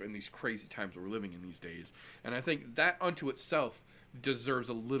people safe in these crazy times we're living in these days. And I think that unto itself deserves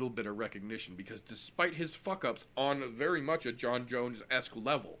a little bit of recognition, because despite his fuck-ups on very much a Jon Jones-esque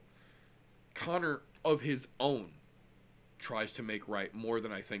level, Conor, of his own, tries to make right more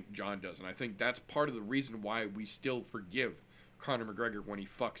than I think Jon does. And I think that's part of the reason why we still forgive Conor McGregor when he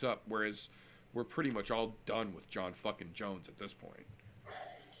fucks up, whereas we're pretty much all done with Jon fucking Jones at this point.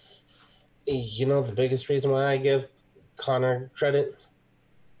 You know, the biggest reason why I give Conor credit?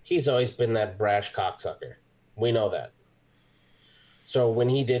 He's always been that brash cocksucker. We know that. So when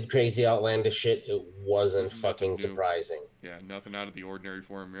he did crazy outlandish shit, it wasn't fucking surprising. Yeah, nothing out of the ordinary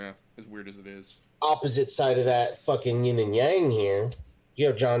for him, yeah. As weird as it is. Opposite side of that fucking yin and yang here, you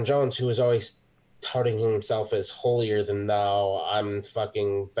have Jon Jones, who has always touting himself as holier than thou. I'm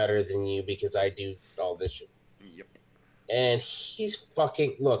fucking better than you because I do all this shit. Yep. And he's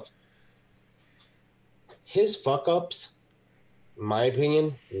fucking look. His fuck ups, in my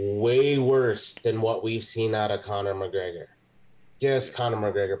opinion, way worse than what we've seen out of Conor McGregor. Yes, Conor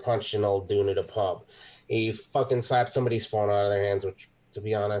McGregor punched an old dude at a pub. He fucking slapped somebody's phone out of their hands, which, to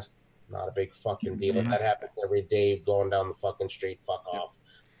be honest, not a big fucking deal. Yeah. That happens every day going down the fucking street. Fuck off.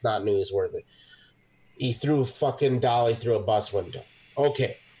 Not newsworthy. He threw a fucking dolly through a bus window.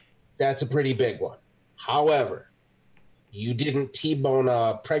 Okay, that's a pretty big one. However, you didn't T-bone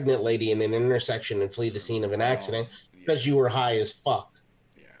a pregnant lady in an intersection and flee the scene of an accident because you were high as fuck.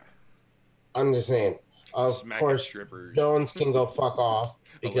 Yeah. I'm just saying. Of Smacking course, strippers. Jones can go fuck off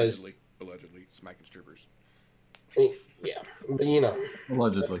because allegedly smacking strippers. Yeah, but you know,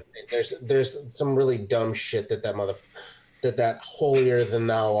 allegedly, there's some really dumb shit that holier than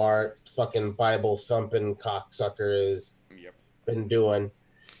thou art fucking Bible thumping cocksucker has been doing.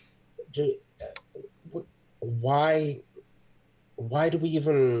 Why do we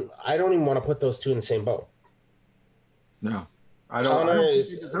even? I don't even want to put those two in the same boat. No, I don't. Connor I don't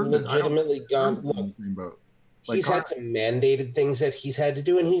is legitimately gone. Look, he's had some mandated things that he's had to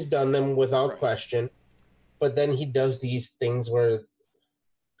do, and he's done them without question. But then he does these things where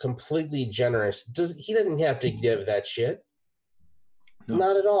completely generous. He doesn't have to give that shit. No.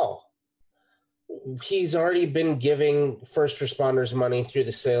 Not at all. He's already been giving first responders money through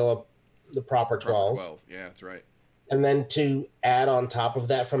the sale of the Proper 12. Proper 12. Yeah, that's right. And then to add on top of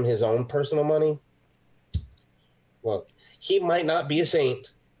that from his own personal money, look, he might not be a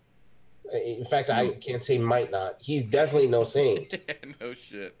saint. In fact, I can't say might not. He's definitely no saint. No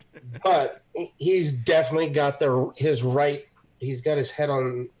shit. But he's definitely got his right. He's got his head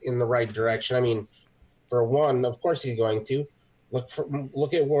in the right direction. I mean, for one, of course he's going to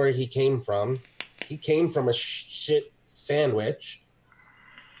look at where he came from. He came from a shit sandwich,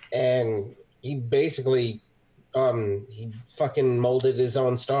 and he basically he fucking molded his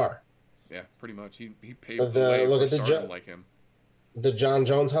own star. Yeah, pretty much. He paved the way for starting like him. The John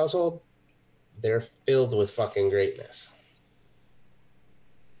Jones household. They're filled with fucking greatness.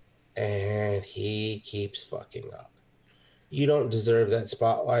 And he keeps fucking up. You don't deserve that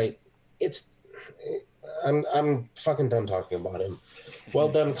spotlight. I'm fucking done talking about him.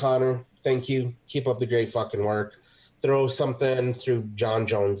 Well done, Connor. Thank you. Keep up the great fucking work. Throw something through John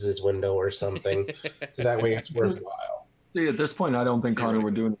Jones's window or something. So that way it's worthwhile. See, at this point, I don't think Connor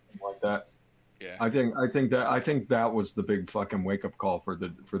would do anything like that. Yeah. I think that was the big fucking wake up call for the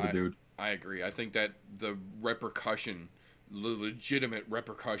dude. I agree. I think that the repercussion, the legitimate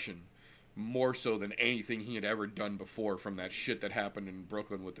repercussion, more so than anything he had ever done before from that shit that happened in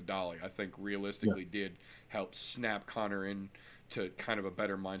Brooklyn with the dolly, I think realistically did help snap Connor in to kind of a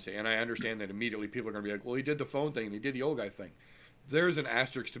better mindset. And I understand that immediately people are going to be like, well, he did the phone thing and he did the old guy thing. There's an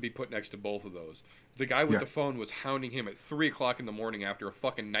asterisk to be put next to both of those. The guy with the phone was hounding him at 3 o'clock in the morning after a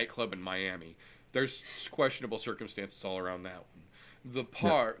fucking nightclub in Miami. There's questionable circumstances all around that one.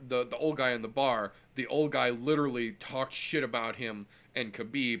 The old guy in the bar, the old guy literally talked shit about him and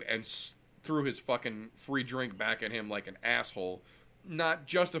Khabib and threw his fucking free drink back at him like an asshole. Not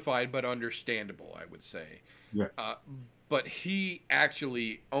justified, but understandable, I would say. Yeah. But he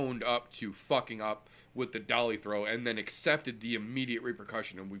actually owned up to fucking up with the dolly throw and then accepted the immediate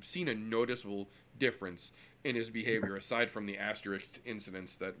repercussion. And we've seen a noticeable difference in his behavior aside from the asterisk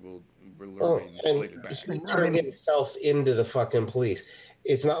incidents that will remain slated back. He turned himself into the fucking police.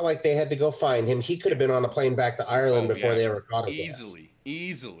 It's not like they had to go find him. He could have been on a plane back to Ireland before they ever caught him.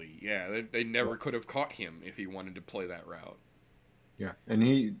 Easily. Yeah, they never could have caught him if he wanted to play that route. Yeah, and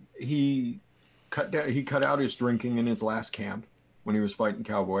he cut out his drinking in his last camp when he was fighting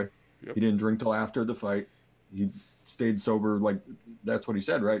Cowboy. Yep. He didn't drink till after the fight. He stayed sober, like that's what he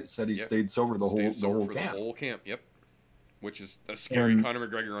said, right? He said he stayed sober the whole camp. The whole camp, yep. Which is a scary Conor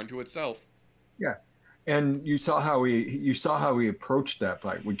McGregor unto itself. Yeah, and you saw how he approached that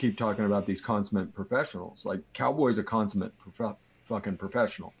fight. We keep talking about these consummate professionals. Like Cowboy's a consummate fucking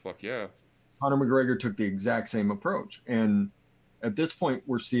professional. Fuck yeah. Conor McGregor took the exact same approach, and at this point,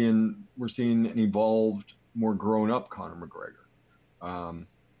 we're seeing an evolved, more grown up Conor McGregor.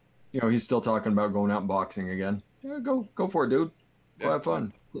 He's still talking about going out and boxing again. Yeah, go for it, dude. Go have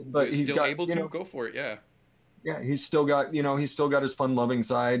fun. But he's still able to go for it. Yeah. Yeah, he's still got his fun-loving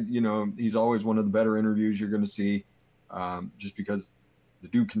side. He's always one of the better interviews you're going to see, just because the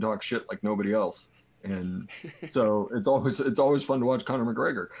dude can talk shit like nobody else, and so it's always fun to watch Conor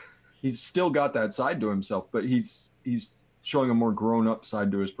McGregor. He's still got that side to himself, but he's showing a more grown-up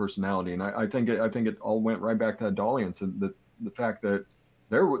side to his personality, and I think it all went right back to that dolly incident. The fact that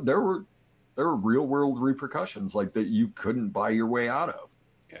there there were real world repercussions like that you couldn't buy your way out of.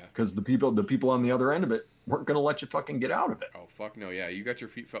 Yeah. Because the people on the other end of it weren't going to let you fucking get out of it. Oh fuck no, yeah, you got your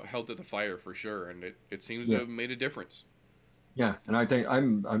feet held to the fire for sure, and it seems Yeah. to have made a difference. Yeah, and I think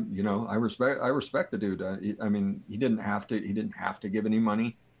I'm you know I respect the dude. I mean, he didn't have to give any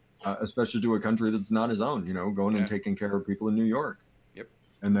money, especially to a country that's not his own. You know, going and Yeah. taking care of people in New York. Yep.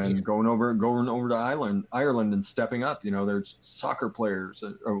 And then Yeah. going over to Ireland and stepping up. You know, there's soccer players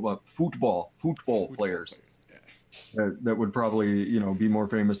or football players Yeah. that would probably be more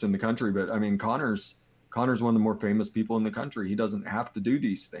famous in the country. But I mean, Connor's one of the more famous people in the country. He doesn't have to do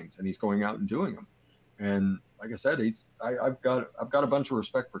these things, and he's going out and doing them. And like I said, I've got a bunch of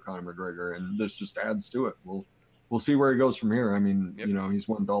respect for Conor McGregor, and this just adds to it. We'll see where he goes from here. I mean, Yep. He's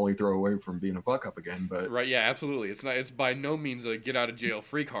one dolly throw away from being a fuck up again, but Right, yeah, absolutely. It's by no means a get out of jail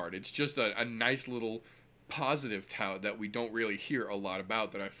free card. It's just a nice little positive tout that we don't really hear a lot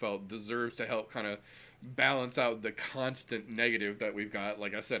about that I felt deserves to help kind of balance out the constant negative that we've got,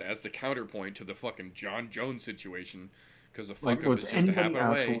 like I said, as the counterpoint to the fucking John Jones situation, because the fuck up is just to happen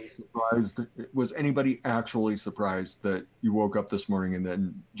away. Was anybody actually surprised that you woke up this morning and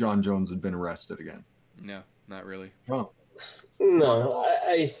then John Jones had been arrested again? No, not really. Oh. No,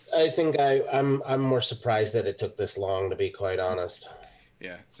 I think I'm more surprised that it took this long, to be quite honest.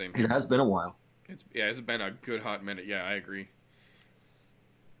 Yeah, same. It has been a while. It's been a good hot minute. Yeah, I agree.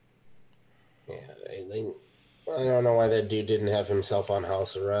 Yeah, I don't know why that dude didn't have himself on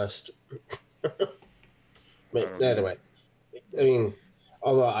house arrest. But either way, I mean,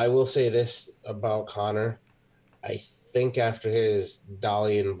 although I will say this about Conor, I think after his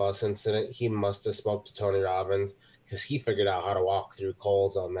Dolly and bus incident, he must have spoke to Tony Robbins because he figured out how to walk through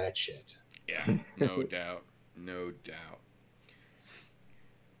coals on that shit. Yeah, no doubt. No doubt.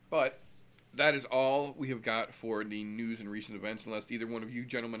 But that is all we have got for the news and recent events, unless either one of you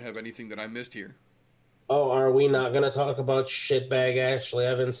gentlemen have anything that I missed here. Oh, are we not going to talk about shitbag Ashley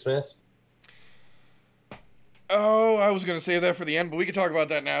Evans Smith? Oh, I was going to save that for the end, but we can talk about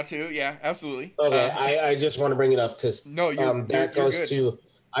that now, too. Yeah, absolutely. Okay, I just want to bring it up because you're goes good. to,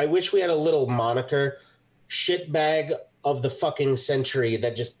 I wish we had a little moniker, shitbag of the fucking century,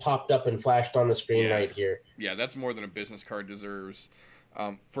 that just popped up and flashed on the screen right here. Yeah, that's more than a business card deserves.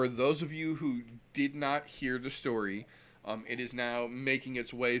 For those of you who did not hear the story, it is now making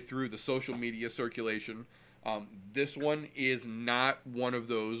its way through the social media circulation. This one is not one of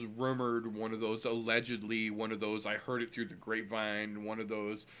those rumored, one of those allegedly, one of those I heard it through the grapevine, one of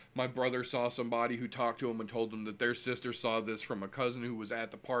those my brother saw somebody who talked to him and told them that their sister saw this from a cousin who was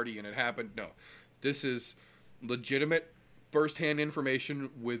at the party and it happened. No, this is legitimate firsthand information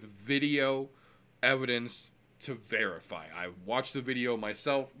with video evidence to verify. I watched the video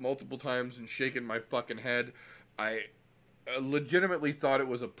myself multiple times and shaken my fucking head. I legitimately thought it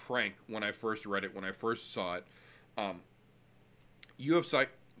was a prank when I first read it, when I first saw it. UFC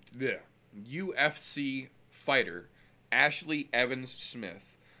fighter Ashley Evans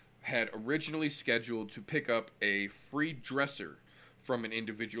Smith had originally scheduled to pick up a free dresser from an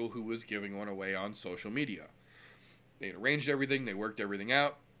individual who was giving one away on social media. They had arranged everything, they worked everything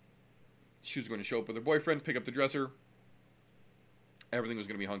out. She was going to show up with her boyfriend, pick up the dresser. Everything was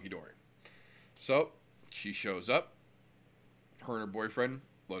going to be hunky-dory. So, she shows up. Her and her boyfriend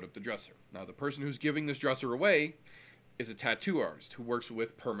load up the dresser. Now, the person who's giving this dresser away is a tattoo artist who works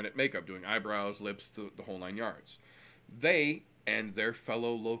with permanent makeup, doing eyebrows, lips, the whole 9 yards. They and their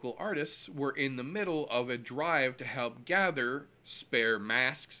fellow local artists were in the middle of a drive to help gather spare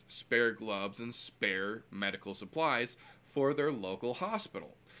masks, spare gloves, and spare medical supplies for their local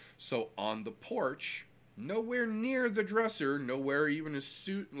hospital. So on the porch, nowhere near the dresser, nowhere even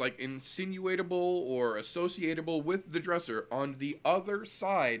insinuatable or associatable with the dresser, on the other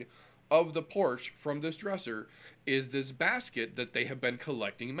side of the porch from this dresser is this basket that they have been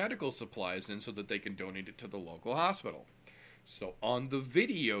collecting medical supplies in so that they can donate it to the local hospital. So on the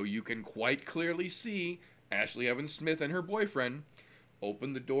video, you can quite clearly see Ashley Evans Smith and her boyfriend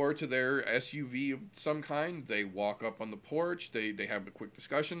open the door to their SUV of some kind. They walk up on the porch. They have a quick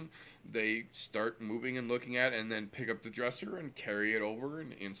discussion. They start moving and looking at it, and then pick up the dresser and carry it over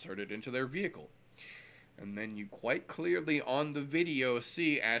and insert it into their vehicle. And then you quite clearly on the video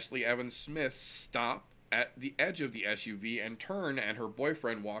see Ashley Evans Smith stop at the edge of the SUV and turn, and her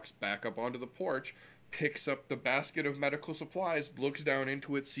boyfriend walks back up onto the porch, picks up the basket of medical supplies, looks down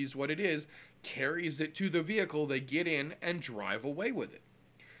into it, sees what it is, carries it to the vehicle, they get in and drive away with it.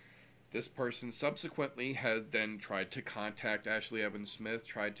 This person subsequently has then tried to contact Ashley Evans Smith,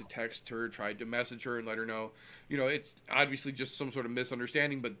 tried to text her, tried to message her and let her know, it's obviously just some sort of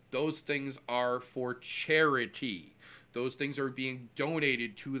misunderstanding, but those things are for charity. Those things are being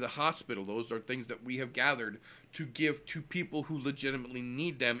donated to the hospital. Those are things that we have gathered to give to people who legitimately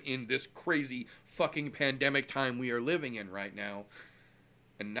need them in this crazy fucking pandemic time we are living in right now.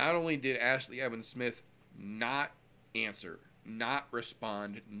 And not only did Ashley Evans Smith not answer, not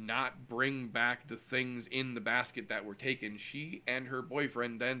respond, not bring back the things in the basket that were taken, she and her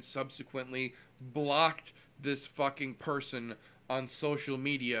boyfriend then subsequently blocked this fucking person on social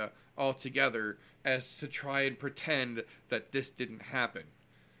media altogether as to try and pretend that this didn't happen.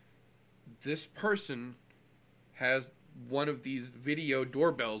 This person has one of these video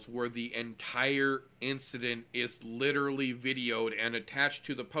doorbells where the entire incident is literally videoed and attached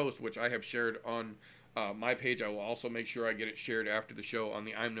to the post, which I have shared on my page. I will also make sure I get it shared after the show on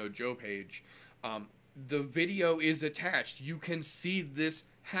the I'm No Joe page. The video is attached. You can see this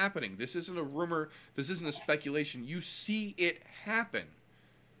happening. This isn't a rumor. This isn't a speculation. You see it happen.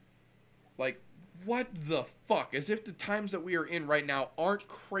 Like, what the fuck? As if the times that we are in right now aren't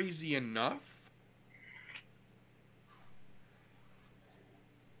crazy enough.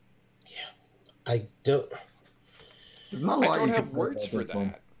 Yeah, I don't have words for that.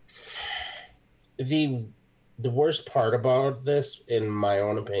 One. The worst part about this, in my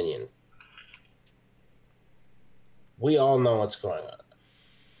own opinion, we all know what's going on.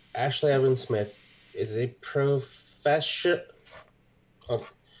 Ashley Evans Smith is a professional. Oh,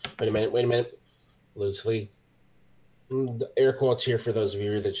 wait a minute. Loosely. The air quotes here for those of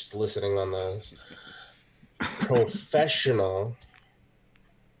you that are just listening on those. Professional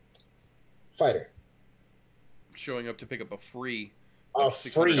fighter. Showing up to pick up a free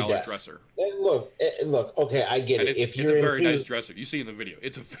free $600 dresser. Look. Okay, I get it. It's a very nice dresser. You see in the video,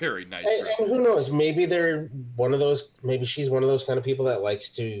 it's a very nice dresser. And who knows? Maybe they're one of those. Maybe she's one of those kind of people that likes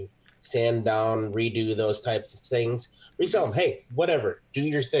to sand down, redo those types of things. Resell them. Hey, whatever. Do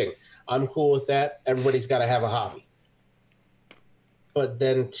your thing. I'm cool with that. Everybody's got to have a hobby. But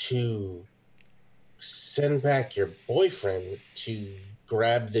then to send back your boyfriend to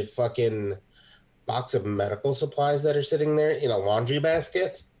grab the fucking box of medical supplies that are sitting there in a laundry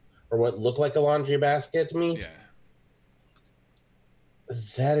basket, or what looked like a laundry basket to me. Yeah.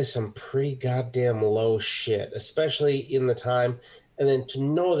 That is some pretty goddamn low shit, especially in the time. And then to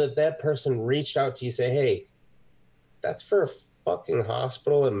know that that person reached out to you, say, hey, that's for fucking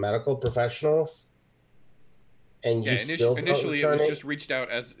hospital and medical professionals. And yeah, you initially it was just reached out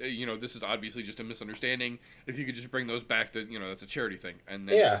as, this is obviously just a misunderstanding. If you could just bring those back to, that's a charity thing. And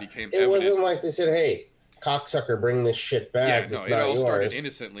then it became evident. Wasn't like they said, hey, cocksucker, bring this shit back. Yeah, no, it all started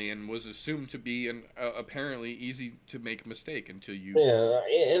innocently and was assumed to be an apparently easy to make mistake until you see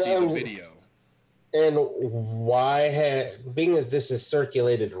the video. And why, being as this is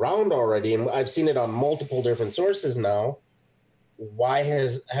circulated around already, and I've seen it on multiple different sources now, why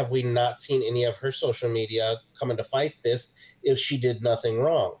have we not seen any of her social media coming to fight this if she did nothing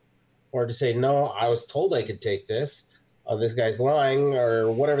wrong? Or to say, no, I was told I could take this, this guy's lying,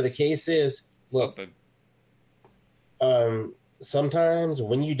 or whatever the case is. Look, sometimes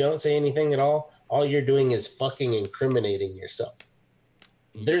when you don't say anything at all you're doing is fucking incriminating yourself.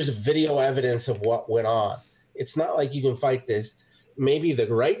 There's video evidence of what went on. It's not like you can fight this. Maybe the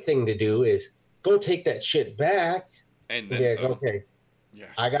right thing to do is go take that shit back. And then okay. Yeah.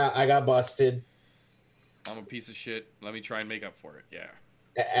 I got busted. I'm a piece of shit. Let me try and make up for it. Yeah.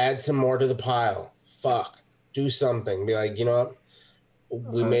 Add some more to the pile. Fuck. Do something. Be like, you know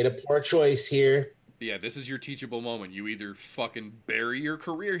what? We made a poor choice here. Yeah, this is your teachable moment. You either fucking bury your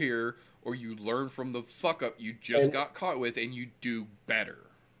career here, or you learn from the fuck up you just got caught with, and you do better.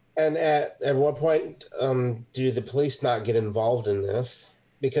 And at what point do the police not get involved in this?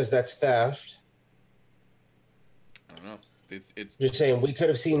 Because that's theft. I don't know. It's just saying we could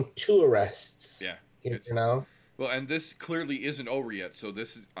have seen 2 arrests. Yeah. Well, and this clearly isn't over yet, so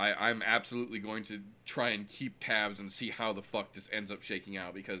this is I'm absolutely going to try and keep tabs and see how the fuck this ends up shaking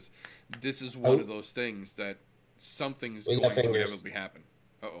out, because this is one of those things that something's going to inevitably happen.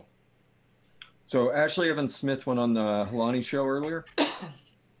 Uh-oh. So Ashley Evans Smith went on the Helani show earlier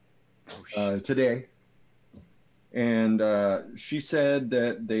today, and she said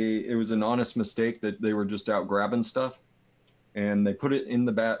that it was an honest mistake, that they were just out grabbing stuff, and they put it in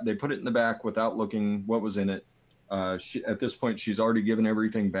the back. They put it in the back without looking what was in it. At this point, she's already given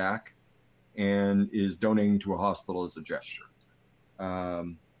everything back and is donating to a hospital as a gesture.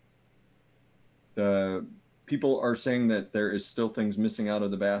 The people are saying that there is still things missing out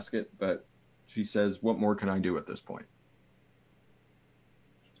of the basket, but she says, what more can I do at this point?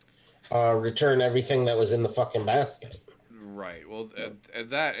 Return everything that was in the fucking basket. Right. Well,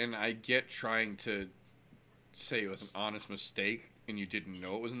 that, and I get trying to say it was an honest mistake and you didn't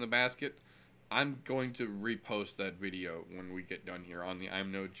know it was in the basket. I'm going to repost that video when we get done here on the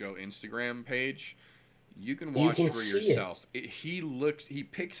I'm No Joe Instagram page. You can watch for yourself. He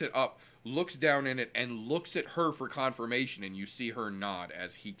picks it up, looks down in it, and looks at her for confirmation, and you see her nod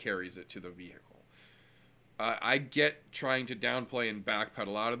as he carries it to the vehicle. I get trying to downplay and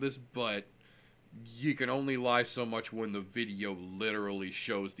backpedal out of this, but you can only lie so much when the video literally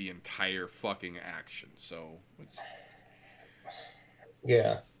shows the entire fucking action. So,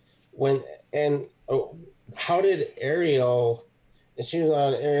 Yeah. How did Ariel? And she was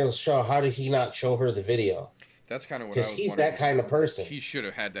on Ariel's show. How did he not show her the video? That's kind of what I was Because he's wondering. that kind of person. He should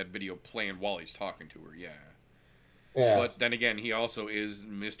have had that video playing while he's talking to her. Yeah. Yeah. But then again, he also is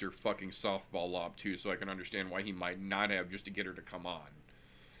Mr. fucking softball lob too, so I can understand why he might not have just to get her to come on.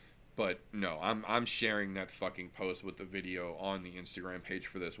 But no, I'm sharing that fucking post with the video on the Instagram page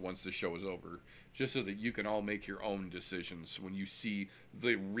for this once the show is over, just so that you can all make your own decisions when you see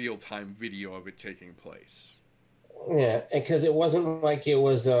the real-time video of it taking place. Yeah, because it wasn't like it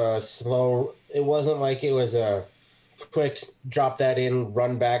was a slow. It wasn't like it was a quick drop that in,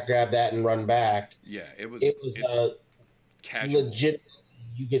 run back, grab that, and run back. Yeah, it was casual. Legit.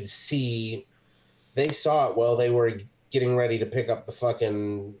 You could see they saw it while they were getting ready to pick up the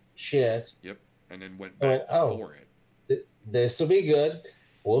fucking shit. Yep, and then went back for it. This will be good.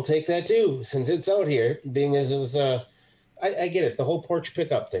 We'll take that too, since it's out here. Being as is, I get it. The whole porch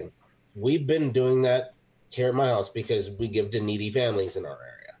pickup thing. We've been doing that here at my house because we give to needy families in our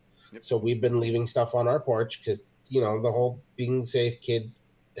area. Yep. So we've been leaving stuff on our porch because, the whole being safe,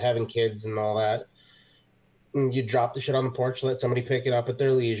 having kids and all that. And you drop the shit on the porch, let somebody pick it up at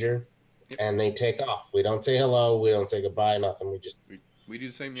their leisure, and they take off. We don't say hello. We don't say goodbye, nothing. We just we do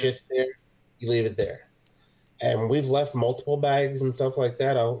the same. Shit's there. You leave it there. And we've left multiple bags and stuff like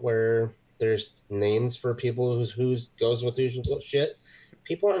that out where there's names for people who goes with whose shit.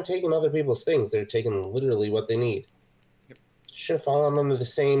 People aren't taking other people's things. They're taking literally what they need. Yep. Should have fallen under the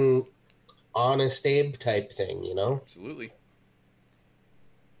same Honest Abe type thing, Absolutely.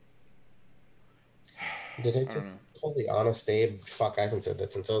 Did I call the Honest Abe? Fuck, I haven't said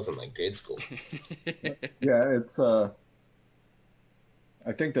that since I was in grade school. Yeah, it's I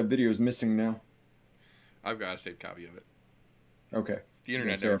think that video is missing now. I've got a saved copy of it. Okay. The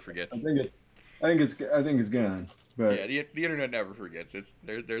internet never forgets. I think it's gone. But yeah, the internet never forgets.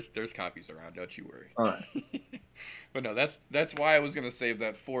 There's copies around. Don't you worry. All right. But no, that's why I was gonna save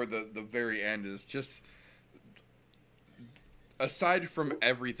that for the very end. Is just aside from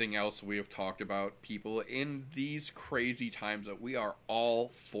everything else we have talked about, people in these crazy times that we are all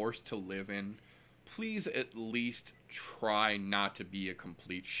forced to live in, please at least try not to be a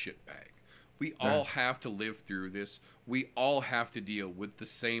complete shitbag. We all have to live through this. We all have to deal with the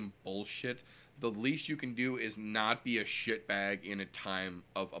same bullshit. The least you can do is not be a shitbag in a time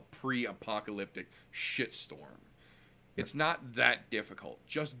of a pre-apocalyptic shitstorm. It's not that difficult.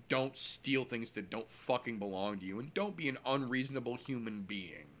 Just don't steal things that don't fucking belong to you, and don't be an unreasonable human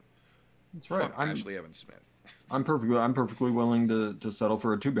being. That's right. Fuck Ashley Evans Smith. I'm perfectly willing to settle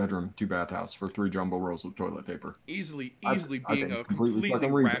for a 2-bedroom, 2-bath house for 3 jumbo rolls of toilet paper. Easily being a completely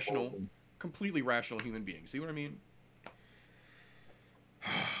rational human being. See what I mean?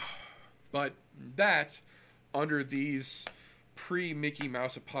 But that, under these pre-Mickey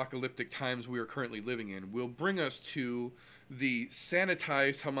Mouse apocalyptic times we are currently living in, will bring us to the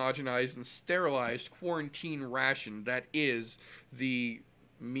sanitized, homogenized, and sterilized quarantine ration that is the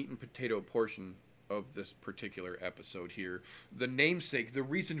meat and potato portion of this particular episode here. The namesake, the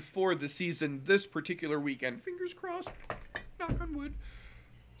reason for the season this particular weekend. Fingers crossed. Knock on wood.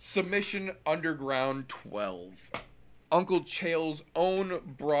 Submission Underground 12. Uncle Chael's own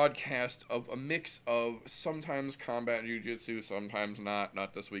broadcast of a mix of sometimes combat jiu-jitsu, sometimes not.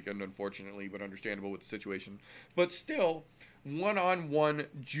 Not this weekend, unfortunately, but understandable with the situation. But still, one-on-one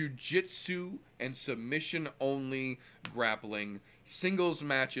jiu-jitsu and submission-only grappling, singles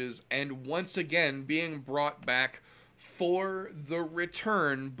matches, and once again being brought back for the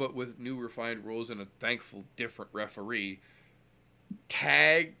return, but with new refined rules and a thankful different referee,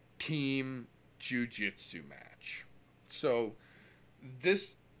 tag team jiu-jitsu match. So,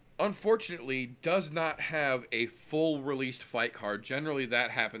 this, unfortunately, does not have a full released fight card. Generally,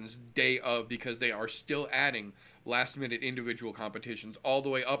 that happens day of because they are still adding last-minute individual competitions all the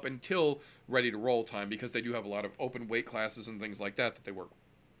way up until ready-to-roll time because they do have a lot of open weight classes and things like that they work.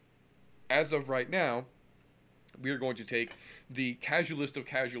 As of right now, we are going to take the casualist of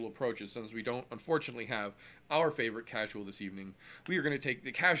casual approaches, since we don't, unfortunately, have our favorite casual this evening. We are going to take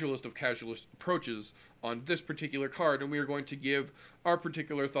the casualist of casualist approaches on this particular card, and we are going to give our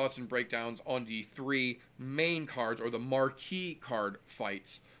particular thoughts and breakdowns on the 3 main cards, or the marquee card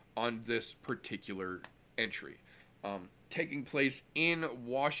fights on this particular entry. Taking place in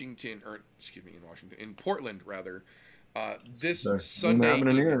Washington, or excuse me, in Portland rather, this Sunday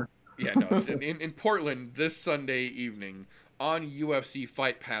happening evening. here. Yeah, no, in Portland this Sunday evening on UFC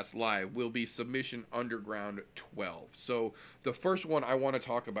Fight Pass Live will be Submission Underground 12. So the first one I want to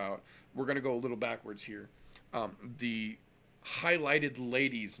talk about, we're going to go a little backwards here. The highlighted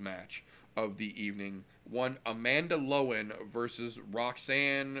ladies match of the evening, one Amanda Lowen versus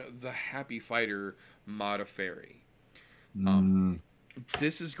Roxanne the Happy Fighter Modafferi.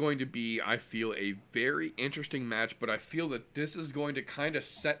 This is going to be, I feel, a very interesting match, but I feel that this is going to kind of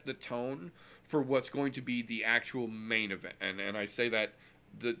set the tone for what's going to be the actual main event. And I say that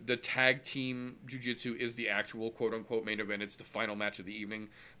the tag team jiu-jitsu is the actual quote-unquote main event. It's the final match of the evening.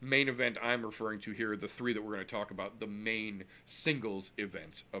 Main event I'm referring to here are the three that we're going to talk about, the main singles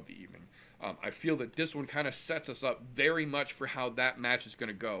event of the evening. I feel that this one kind of sets us up very much for how that match is going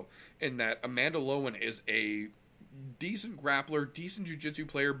to go, in that Amanda Lowen is a decent grappler, decent jiu-jitsu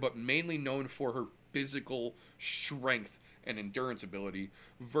player, but mainly known for her physical strength and endurance ability,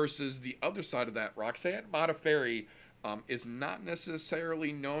 versus the other side of that, Roxanne Modafferi is not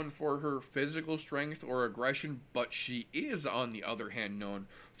necessarily known for her physical strength or aggression, but she is, on the other hand, known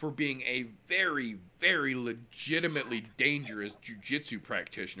for being a very, very legitimately dangerous jiu-jitsu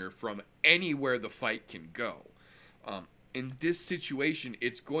practitioner from anywhere the fight can go. In this situation,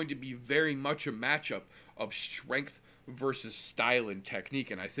 it's going to be very much a matchup of strength versus style and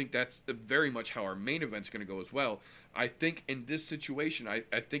technique, and I think that's very much how our main event's going to go as well. I think in this situation, I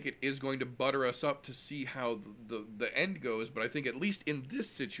think it is going to butter us up to see how the end goes, but I think at least in this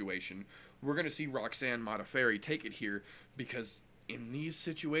situation, we're going to see Roxanne Modafferi take it here, because in these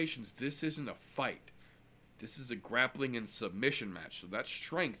situations, this isn't a fight. This is a grappling and submission match, so that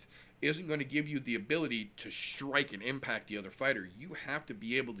strength isn't going to give you the ability to strike and impact the other fighter. You have to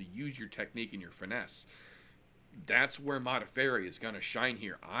be able to use your technique and your finesse. That's where Modafferi is going to shine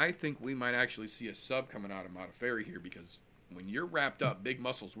here. I think we might actually see a sub coming out of Modafferi here, because when you're wrapped up, big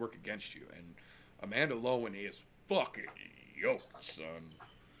muscles work against you, and Amanda Lowen is fucking yoked, son.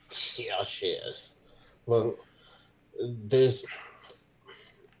 Yeah, she is. Look, there's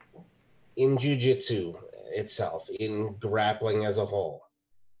in jiu-jitsu itself, in grappling as a whole,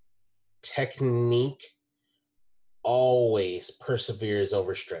 technique always perseveres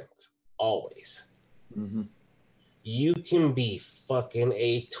over strength. Always. Mm-hmm. You can be fucking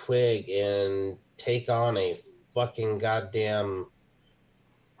a twig and take on a fucking goddamn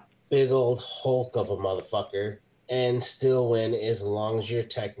big old Hulk of a motherfucker and still win as long as your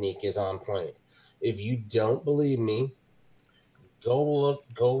technique is on point. If you don't believe me, go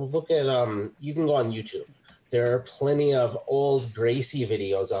look at you can go on YouTube. There are plenty of old Gracie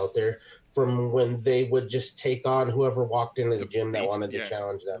videos out there from when they would just take on whoever walked into the gym that wanted to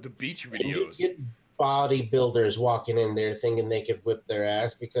challenge them. The beach And you videos. get bodybuilders walking in there thinking they could whip their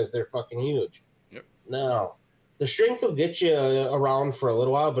ass because they're fucking huge. Yep. No. The strength will get you around for a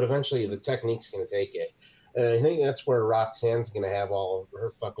little while, but eventually the technique's going to take it. And I think that's where Roxanne's going to have all of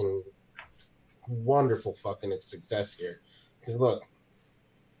her fucking wonderful fucking success here. Because look,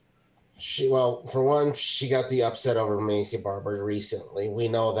 for one, she got the upset over Macy Barber recently. We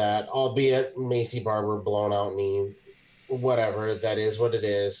know that, albeit Macy Barber blown out knee, whatever. That is what it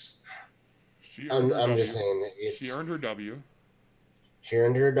is. I'm just saying that she earned her W. She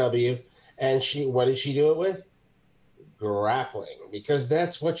earned her W, and what did she do it with? Grappling, because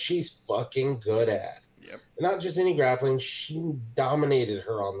that's what she's fucking good at. Yep. Not just any grappling, she dominated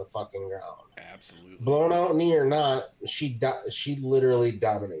her on the fucking ground. Absolutely. Blown out knee or not, she literally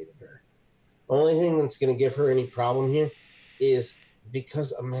dominated her. Only thing that's going to give her any problem here is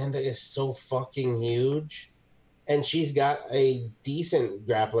because Amanda is so fucking huge and she's got a decent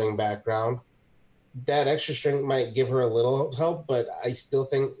grappling background. That extra strength might give her a little help, but I still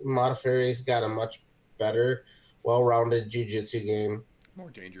think Modafferi's got a much better, well-rounded jiu-jitsu game. More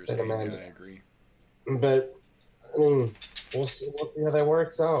dangerous game, yeah, I agree. But, I mean, we'll see how that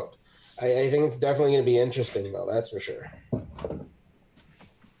works out. I think it's definitely going to be interesting, though, that's for sure.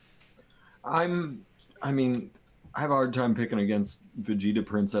 I have a hard time picking against Vegeta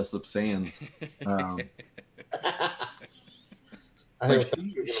Princess of Sands.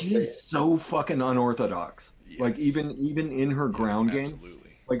 She is so fucking unorthodox. Yes. Like even in her ground game,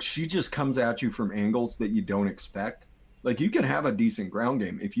 like she just comes at you from angles that you don't expect. Like you can have a decent ground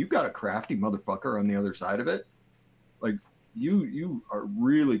game if you've got a crafty motherfucker on the other side of it. Like you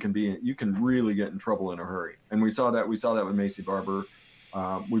can really get in trouble in a hurry. And we saw that with Macy Barber.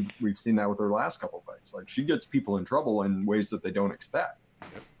 We've seen that with her last couple fights. Like she gets people in trouble in ways that they don't expect.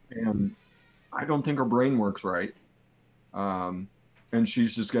 Yep. And I don't think her brain works right. and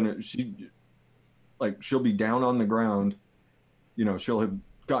she's just she'll be down on the ground, she'll have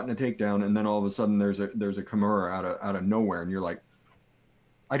gotten a takedown, and then all of a sudden there's a Kimura out of nowhere, and you're like,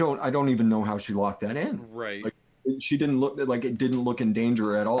 I don't even know how she locked that in. Right. Like, she didn't look like it didn't look in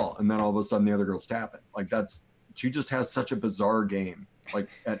danger at all, and then all of a sudden the other girl's tapping. Like, she just has such a bizarre game, like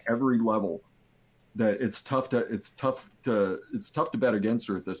at every level, that it's tough to bet against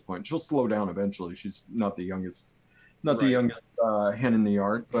her at this point. She'll slow down eventually. She's not the youngest hen in the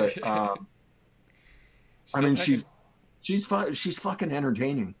yard, but I mean, she's fucking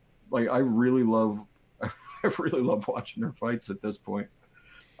entertaining. Like, I really love watching her fights at this point.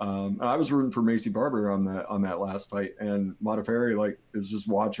 I was rooting for Macy Barber on that last fight, and Modafferi, like, is just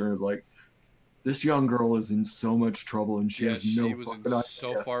watching her, is like, this young girl is in so much trouble, and she has no fucking idea.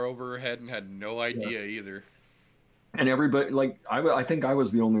 So far over her head and had no idea either. And everybody, like, I think I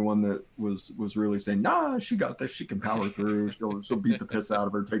was the only one that was really saying, nah, she got this, she can power through, she'll beat the piss out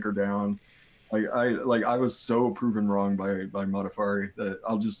of her, take her down. I was so proven wrong by Modafferi that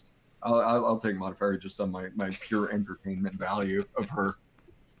I'll take Modafferi just on my pure entertainment value of her.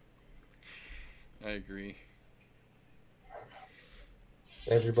 I agree.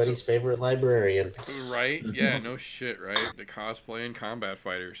 Everybody's favorite librarian. Right? Yeah, no shit, right? The cosplay and combat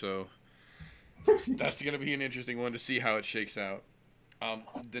fighter. So that's going to be an interesting one to see how it shakes out.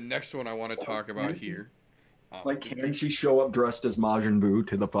 The next one I want to talk about here. Can she show up dressed as Majin Buu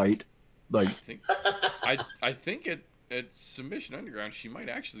to the fight? Like, I think at Submission Underground, she might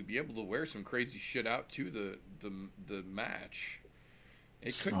actually be able to wear some crazy shit out to the match.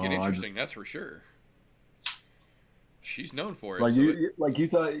 It could get interesting, that's for sure. She's known for it.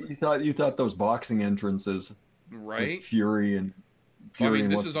 You thought those boxing entrances, right? Fury and Fury. I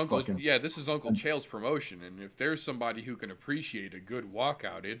mean, this is Uncle Chael's promotion, and if there's somebody who can appreciate a good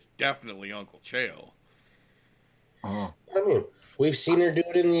walkout, it's definitely Uncle Chael. Oh. I mean, we've seen her do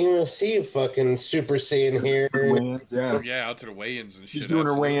it in the UFC, fucking Super Saiyan here. Yeah, out to the weigh-ins and shit. She's doing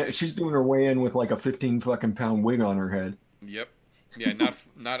her weigh-in. She's doing her weigh-in with like a 15 fucking pound wig on her head. Yep. Yeah,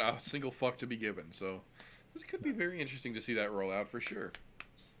 not a single fuck to be given. So this could be very interesting to see that roll out for sure.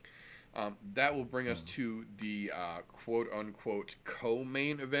 That will bring us to the quote-unquote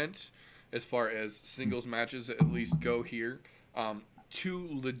co-main event as far as singles matches at least go here. Two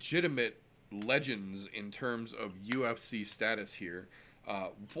legitimate legends in terms of UFC status here.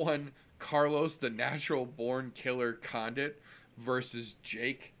 One, Carlos the Natural Born Killer Condit versus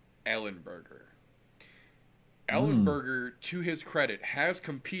Jake Ellenberger. Ellenberger, to his credit, has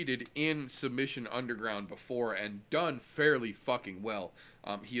competed in Submission Underground before and done fairly fucking well.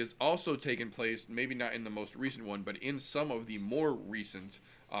 He has also taken place, maybe not in the most recent one, but in some of the more recent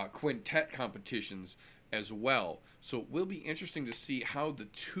quintet competitions as well. So it will be interesting to see how the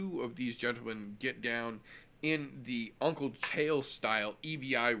two of these gentlemen get down in the Uncle Chael style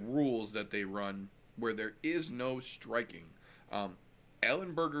EBI rules that they run, where there is no striking.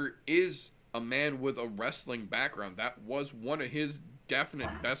 Ellenberger is a man with a wrestling background. That was one of his definite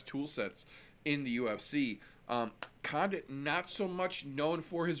best tool sets in the UFC. Condit, not so much known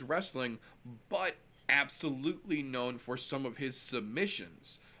for his wrestling, but absolutely known for some of his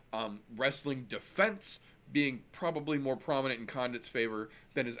submissions. Wrestling defense being probably more prominent in Condit's favor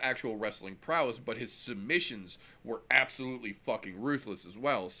than his actual wrestling prowess, but his submissions were absolutely fucking ruthless as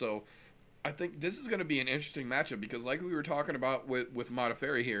well. So I think this is going to be an interesting matchup because, like we were talking about with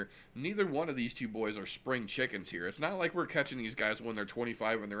Modafferi here, neither one of these two boys are spring chickens here. It's not like we're catching these guys when they're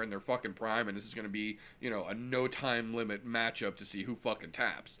 25 and they're in their fucking prime and this is going to be, a no time limit matchup to see who fucking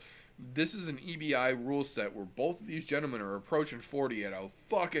taps. This is an EBI rule set where both of these gentlemen are approaching 40 at a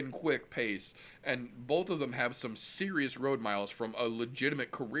fucking quick pace, and both of them have some serious road miles from a legitimate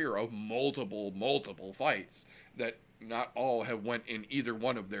career of multiple fights that not all have went in either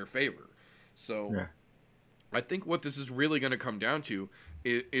one of their favor. So yeah. I think what this is really going to come down to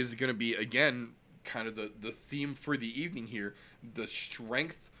is going to be, again, kind of the theme for the evening here, the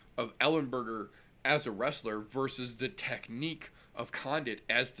strength of Ellenberger as a wrestler versus the technique of Condit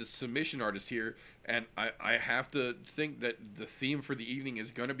as the submission artist here. And I have to think that the theme for the evening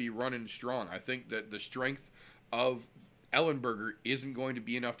is going to be running strong. I think that the strength of Ellenberger isn't going to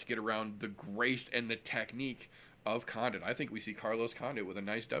be enough to get around the grace and the technique of Condit. I think we see Carlos Condit with a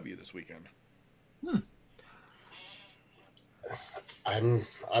nice W this weekend. I'm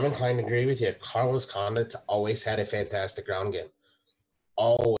inclined to agree with you. Carlos Condit's always had a fantastic ground game.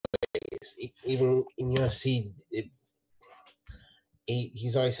 Always. Even in UFC,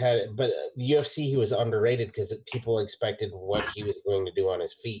 he's always had it. But the UFC, he was underrated because people expected what he was going to do on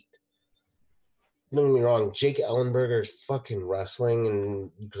his feet. Don't get me wrong, Jake Ellenberger's fucking wrestling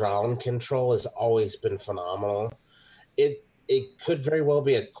and ground control has always been phenomenal. it could very well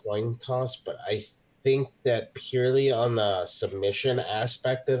be a coin toss, but I think that purely on the submission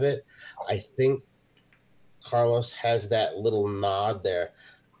aspect of it, I think Carlos has that little nod there.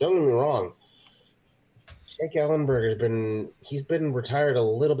 Don't get me wrong. Jake Ellenberger's been retired a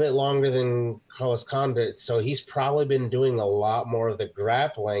little bit longer than Carlos Condit, so he's probably been doing a lot more of the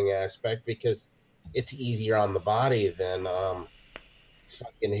grappling aspect because it's easier on the body than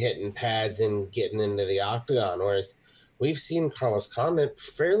fucking hitting pads and getting into the octagon. Whereas we've seen Carlos Condit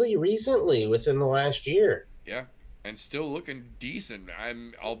fairly recently within the last year. Yeah, and still looking decent.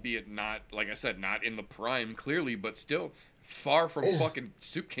 I'm, albeit not, like I said, not in the prime clearly, but still far from fucking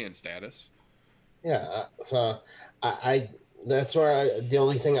soup can status. Yeah, so I that's where the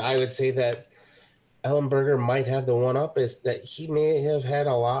only thing I would say that Ellenberger might have the one up is that he may have had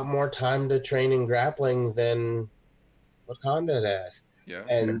a lot more time to train in grappling than what Condit has. Yeah.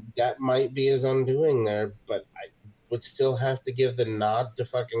 And that might be his undoing there, but I would still have to give the nod to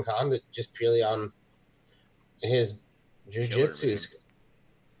fucking Condit just purely on his jujitsu.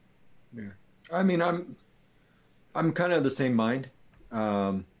 Yeah. I mean, I'm kind of the same mind.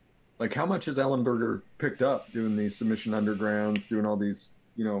 Like, how much has Ellenberger picked up doing these submission undergrounds, doing all these,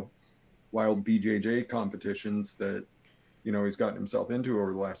 wild BJJ competitions that, he's gotten himself into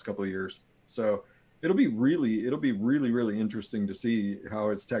over the last couple of years. So it'll be really, really interesting to see how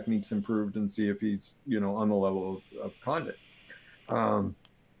his technique's improved and see if he's, on the level of Condit.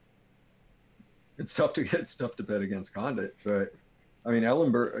 It's tough to bet against Condit, but I mean,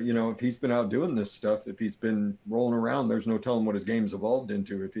 Ellenberger, if he's been out doing this stuff, if he's been rolling around, there's no telling what his game's evolved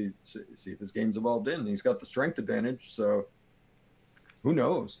into. If his game's evolved in, he's got the strength advantage. So who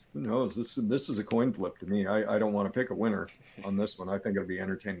knows? This is a coin flip to me. I don't want to pick a winner on this one. I think it'll be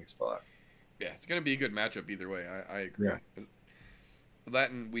entertaining as fuck. Yeah, it's going to be a good matchup either way. I agree. Yeah. That,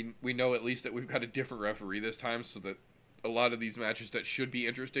 and we know at least that we've got a different referee this time, so that a lot of these matches that should be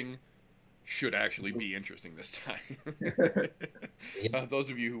interesting should actually be interesting this time.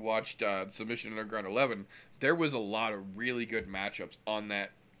 Those of you who watched Submission Underground 11, there was a lot of really good matchups on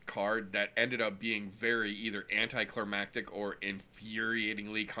that card that ended up being very either anticlimactic or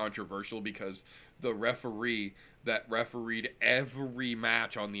infuriatingly controversial because the referee that refereed every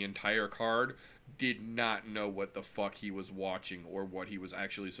match on the entire card did not know what the fuck he was watching or what he was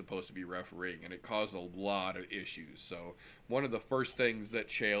actually supposed to be refereeing, and it caused a lot of issues. So one of the first things that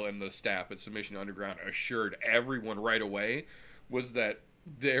Chael and the staff at Submission Underground assured everyone right away was that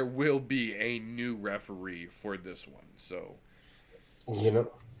there will be a new referee for this one. So,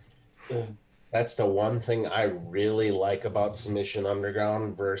 that's the one thing I really like about Submission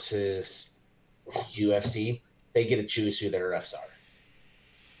Underground versus UFC. They get to choose who their refs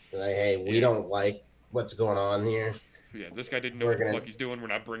are. Like, hey, we don't like what's going on here. Yeah, this guy didn't know what the fuck he's doing. We're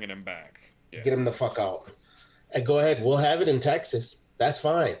not bringing him back. Yeah. Get him the fuck out. And go ahead. We'll have it in Texas. That's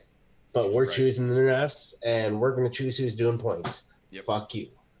fine. But we're choosing the refs, and we're going to choose who's doing points. Yep. Fuck you.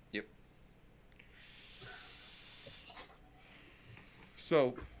 Yep.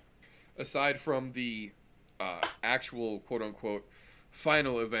 So, aside from the actual quote-unquote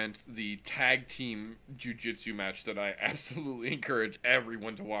final event, the tag team jiu-jitsu match that I absolutely encourage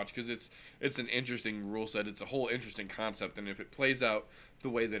everyone to watch because it's an interesting rule set. It's a whole interesting concept, and if it plays out the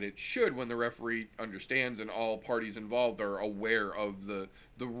way that it should when the referee understands and all parties involved are aware of the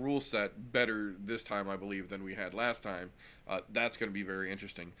rule set better this time, I believe, than we had last time, that's going to be very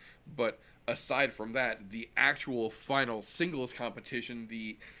interesting. But aside from that, the actual final singles competition,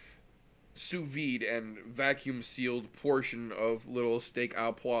 the sous vide and vacuum sealed portion of little steak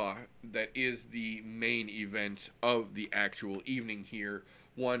au pois that is the main event of the actual evening here.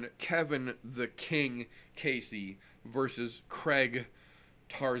 One Kevin the King Casey versus Craig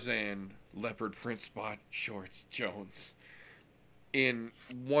Tarzan Leopard Print Spot Shorts Jones in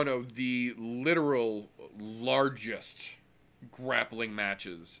one of the literal largest grappling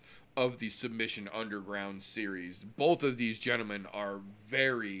matches of the Submission Underground series. Both of these gentlemen are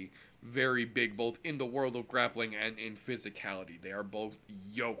very, very big, both in the world of grappling and in physicality. They are both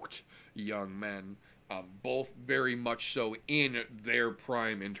yoked young men, both very much so in their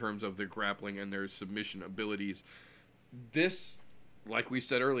prime in terms of their grappling and their submission abilities. This, like we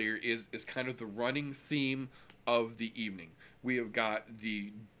said earlier, is kind of the running theme of the evening. We have got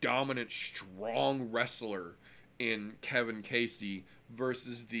the dominant, strong wrestler in Kevin Casey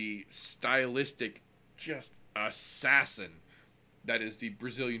versus the stylistic, just assassin that is the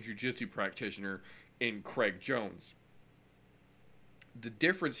Brazilian Jiu-Jitsu practitioner in Craig Jones. The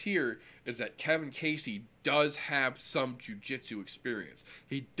difference here is that Kevin Casey does have some Jiu-Jitsu experience.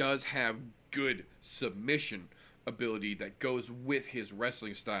 He does have good submission ability that goes with his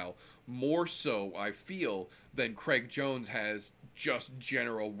wrestling style. More so, I feel, than Craig Jones has just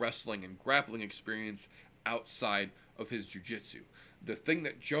general wrestling and grappling experience outside of his jiu-jitsu. The thing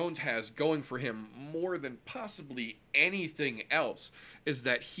that Jones has going for him more than possibly anything else is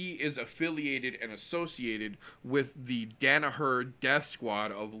that he is affiliated and associated with the Danaher Death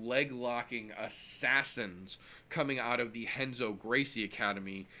Squad of leg-locking assassins coming out of the Renzo Gracie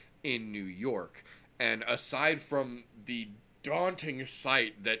Academy in New York. And aside from the daunting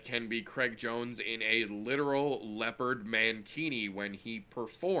sight that can be Craig Jones in a literal leopard mankini when he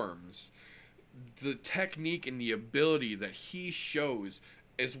performs, the technique and the ability that he shows,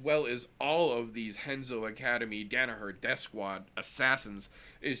 as well as all of these Renzo Academy, Danaher, Death Squad assassins,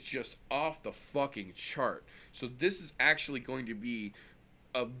 is just off the fucking chart. So this is actually going to be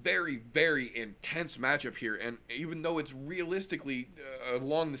a very, very intense matchup here. And even though it's realistically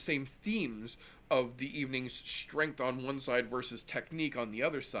along the same themes of the evening's strength on one side versus technique on the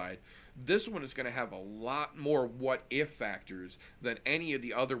other side, this one is going to have a lot more what-if factors than any of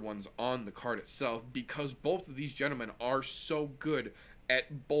the other ones on the card itself, because both of these gentlemen are so good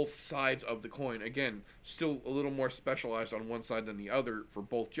at both sides of the coin. Again, still a little more specialized on one side than the other for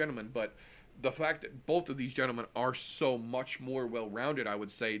both gentlemen, but the fact that both of these gentlemen are so much more well-rounded, I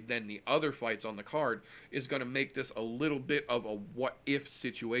would say, than the other fights on the card is going to make this a little bit of a what-if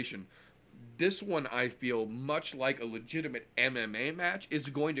situation. This one, I feel, much like a legitimate MMA match, is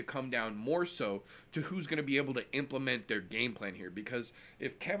going to come down more so to who's going to be able to implement their game plan here. Because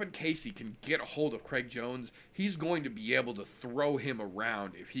if Kevin Casey can get a hold of Craig Jones, he's going to be able to throw him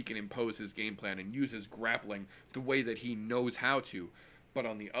around if he can impose his game plan and use his grappling the way that he knows how to. But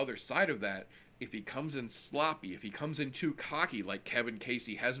on the other side of that, if he comes in sloppy, if he comes in too cocky like Kevin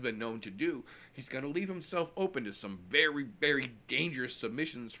Casey has been known to do, he's going to leave himself open to some very, very dangerous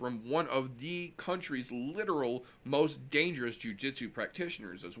submissions from one of the country's literal most dangerous jiu-jitsu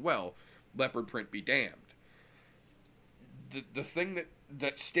practitioners as well, Leopard Print be damned. The thing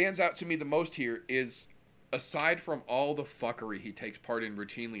that stands out to me the most here is, aside from all the fuckery he takes part in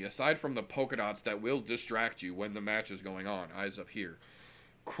routinely, aside from the polka dots that will distract you when the match is going on, eyes up here,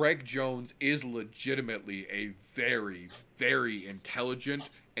 Craig Jones is legitimately a very, very intelligent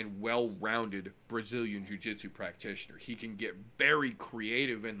and well-rounded Brazilian Jiu-Jitsu practitioner. He can get very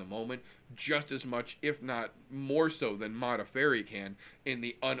creative in the moment, just as much, if not more so, than Modafferi can in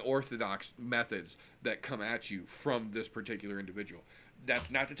the unorthodox methods that come at you from this particular individual.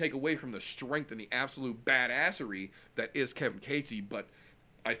 That's not to take away from the strength and the absolute badassery that is Kevin Casey, but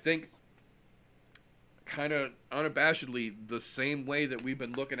I think kind of unabashedly the same way that we've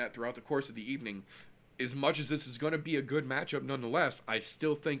been looking at throughout the course of the evening, as much as this is going to be a good matchup nonetheless, I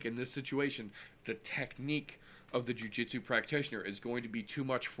still think in this situation the technique of the jiu-jitsu practitioner is going to be too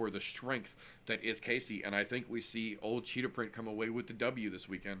much for the strength that is Casey, and I think we see old Cheetah Print come away with the W this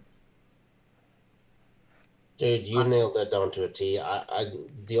weekend. Dude, you nailed that down to a T.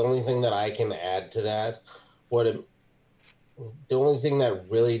 The only thing that I can add to that, the only thing that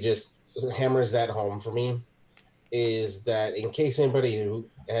really just hammers that home for me is that, in case anybody who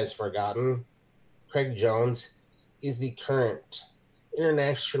has forgotten, Craig Jones is the current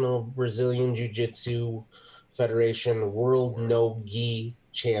International Brazilian Jiu-Jitsu Federation World No-Gi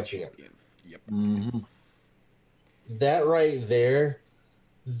Champion. Yep. Mm-hmm. That right there,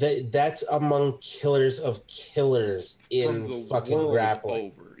 that's among killers of killers in fucking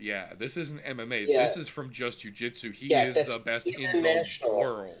grappling. Over. Yeah, this isn't MMA. Yeah. This is from just jiu-jitsu. He is the best in the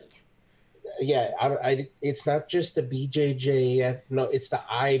world. Yeah, it's not just the BJJF. No, it's the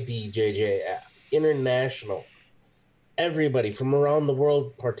IBJJF. International. Everybody from around the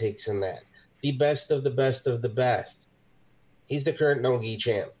world partakes in that. The best of the best of the best. He's the current no-gi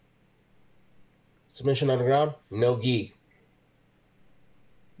champ. Submission on the ground? No-gi.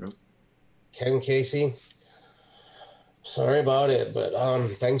 Yep. Kevin Casey, sorry about it, but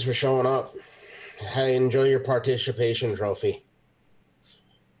thanks for showing up. Hey, enjoy your participation trophy.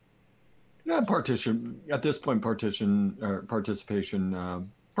 Yeah, at this point. Participation,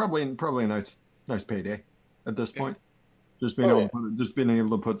 probably a nice payday at this point. Just being able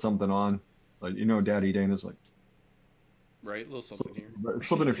to put something on, like, Daddy Dana's like, right, a little something here,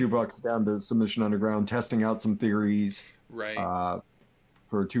 slipping a few bucks down to Submission Underground, testing out some theories, right,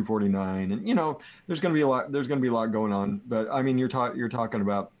 for $249, and there's gonna be a lot going on. But I mean, you're talking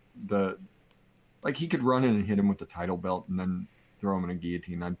about he could run in and hit him with the title belt and then throw him in a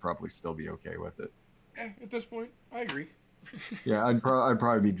guillotine. I'd probably still be okay with it. At this point, I agree. Yeah, I'd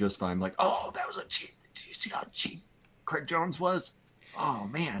probably be just fine. Like, oh, that was a cheap. Do you see how cheap Craig Jones was? Oh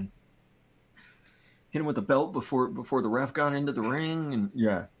man, hit him with the belt before the ref got into the ring, and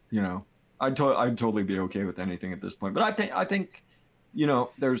yeah, I'd totally be okay with anything at this point. But I think, you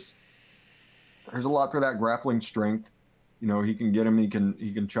know, there's a lot for that grappling strength. You know, he can get him, he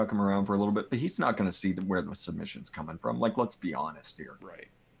can chuck him around for a little bit, but he's not going to see where the submission's coming from. Like, let's be honest here. Right.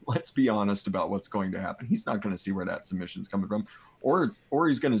 Let's be honest about what's going to happen. He's not going to see where that submission's coming from, or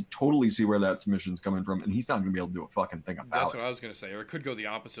he's going to totally see where that submission's coming from, and he's not going to be able to do a fucking thing about it. That's what I was going to say. Or it could go the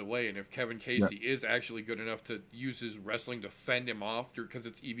opposite way, and if Kevin Casey is actually good enough to use his wrestling to fend him off, because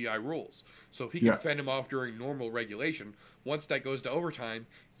it's EBI rules, so if he can fend him off during normal regulation, once that goes to overtime,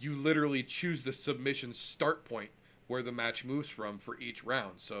 you literally choose the submission start point where the match moves from for each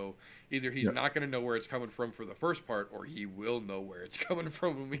round. So either he's not going to know where it's coming from for the first part, or he will know where it's coming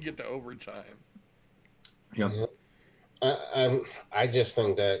from when we get to overtime. Yeah. I just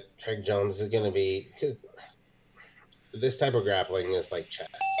think that Craig Jones is going to be... This type of grappling is like chess.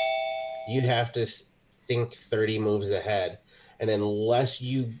 You have to think 30 moves ahead, and unless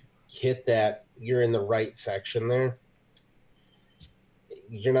you hit that, you're in the right section there,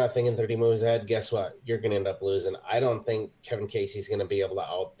 you're not thinking 30 moves ahead, guess what? You're going to end up losing. I don't think Kevin Casey's going to be able to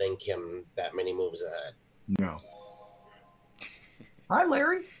outthink him that many moves ahead. No. Hi,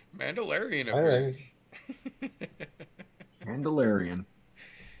 Larry. Mandalorian appearance. Mandalorian.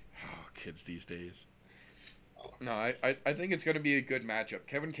 Oh, kids these days. No, I think it's going to be a good matchup.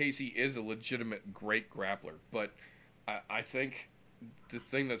 Kevin Casey is a legitimate great grappler, but I think the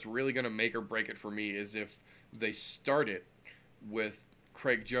thing that's really going to make or break it for me is if they start it with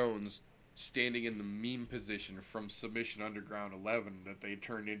Craig Jones standing in the meme position from Submission Underground 11 that they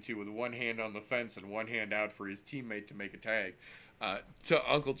turned into with one hand on the fence and one hand out for his teammate to make a tag.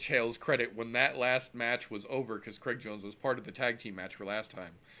 To Uncle Chael's credit, when that last match was over, because Craig Jones was part of the tag team match for last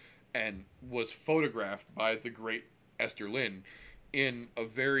time, and was photographed by the great Esther Lynn in a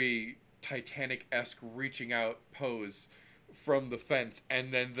very Titanic-esque reaching out pose from the fence,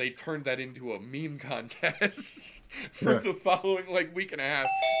 and then they turned that into a meme contest for the following week and a half,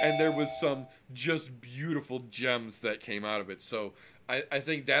 and there was some just beautiful gems that came out of it. So I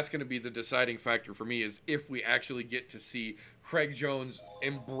think that's going to be the deciding factor for me, is if we actually get to see Craig Jones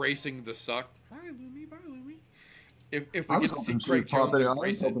embracing the suck. Bye, Lumi. Bye, Lumi. If we get to see Craig Jones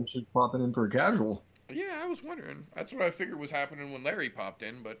embrace it. I was hoping she's popping in for a casual. Yeah, I was wondering. That's what I figured was happening when Larry popped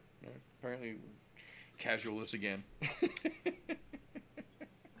in, but apparently casualist again.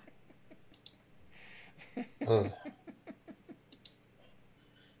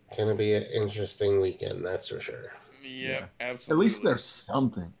 Gonna be an interesting weekend, that's for sure. Yeah, absolutely. At least there's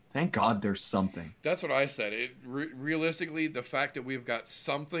something. Thank God there's something. That's what I said. Realistically, the fact that we've got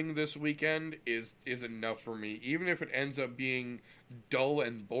something this weekend is enough for me. Even if it ends up being dull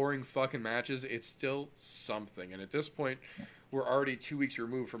and boring fucking matches, it's still something. And at this point, we're already 2 weeks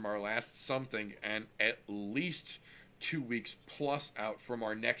removed from our last something, and at least 2 weeks plus out from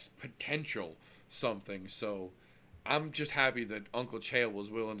our next potential something. So I'm just happy that Uncle Chael was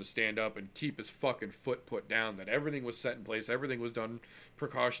willing to stand up and keep his fucking foot put down, that everything was set in place, everything was done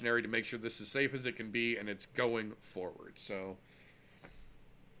precautionary to make sure this is safe as it can be, and it's going forward. So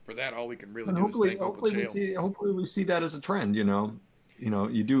for that, all we can really do is thank Uncle Chael. Hopefully we see that as a trend, you know,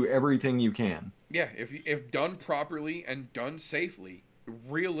 you do everything you can. Yeah, if done properly and done safely,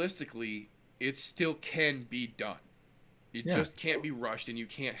 realistically, it still can be done. It just can't be rushed, and you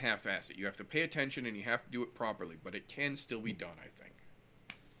can't half-ass it. You have to pay attention, and you have to do it properly, but it can still be done, I think.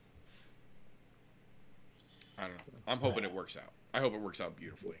 I don't know. I'm hoping it works out. I hope it works out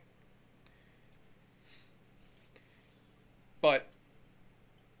beautifully. But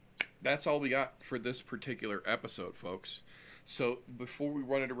that's all we got for this particular episode, folks. So before we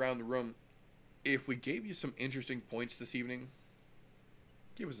run it around the room, if we gave you some interesting points this evening,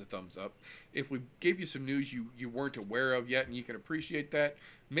 give us a thumbs up. If we gave you some news you weren't aware of yet and you can appreciate that,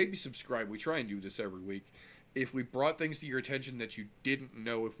 maybe subscribe. We try and do this every week. If we brought things to your attention that you didn't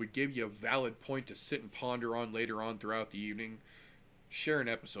know, if we gave you a valid point to sit and ponder on later on throughout the evening, share an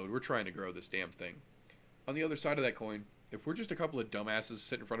episode. We're trying to grow this damn thing. On the other side of that coin, if we're just a couple of dumbasses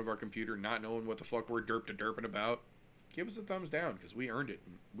sitting in front of our computer not knowing what the fuck we're derping about, give us a thumbs down, because we earned it,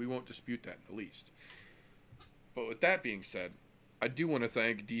 and we won't dispute that in the least. But with that being said, I do want to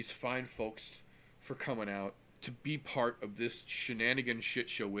thank these fine folks for coming out to be part of this shenanigan shit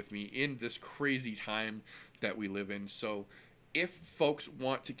show with me in this crazy time that we live in. So if folks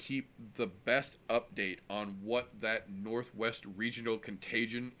want to keep the best update on what that Northwest Regional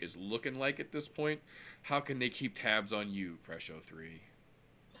Contagion is looking like at this point, how can they keep tabs on you, Fresh03?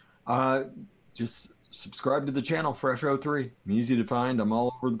 Just subscribe to the channel, Fresh03. I'm easy to find. I'm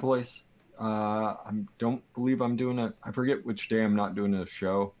all over the place. I don't believe I'm doing I forget which day I'm not doing a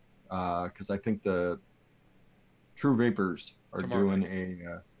show, because I think the True Vapors are Tomorrow doing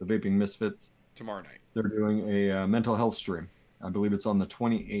the Vaping Misfits. Tomorrow night. They're doing a mental health stream. I believe it's on the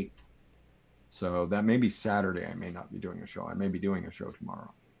 28th. So that may be Saturday. I may not be doing a show. I may be doing a show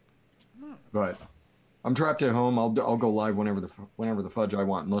tomorrow. But I'm trapped at home. I'll go live whenever the fudge I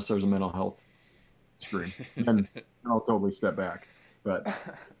want, unless there's a mental health stream. Then I'll totally step back. But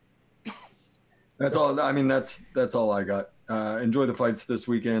that's all. I mean, that's all I got. Enjoy the fights this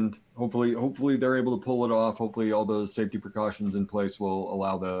weekend. Hopefully they're able to pull it off. Hopefully all those safety precautions in place will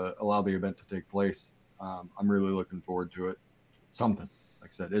allow the event to take place. I'm really looking forward to it. Something, like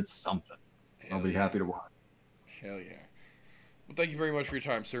I said, it's something. I'll be happy to watch. Hell yeah. Well, thank you very much for your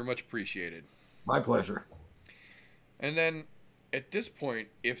time, sir. Much appreciated. My pleasure. And then, at this point,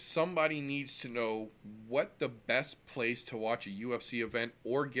 if somebody needs to know what the best place to watch a UFC event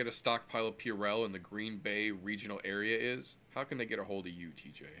or get a stockpile of Purell in the Green Bay regional area is, how can they get a hold of you,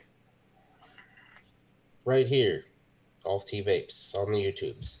 TJ? Right here, Golf T Vapes on the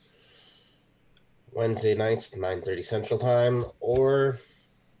YouTubes. Wednesday nights, 9:30 Central Time, or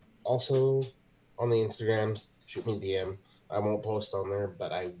also on the Instagrams. Shoot me a DM. I won't post on there,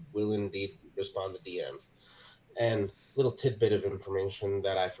 but I will indeed respond to DMs. And little tidbit of information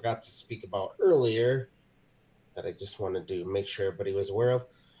that I forgot to speak about earlier that I just wanted to make sure everybody was aware of.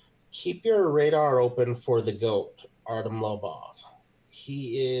 Keep your radar open for the GOAT, Artem Lobov.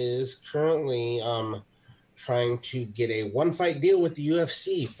 He is currently trying to get a one-fight deal with the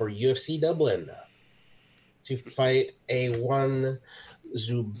UFC for UFC Dublin to fight a one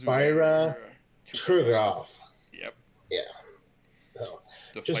Zubaira Turgov. Yep. Yeah. So,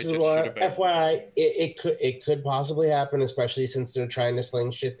 The just fight as that should have been. FYI, it could possibly happen, especially since they're trying to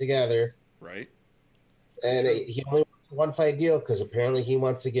sling shit together. Right. And he only wants a one-fight deal because apparently he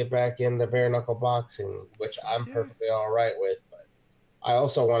wants to get back into bare-knuckle boxing, which I'm perfectly all right with. But I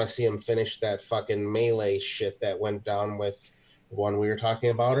also want to see him finish that fucking melee shit that went down with the one we were talking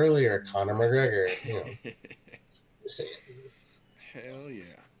about earlier, Conor McGregor. You know, just saying. Hell yeah.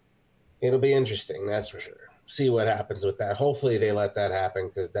 It'll be interesting, that's for sure. See what happens with that. Hopefully they let that happen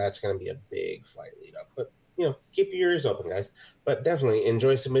because that's going to be a big fight lead up. But, you know, keep your ears open, guys. But definitely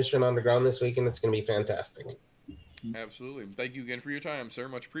enjoy Submission Underground this weekend. It's going to be fantastic. Absolutely. Thank you again for your time, sir.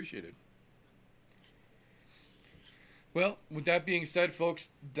 Much appreciated. Well, with that being said,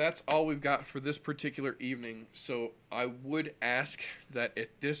 folks, that's all we've got for this particular evening. So I would ask that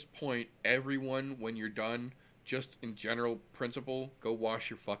at this point, everyone, when you're done, just in general principle, go wash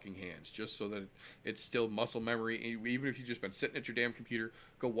your fucking hands, just so that it's still muscle memory. Even if you've just been sitting at your damn computer,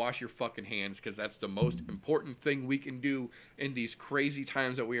 go wash your fucking hands, because that's the most important thing we can do in these crazy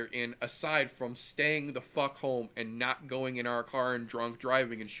times that we are in, aside from staying the fuck home and not going in our car and drunk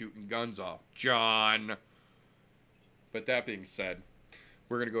driving and shooting guns off. John. But that being said,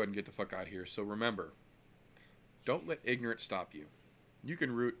 we're going to go ahead and get the fuck out of here. So remember, don't let ignorance stop you. You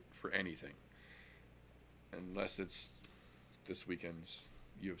can root for anything. Unless it's this weekend's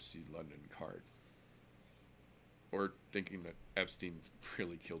UFC London card. Or thinking that Epstein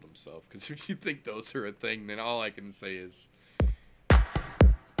really killed himself. Because if you think those are a thing, then all I can say is...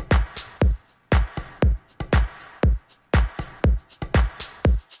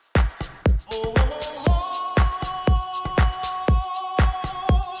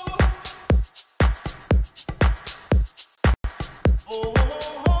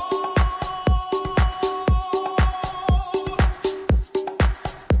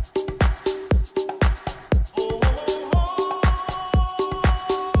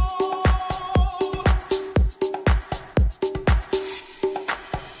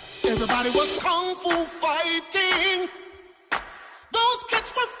 Everybody was kung fu fighting. Those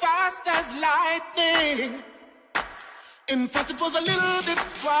kids were fast as lightning. In fact, it was a little bit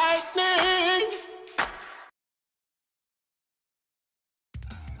frightening.